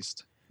own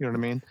beast. You know what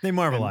I mean? They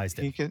Marvelized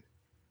And it.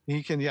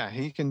 he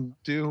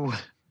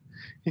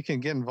can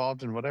get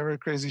involved in whatever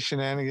crazy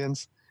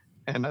shenanigans,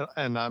 and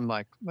I'm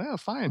like, well,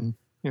 fine.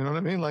 You know what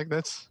I mean? Like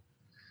that's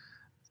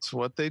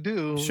what they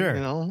do. Sure.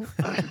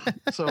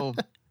 So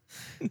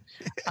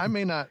I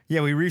may not.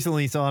 Yeah, we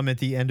recently saw him at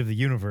the end of the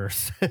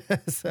universe.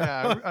 So-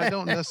 Yeah, I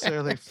don't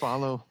necessarily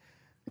follow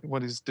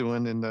what he's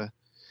doing in the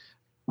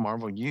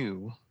Marvel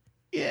U.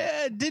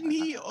 Yeah, didn't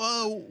he?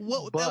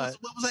 What was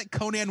that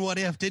Conan? What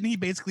if? Didn't he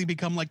basically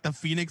become like the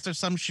Phoenix or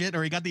some shit,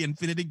 or he got the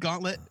Infinity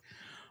Gauntlet?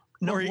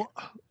 No, Or he-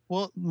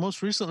 well,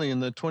 most recently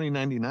in the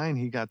 2099,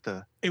 he got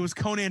the it was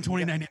Conan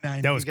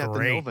 2099. That was he got the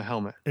great. Nova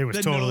helmet. It was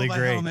The totally Nova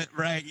great. helmet,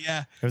 right?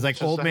 Yeah. It was like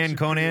Which is old man actually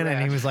Conan, pretty and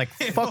he rad. was like,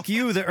 "Fuck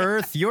you, the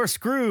Earth. You're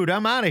screwed.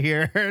 I'm out of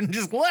here," and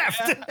just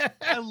left.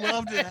 I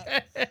loved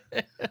that.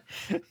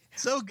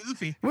 So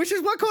goofy. Which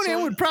is what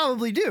Conan would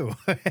probably do.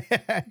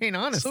 I mean,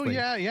 honestly. So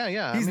yeah.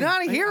 He's I mean,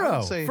 not a I would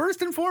hero. say-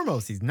 First and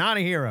foremost, he's not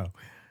a hero.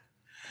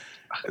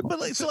 But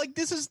like, so like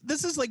this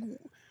is like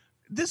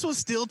this was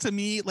still to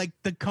me like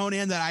the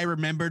Conan that I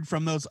remembered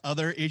from those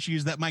other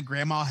issues that my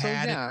grandma So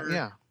had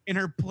yeah. in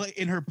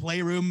her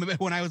playroom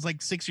when I was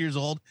like 6 years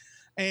old.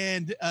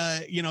 And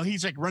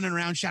he's like running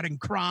around shouting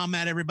Crom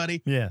at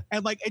everybody. Yeah.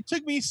 And like it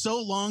took me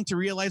so long to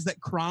realize that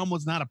Crom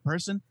was not a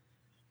person.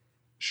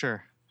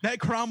 Sure. That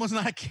Crom was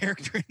not a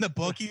character in the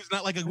book. He was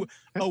not like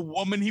a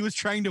woman he was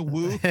trying to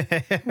woo.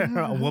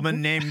 A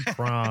woman named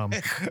Crom.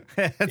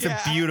 That's Yeah.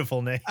 a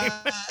beautiful name.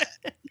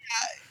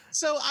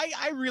 So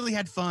I really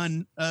had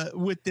fun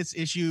with this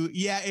issue.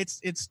 Yeah,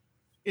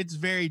 it's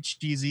very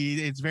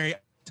cheesy. It's very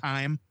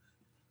time.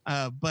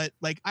 But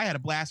like I had a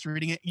blast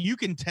reading it. You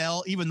can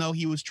tell, even though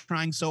he was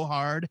trying so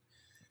hard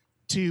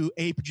to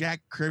ape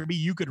Jack Kirby,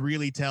 you could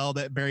really tell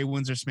that Barry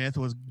Windsor Smith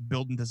was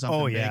building to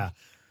something. Oh big. yeah.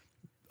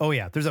 Oh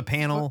yeah. There's a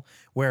panel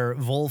where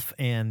Wolf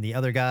and the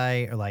other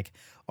guy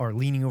are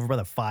leaning over by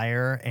the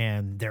fire,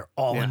 and they're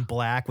all in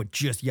black with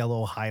just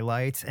yellow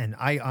highlights. And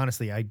I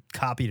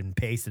copied and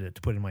pasted it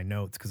to put in my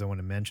notes because I want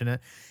to mention it.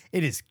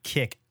 It is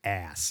kick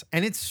ass,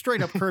 and it's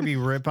straight up Kirby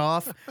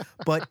ripoff,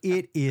 but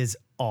it is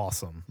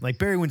awesome. Like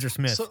Barry Windsor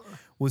Smith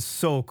was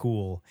so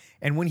cool,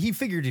 and when he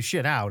figured his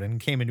shit out and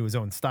came into his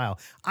own style,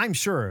 I'm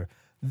sure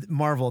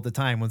Marvel at the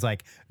time was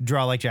like,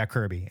 draw like Jack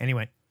Kirby, and he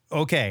went,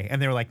 okay. And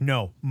they were like,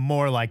 no,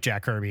 more like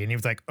Jack Kirby. And he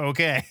was like,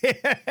 okay.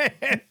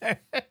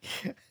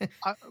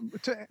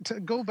 To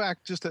go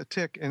back just a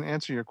tick and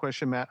answer your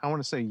question, Matt, I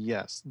want to say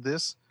yes,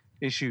 this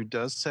issue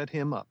does set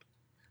him up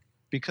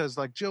because,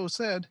 like Joe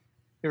said,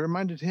 it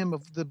reminded him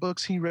of the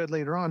books he read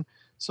later on.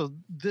 So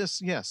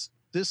this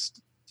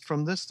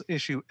from this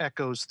issue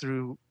echoes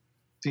through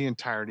the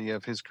entirety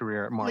of his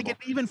career at Marvel. Like it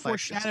even Like,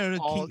 foreshadowed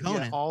all, King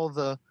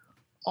Conan.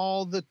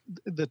 all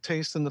the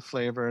taste and the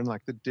flavor and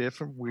like the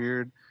different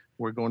weird.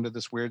 We're going to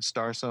this weird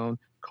star zone.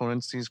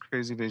 Conan sees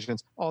crazy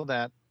visions. All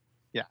that.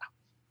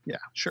 Yeah,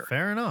 sure.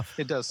 Fair enough.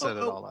 It does set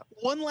it all up.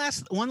 One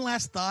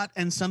last thought,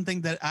 and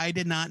something that I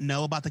did not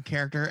know about the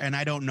character, and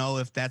I don't know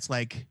if that's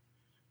like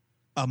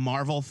a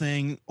Marvel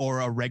thing or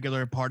a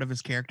regular part of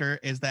his character,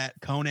 is that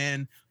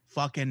Conan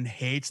fucking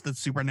hates the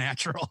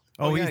supernatural.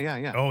 Oh,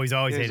 yeah. Oh, he's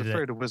always He's hated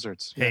afraid it. of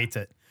wizards. Hates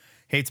it.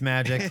 hates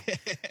magic,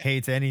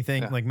 hates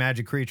anything like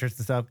magic creatures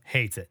and stuff,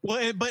 hates it.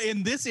 Well, but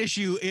in this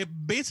issue, it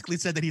basically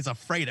said that he's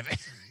afraid of it.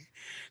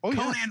 Oh,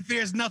 Conan yeah.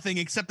 fears nothing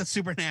except the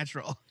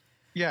supernatural.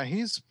 Yeah,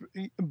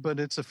 but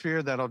it's a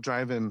fear that'll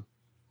drive him,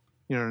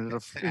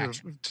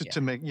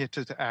 to make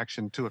to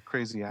action, to a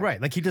crazy action.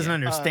 Right, like he doesn't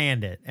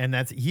understand it, and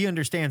he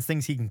understands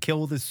things he can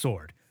kill with his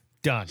sword.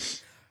 Done.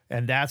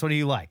 And that's what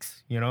he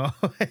likes,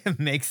 It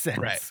makes sense.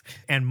 Right.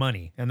 And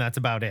money, and that's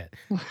about it.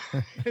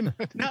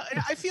 Now,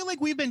 I feel like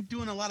we've been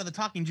doing a lot of the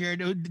talking,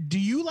 Jared. Do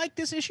you like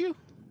this issue?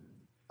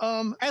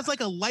 As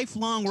like a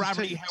lifelong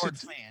Robert E. Howard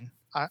fan.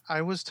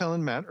 I was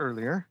telling Matt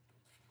earlier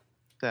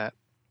that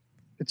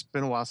it's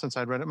been a while since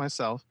I'd read it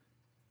myself,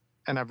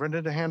 and I've read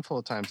it a handful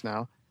of times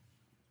now,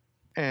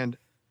 and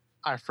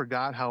I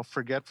forgot how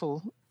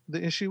forgetful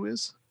the issue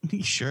is.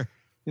 Sure.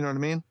 You know what I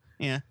mean?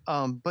 Yeah.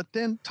 But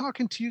then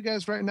talking to you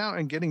guys right now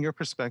and getting your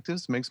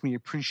perspectives makes me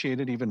appreciate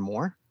it even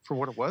more for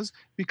what it was,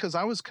 because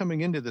I was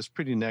coming into this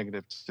pretty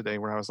negative today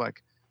where I was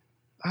like,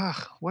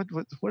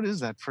 what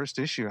is that first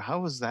issue? How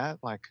was that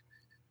like?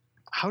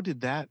 How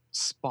did that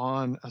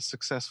spawn a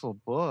successful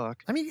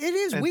book? I mean, it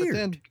is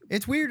weird.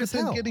 It's weird as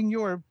hell. Getting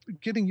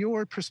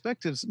your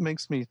perspectives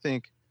makes me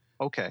think,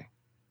 okay,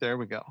 there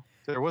we go.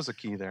 There was a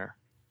key there.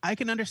 I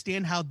can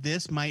understand how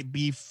this might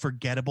be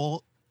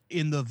forgettable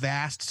in the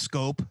vast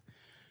scope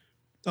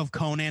of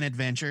Conan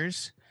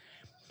adventures.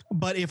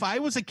 But if I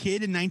was a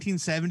kid in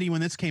 1970 when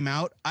this came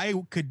out, I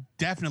could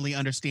definitely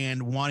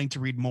understand wanting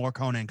to read more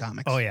Conan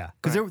comics. Oh, yeah.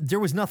 Because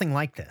there was nothing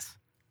like this.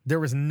 There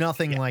was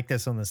nothing like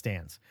this on the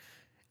stands.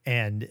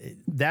 And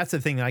that's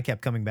the thing that I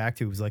kept coming back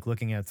to, was like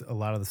looking at a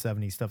lot of the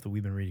 70s stuff that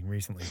we've been reading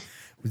recently.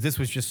 This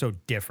was just so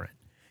different.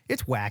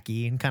 It's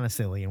wacky and kind of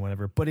silly and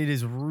whatever, but it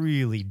is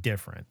really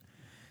different.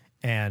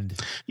 And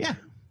yeah,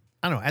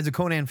 I don't know, as a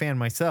Conan fan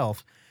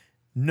myself,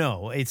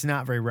 no, it's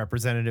not very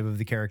representative of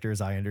the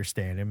characters I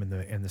understand him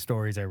and the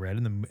stories I read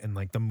and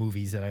like the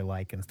movies that I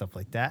like and stuff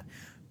like that.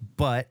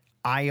 But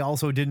I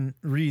also didn't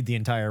read the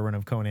entire run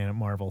of Conan at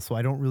Marvel, so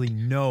I don't really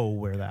know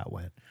where that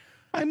went.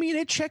 I mean,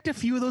 it checked a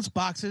few of those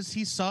boxes.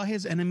 He saw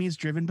his enemies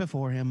driven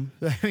before him.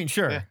 I mean,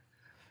 sure. Yeah.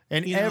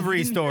 And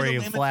every story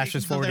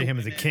flashes forward to him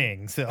as a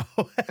king. So,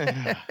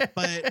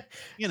 but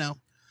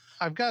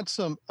I've got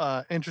some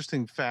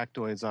interesting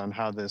factoids on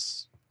how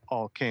this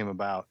all came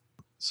about.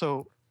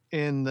 So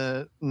in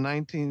the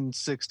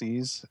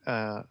 1960s,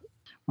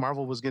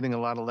 Marvel was getting a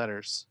lot of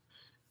letters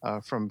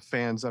from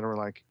fans that were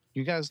like,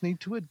 you guys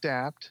need to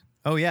adapt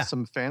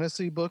some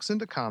fantasy books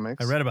into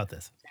comics. I read about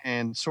this.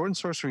 And sword and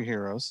sorcery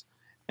heroes.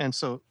 And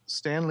so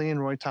Stan Lee and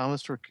Roy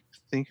Thomas were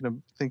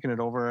thinking it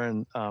over,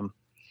 and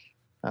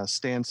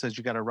Stan says,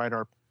 you got to write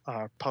our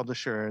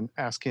publisher and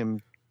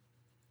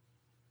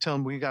tell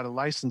him we got to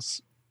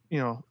license,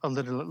 a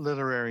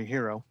literary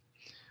hero.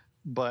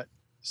 But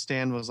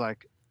Stan was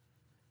like,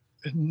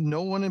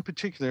 no one in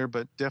particular,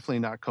 but definitely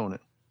not Conan.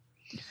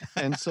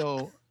 And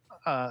so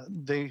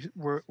they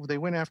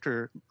went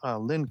after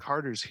Lynn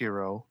Carter's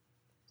hero,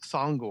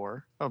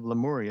 Thongor of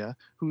Lemuria,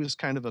 who is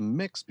kind of a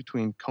mix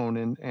between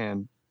Conan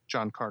and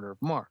John Carter of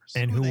Mars,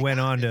 and who went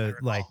on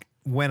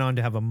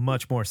to have a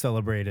much more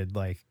celebrated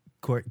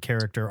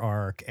character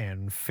arc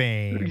and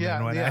fame.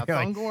 Yeah, and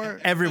Thongor.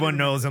 Everyone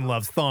knows and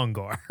loves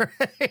Thongor.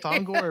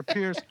 Thongor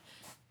appears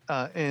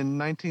in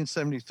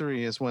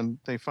 1973 is when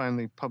they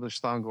finally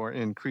published Thongor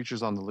in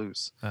Creatures on the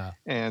Loose,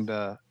 and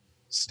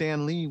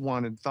Stan Lee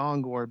wanted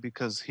Thongor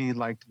because he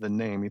liked the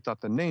name. He thought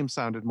the name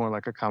sounded more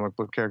like a comic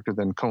book character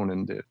than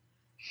Conan did.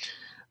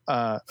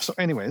 So,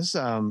 anyways,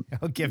 I'll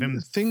give him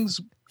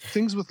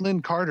things with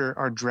Lynn Carter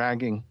are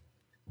dragging,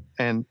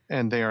 and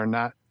they are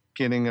not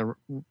getting a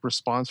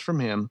response from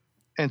him.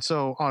 And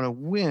so on a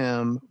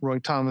whim, Roy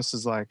Thomas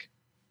is like,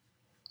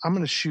 I'm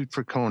going to shoot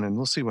for Conan.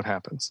 We'll see what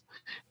happens.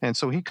 And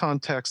so he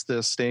contacts the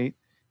estate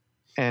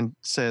and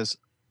says,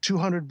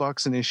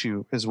 $200 an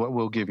issue is what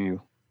we'll give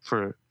you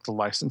for the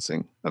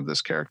licensing of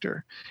this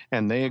character.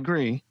 And they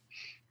agree.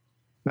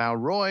 Now,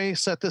 Roy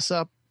set this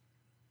up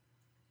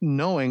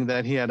knowing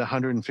that he had a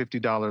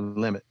 $150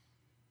 limit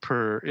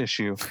per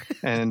issue.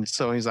 And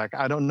so he's like,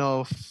 I don't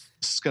know if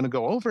it's going to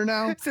go over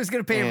now. So he's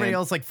going to pay everybody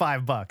else like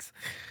 $5.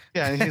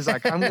 Yeah. And he's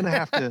like, I'm going to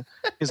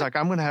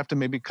have to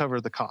maybe cover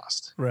the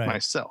cost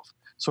myself.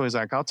 So he's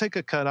like, I'll take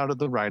a cut out of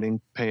the writing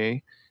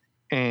pay.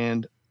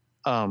 And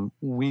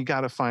we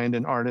got to find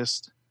an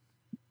artist.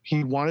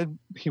 He wanted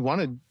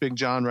Big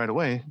John right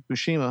away,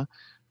 Buscema,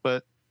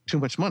 but too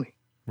much money.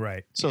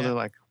 Right. So they're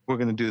like, we're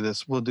going to do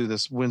this. We'll do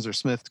this Windsor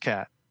Smith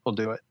cat. We'll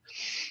do it.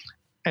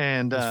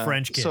 And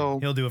French kid, so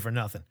he'll do it for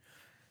nothing.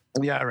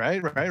 Yeah,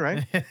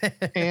 right.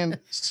 And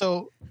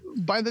so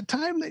by the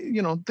time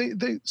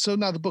so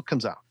now the book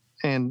comes out,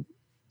 and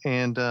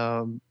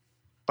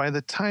by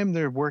the time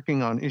they're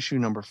working on issue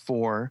number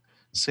 4,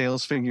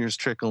 sales figures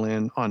trickle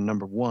in on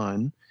number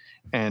 1,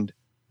 and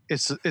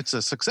it's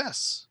a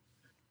success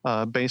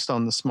based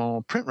on the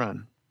small print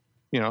run.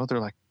 They're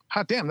like,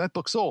 hot damn, that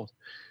book sold.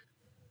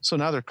 So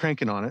now they're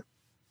cranking on it.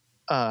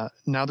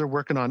 Now they're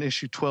working on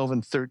issue 12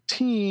 and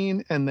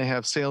 13, and they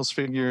have sales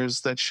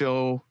figures that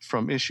show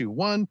from issue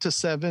 1 to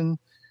 7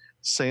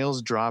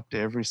 sales dropped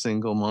every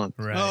single month.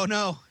 Right. Oh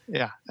no.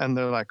 Yeah, and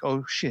they're like,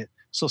 "Oh shit!"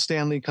 So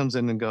Stan Lee comes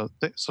in and goes.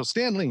 So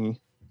Stan Lee,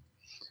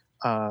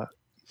 the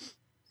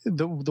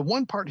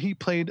one part he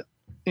played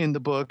in the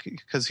book,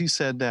 because he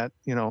said that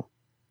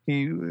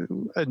he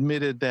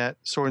admitted that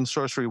sword and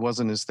sorcery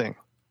wasn't his thing.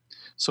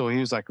 So he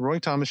was like, "Roy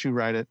Thomas, you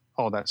write it,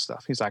 all that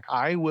stuff." He's like,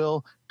 "I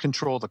will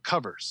control the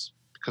covers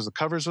because the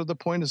covers are the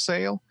point of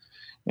sale,"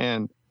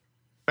 and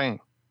bang.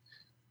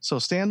 So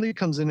Stan Lee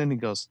comes in and he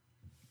goes,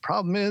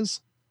 "Problem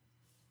is,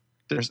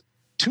 there's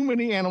too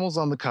many animals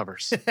on the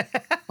covers."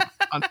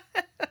 On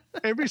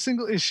every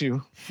single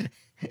issue,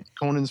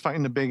 Conan's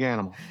fighting a big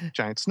animal,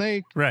 giant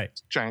snake, Right.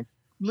 giant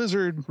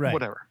lizard, Right.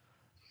 whatever.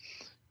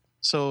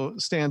 So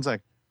Stan's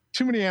like,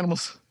 "Too many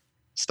animals,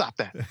 stop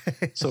that."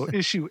 So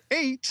issue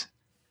 8,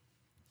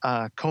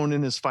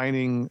 Conan is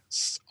fighting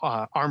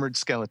armored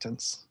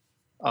skeletons,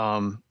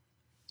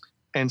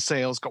 and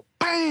sales go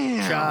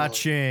bam,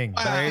 Cha-ching.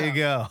 There you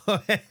go.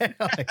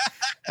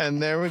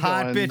 and there we go.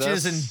 Hot And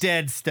bitches thus- and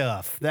dead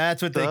stuff.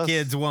 That's what the thus-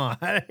 kids want.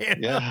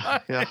 yeah.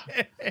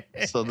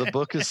 So the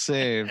book is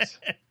saved.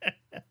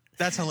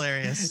 That's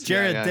hilarious.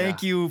 Jared, yeah,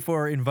 thank you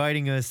for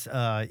inviting us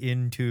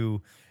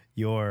into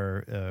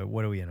your,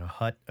 what are we in, a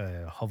hut,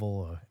 a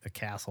hovel, a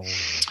castle?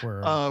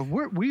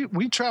 Where,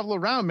 We travel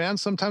around, man.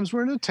 Sometimes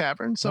we're in a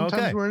tavern.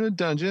 Sometimes Okay. we're in a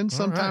dungeon.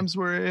 Sometimes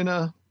we're in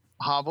a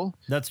hovel.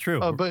 That's true.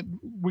 But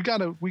we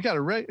gotta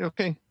rate.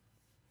 Okay,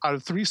 out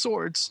of 3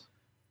 swords,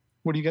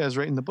 what do you guys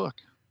rate in the book?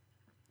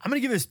 I'm going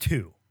to give this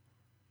 2.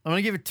 I'm going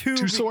to give it 2.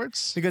 2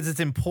 swords. Because it's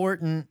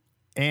important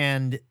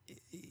and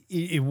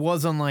it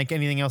was unlike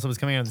anything else that was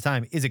coming out at the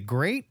time. Is it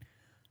great?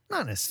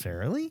 Not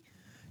necessarily.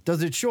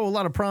 Does it show a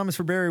lot of promise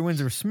for Barry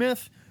Windsor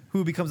Smith,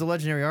 who becomes a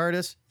legendary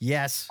artist?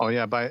 Yes. Oh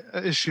yeah, by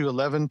issue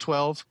 11,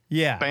 12,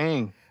 Yeah.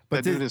 bang.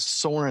 But That dude is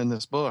soaring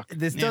this book.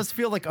 This does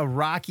feel like a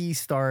rocky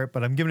start,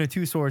 but I'm giving it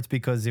 2 swords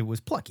because it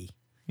was plucky,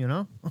 you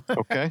know?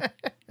 Okay.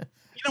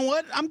 You know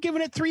what? I'm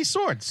giving it 3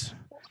 swords.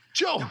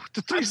 Joe,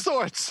 the 3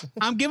 swords.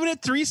 I'm giving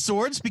it 3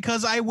 swords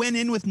because I went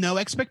in with no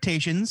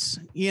expectations.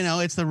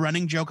 It's the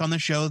running joke on the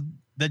show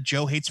that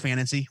Joe hates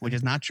fantasy, which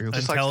is not true.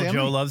 Just like Until Stan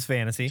Joe Lee. loves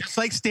fantasy. Just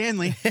like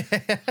Stanley.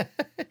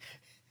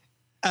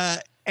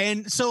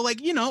 And so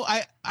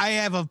I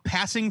have a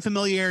passing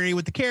familiarity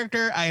with the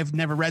character. I have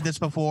never read this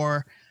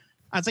before.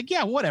 I was like,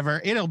 yeah,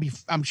 whatever.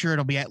 I'm sure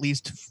it'll be at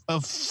least a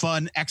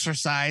fun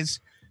exercise.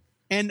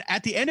 And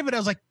at the end of it, I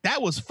was like,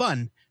 that was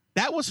fun.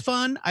 That was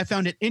fun. I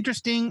found it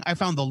interesting. I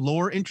found the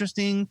lore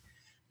interesting.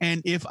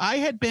 And if I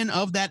had been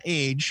of that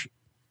age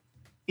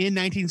in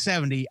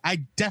 1970,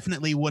 I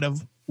definitely would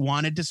have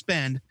wanted to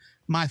spend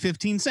my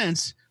 15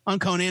 cents on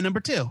Conan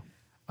 #2.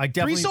 I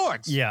definitely, 3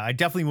 swords. Yeah, I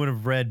definitely would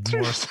have read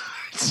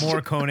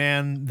more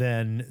Conan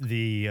than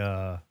the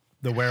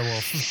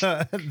werewolf,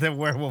 the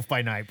Werewolf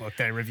by Night book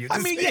that I reviewed.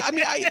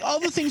 All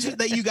the things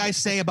that you guys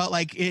say about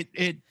like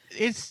it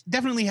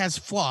definitely has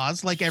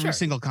flaws, like every Sure.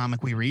 single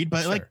comic we read.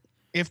 But like, Sure.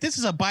 if this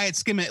is a buy it,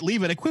 skim it,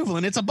 leave it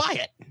equivalent, it's a buy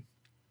it.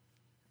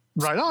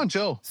 Right on,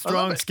 Joe. I love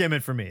Strong it. skim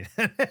it for me.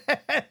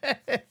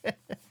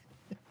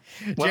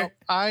 Well,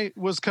 I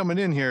was coming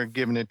in here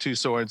giving it 2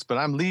 swords, but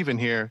I'm leaving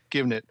here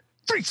giving it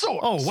 3 swords.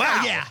 Oh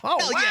wow! yeah. Oh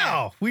Hell wow!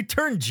 yeah. We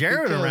turned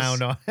Jared Because-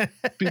 around on.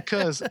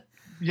 Because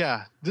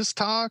yeah, this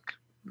talk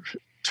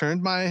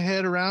turned my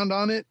head around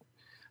on it.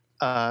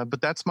 But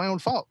that's my own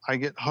fault. I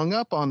get hung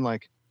up on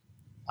like,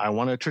 I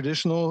want a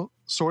traditional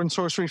sword and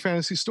sorcery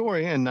fantasy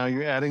story, and now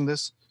you're adding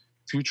this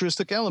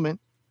futuristic element.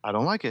 I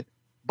don't like it.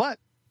 But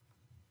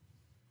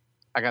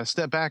I got to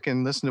step back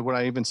and listen to what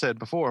I even said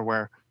before,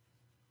 where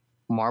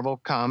Marvel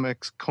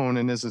Comics,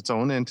 Conan is its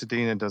own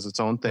entity and it does its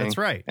own thing. That's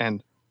right.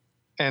 And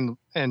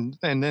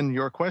then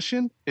your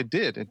question, it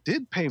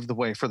did pave the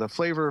way for the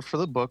flavor for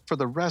the book for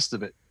the rest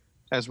of it,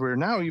 as we're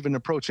now even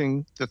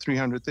approaching the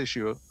 300th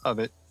issue of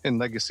it in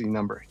legacy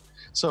numbering.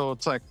 So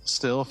it's like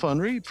still a fun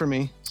read for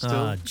me. Still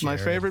my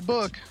Jared. favorite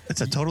book.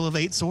 It's a total of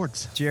 8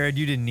 swords. Jared,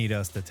 you didn't need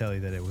us to tell you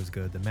that it was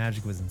good. The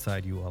magic was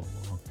inside you all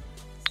along.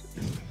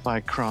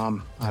 By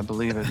Crom. I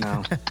believe it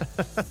now.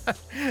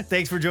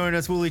 Thanks for joining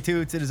us, Wooly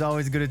Toots. It is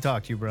always good to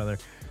talk to you, brother.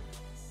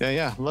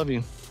 Yeah. Love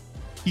you.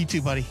 You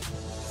too, buddy.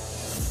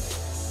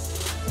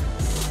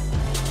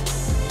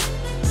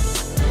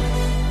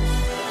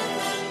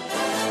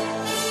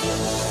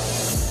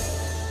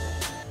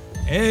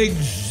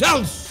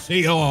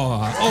 Excelsior!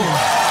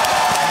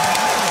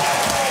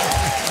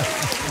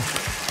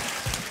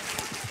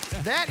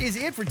 That is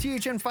it for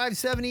THN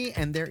 570,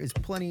 and there is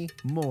plenty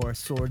more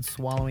sword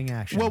swallowing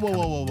action. Whoa.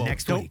 coming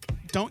Next week.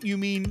 Don't you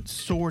mean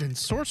sword and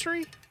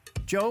sorcery?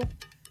 Joe,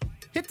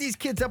 hit these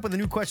kids up with a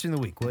new question of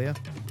the week, will you?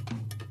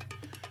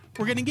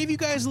 We're going to give you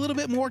guys a little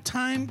bit more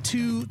time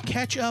to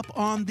catch up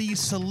on the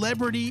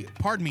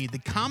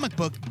the comic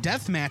book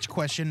deathmatch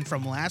question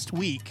from last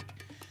week.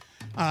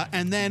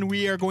 And then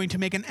we are going to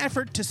make an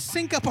effort to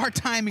sync up our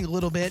timing a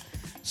little bit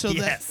so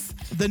Yes.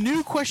 that the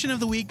new question of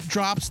the week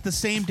drops the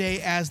same day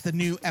as the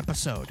new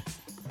episode.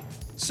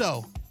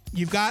 So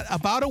you've got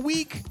about a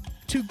week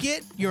to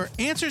get your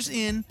answers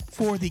in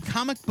for the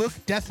comic book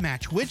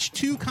deathmatch. Which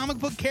 2 comic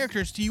book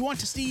characters do you want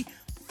to see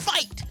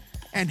fight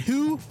And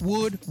who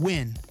would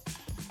win?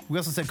 We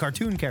also said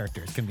cartoon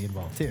characters can be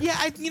involved too.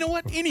 Yeah, you know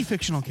what? Any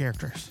fictional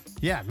characters.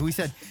 Yeah, we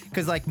said,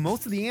 because like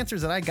most of the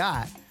answers that I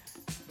got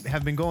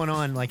have been going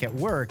on like at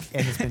work,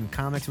 and it's been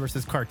comics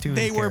versus cartoons.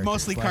 They were characters.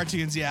 mostly Like,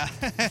 cartoons, yeah.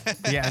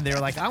 Yeah, and they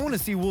were like, I want to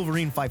see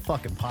Wolverine fight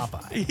fucking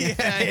Popeye.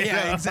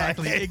 Yeah,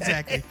 exactly.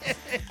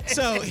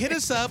 So hit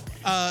us up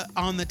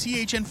on the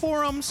THN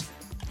forums,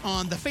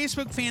 on the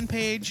Facebook fan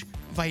page,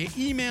 via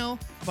email,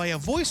 via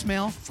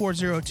voicemail,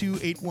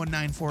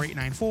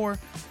 402-819-4894,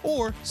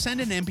 or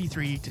send an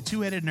MP3 to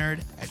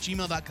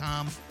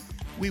twoheadednerd@gmail.com.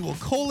 We will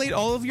collate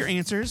all of your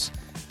answers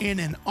in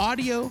an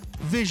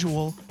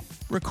audio-visual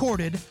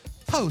recorded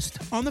post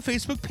on the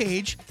Facebook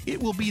page.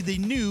 It will be the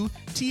new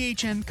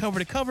THN cover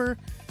to cover.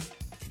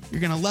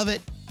 You're going to love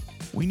it.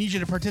 We need you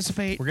to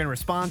participate. We're going to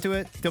respond to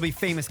it. There'll be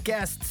famous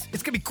guests.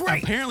 It's going to be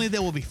great. Apparently,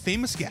 there will be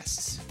famous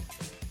guests.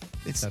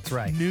 That's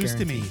right. News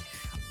to me. Guaranteed.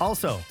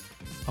 Also,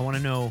 I want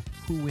to know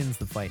who wins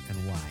the fight and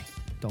why.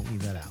 Don't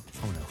leave that out.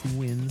 I want to know who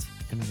wins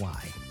and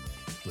why.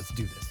 Let's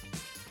do this.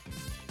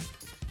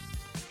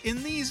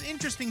 In these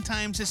interesting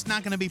times, it's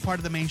not going to be part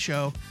of the main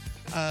show,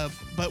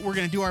 but we're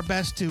going to do our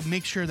best to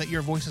make sure that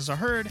your voices are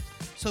heard.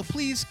 So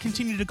please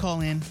continue to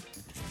call in.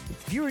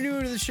 If you are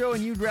new to the show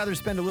and you'd rather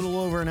spend a little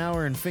over an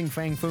hour in Fing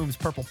Fang Foom's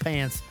purple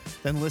pants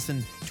than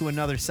listen to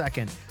another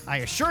second, I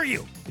assure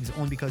you it is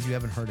only because you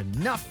haven't heard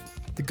enough.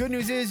 The good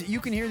news is you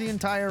can hear the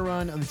entire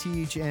run of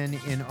the THN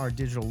in our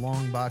digital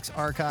long box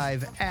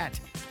archive at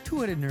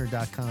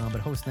twoheadednerd.com, but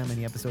hosting that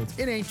many episodes,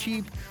 it ain't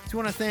cheap. So we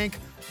want to thank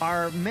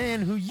our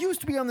man who used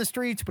to be on the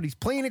streets, but he's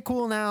playing it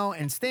cool now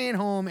and staying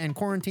home and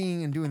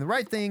quarantining and doing the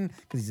right thing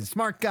because he's a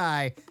smart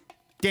guy,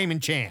 Damon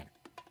Chan.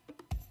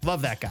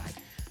 Love that guy.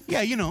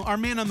 Yeah, you know, our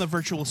man on the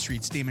virtual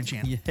streets, Damon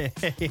Chan. Yeah.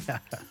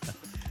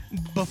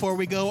 Before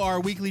we go, our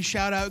weekly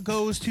shout out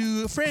goes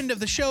to a friend of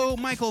the show,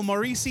 Michael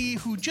Morisi,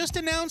 who just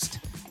announced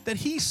that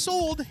he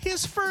sold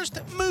his first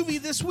movie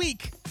this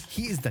week.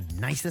 He is the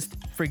nicest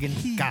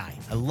friggin' guy.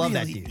 I love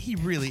that dude. He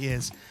really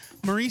is.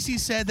 Morisi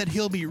said that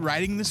he'll be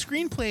writing the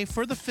screenplay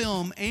for the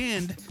film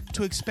and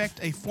to expect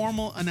a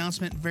formal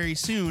announcement very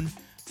soon.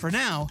 For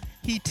now,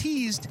 he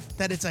teased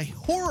that it's a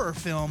horror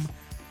film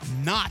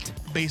not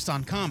based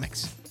on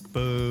comics.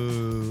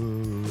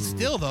 Boo.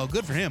 Still, though,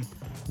 good for him.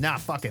 Nah,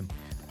 fuck him.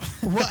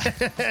 What?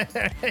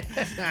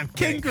 I'm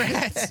kidding.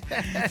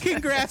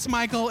 Congrats,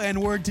 Michael,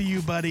 and word to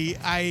you, buddy.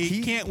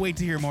 I can't wait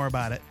to hear more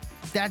about it.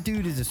 That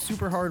dude is a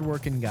super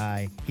hard-working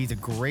guy. He's a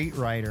great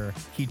writer.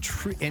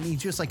 And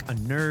he's just like a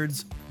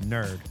nerd's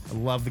nerd. I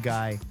love the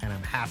guy, and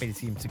I'm happy to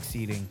see him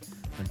succeeding.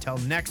 Until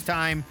next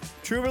time,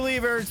 true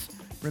believers,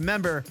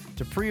 remember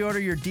to pre-order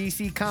your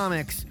DC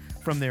comics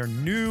from their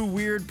new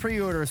weird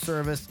pre-order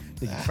service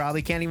that you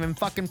probably can't even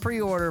fucking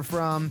pre-order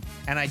from,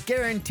 and I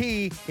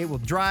guarantee it will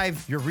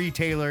drive your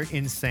retailer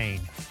insane.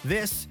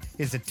 This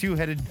is a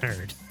Two-Headed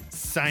Nerd,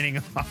 signing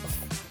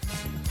off.